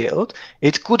being killed.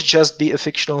 It could just be a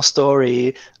fictional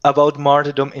story about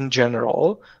martyrdom in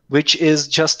general, which is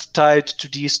just tied to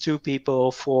these two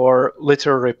people for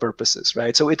literary purposes,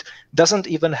 right? So it doesn't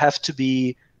even have to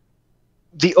be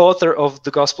the author of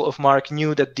the Gospel of Mark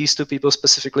knew that these two people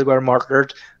specifically were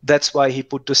martyred. That's why he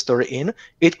put the story in.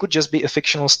 It could just be a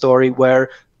fictional story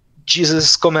where Jesus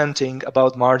is commenting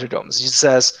about martyrdoms. He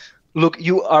says, look,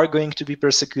 you are going to be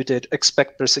persecuted,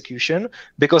 expect persecution,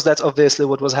 because that's obviously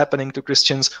what was happening to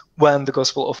Christians when the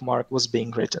Gospel of Mark was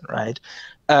being written, right?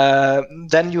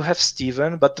 Then you have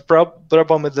Stephen, but the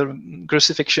problem with the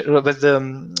crucifixion, with the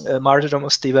martyrdom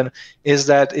of Stephen, is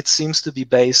that it seems to be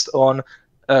based on,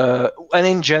 and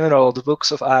in general, the books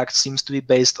of Acts seems to be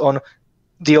based on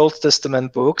the Old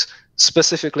Testament books,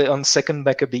 specifically on 2nd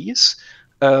Maccabees,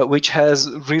 which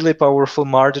has really powerful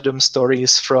martyrdom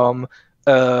stories from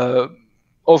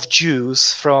of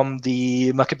Jews from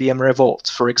the Maccabean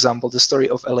revolt, for example, the story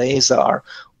of Eleazar,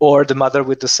 or the mother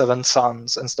with the 7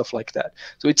 sons and stuff like that.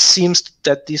 So it seems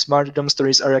that these martyrdom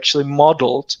stories are actually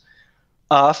modeled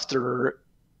after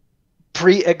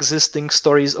pre-existing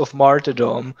stories of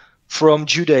martyrdom from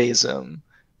Judaism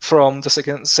from the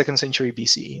second century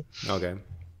BCE. Okay,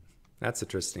 that's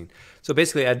interesting. So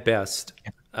basically, at best,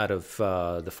 out of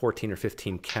the 14 or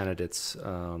 15 candidates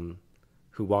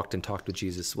who walked and talked with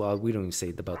Jesus, well, we don't even say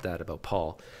about that about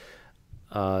Paul.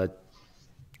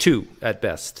 2 at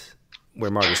best were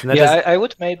martyrs. And that I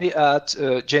would maybe add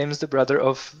James, the brother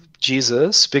of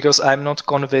Jesus, because I'm not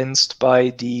convinced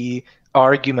by the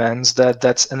arguments that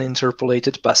that's an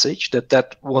interpolated passage,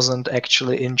 that wasn't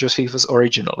actually in Josephus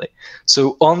originally.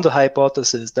 So on the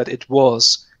hypothesis that it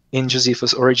was in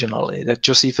Josephus originally, that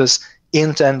Josephus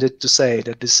intended to say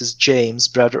that this is James,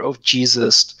 brother of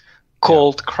Jesus,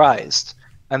 called Christ,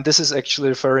 and this is actually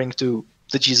referring to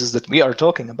the Jesus that we are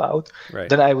talking about, right,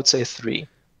 then I would say 3.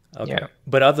 Okay. Yeah.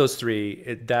 But of those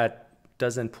 3, that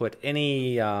doesn't put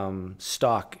any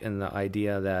stock in the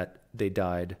idea that they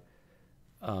died.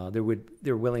 They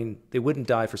wouldn't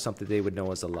die for something they would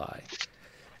know as a lie,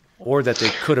 or that they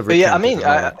could have. Yeah, I mean,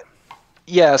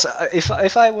 yes.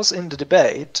 If I was in the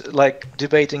debate, like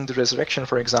debating the resurrection,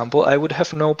 for example, I would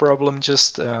have no problem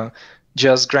just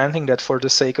granting that for the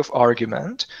sake of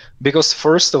argument, because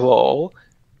first of all,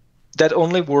 that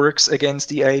only works against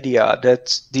the idea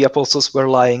that the apostles were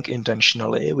lying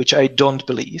intentionally, which I don't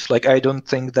believe. Like, I don't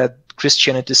think that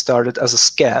Christianity started as a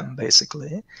scam,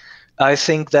 basically. I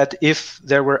think that if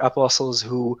there were apostles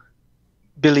who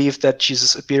believed that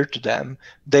Jesus appeared to them,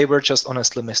 they were just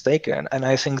honestly mistaken. And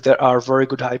I think there are very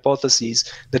good hypotheses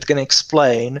that can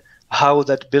explain how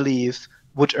that belief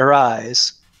would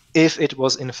arise if it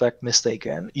was in fact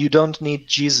mistaken. You don't need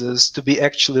Jesus to be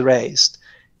actually raised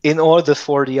in order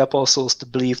for the apostles to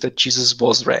believe that Jesus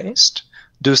was raised.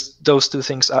 Those two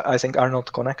things, I think, are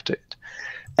not connected.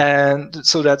 And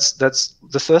so that's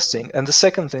the first thing. And the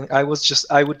second thing, I would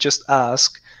just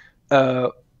ask,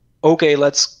 okay,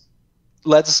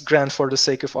 let's grant for the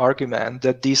sake of argument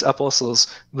that these apostles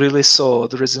really saw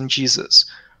the risen Jesus.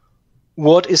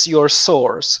 What is your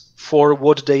source for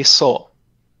what they saw?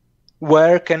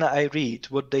 Where can I read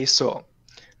what they saw?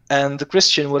 And the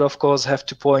Christian would, of course, have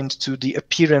to point to the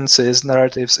appearances,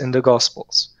 narratives in the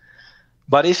Gospels.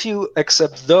 But if you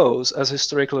accept those as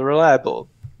historically reliable,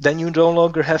 then you no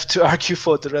longer have to argue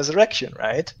for the resurrection,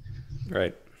 right?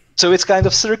 Right. So it's kind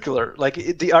of circular.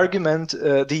 Like the argument,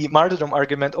 the martyrdom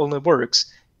argument only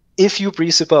works if you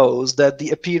presuppose that the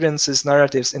appearances,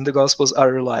 narratives in the Gospels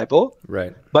are reliable.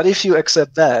 Right. But if you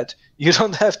accept that, you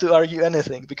don't have to argue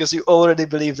anything because you already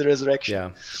believe the resurrection.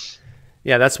 Yeah.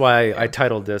 Yeah, that's why I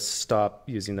titled this "Stop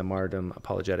Using the Martyrdom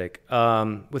Apologetic."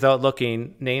 Without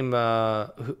looking, name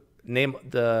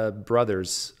the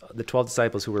brothers, the 12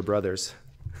 disciples who were brothers.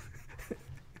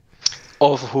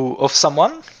 Of who? Of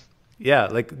someone? Yeah,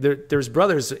 like there's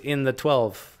brothers in the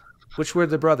 12. Which were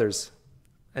the brothers?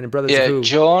 And the brothers Yeah, of who?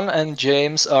 John and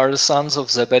James are the sons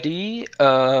of Zebedee,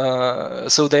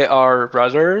 so they are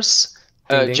brothers.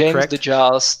 Ding, ding, James correct? the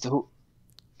Just, who?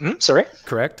 Sorry?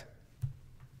 Correct.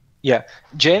 Yeah,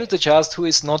 James the Just, who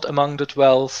is not among the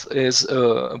 12, is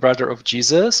a brother of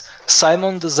Jesus.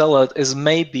 Simon the Zealot is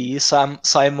maybe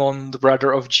Simon, the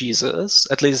brother of Jesus.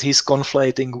 At least he's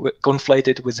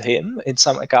conflated with him in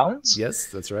some accounts. Yes,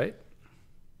 that's right.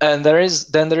 And there is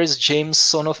James,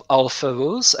 son of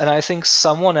Alphaeus, and I think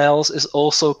someone else is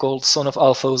also called son of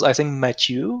Alphaeus. I think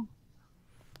Matthew.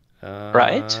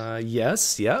 Right?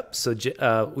 Yes. Yep. So,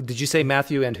 did you say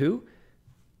Matthew and who?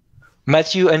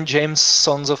 Matthew and James,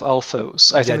 sons of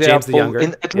Alphaeus. I think James they the are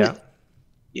both younger.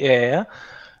 Yeah.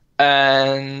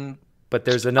 And but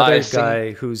there's another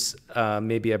guy who's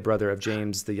maybe a brother of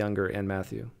James the younger and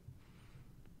Matthew.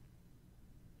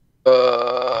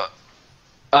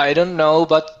 I don't know,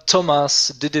 but Thomas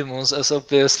Didymus is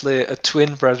obviously a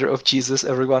twin brother of Jesus.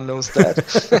 Everyone knows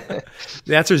that.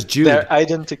 The answer is Jude. They're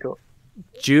identical.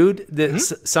 Jude.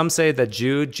 Some say that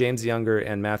Jude, James the younger,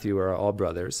 and Matthew are all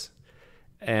brothers.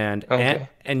 And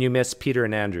you miss Peter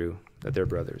and Andrew, that they're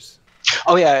brothers.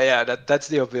 Oh yeah, that's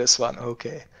the obvious one.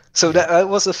 Okay, so that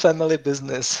was a family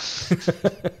business.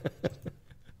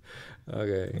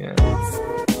 Okay. Yeah.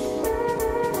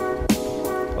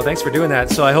 Well, thanks for doing that.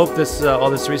 So I hope this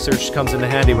all this research comes into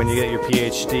handy when you get your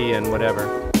PhD and whatever.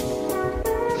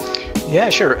 Yeah,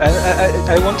 sure. And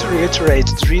I want to reiterate,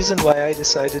 the reason why I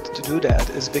decided to do that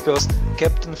is because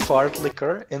Captain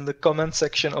Fartlicker in the comment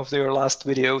section of your last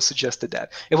video suggested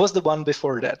that. It was the one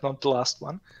before that, not the last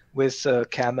one, with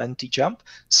KAM and T-Jump.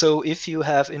 So if you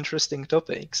have interesting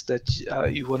topics that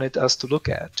you wanted us to look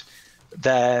at,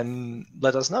 then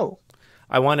let us know.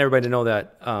 I want everybody to know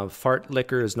that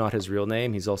Fartlicker is not his real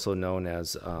name. He's also known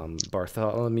as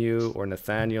Bartholomew or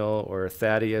Nathaniel or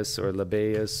Thaddeus or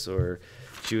Lebbaeus or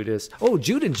Judas. Oh,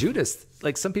 Jude and Judas.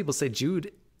 Like some people say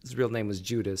Jude, his real name was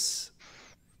Judas.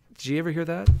 Did you ever hear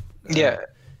that? Yeah,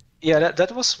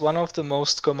 that was one of the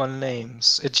most common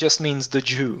names. It just means the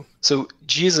Jew. So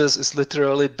Jesus is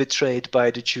literally betrayed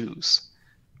by the Jews.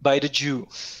 By the Jew.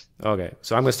 Okay,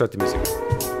 so I'm going to start the music.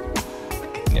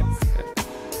 Yeah. Okay.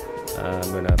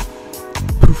 I'm going to...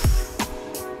 Poof.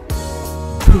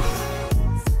 Poof.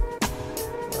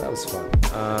 Well, that was fun.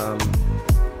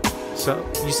 So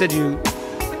you said you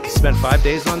spent 5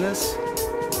 days on this?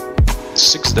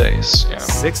 6 days, yeah.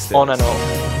 6 days? On and off.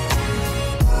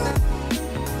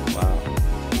 Wow.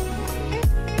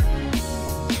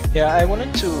 Yeah, I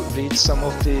wanted to read some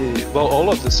of the, well, all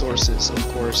of the sources, of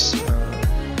course,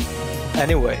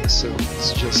 anyway, so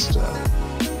it's just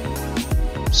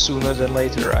sooner than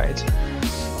later, right?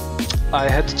 I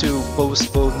had to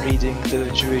postpone reading the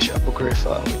Jewish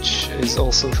Apocrypha, which is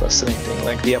also fascinating,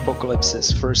 like the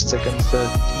Apocalypses, 1st, 2nd,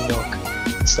 3rd, Enoch,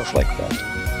 and stuff like that.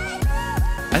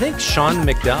 I think Sean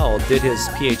McDowell did his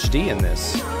PhD in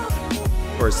this,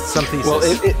 or some thesis. Well,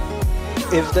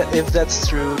 if that's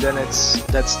true, then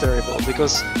that's terrible,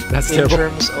 because That's in terrible.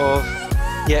 terms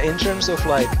of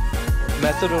like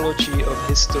methodology of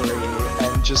history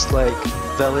and just like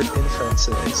valid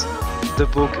inferences, the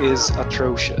book is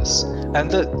atrocious.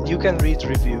 And you can read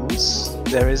reviews.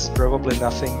 There is probably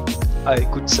nothing I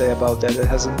could say about that that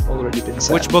hasn't already been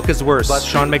said. Which book is worse, But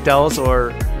Sean McDowell's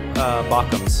or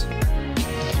Bockham's?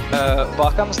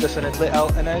 Bockham's definitely,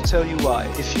 and I'll tell you why.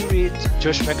 If you read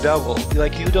Josh McDowell,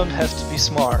 like, you don't have to be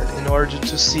smart in order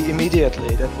to see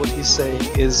immediately that what he's saying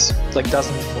is like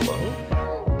doesn't follow.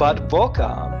 But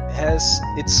Bockham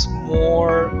it's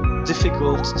more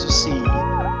difficult to see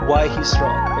why he's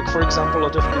wrong. Like, for example, a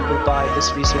lot of people buy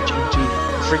his research into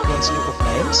frequency of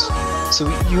names. So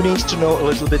you need to know a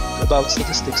little bit about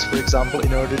statistics, for example,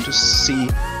 in order to see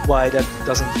why that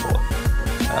doesn't fall.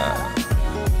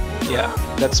 Yeah,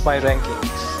 that's my ranking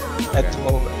at the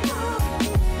moment.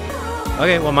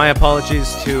 Okay, well, my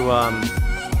apologies to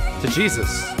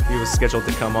Jesus. He was scheduled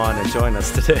to come on and join us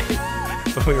today,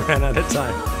 but we ran out of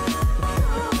time.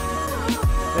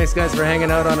 Thanks, guys, for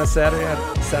hanging out on a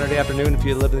Saturday afternoon if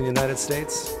you live in the United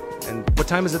States. And what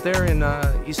time is it there in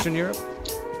Eastern Europe?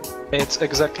 It's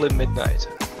exactly midnight.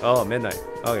 Oh, midnight.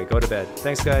 Okay, go to bed.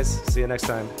 Thanks, guys. See you next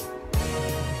time.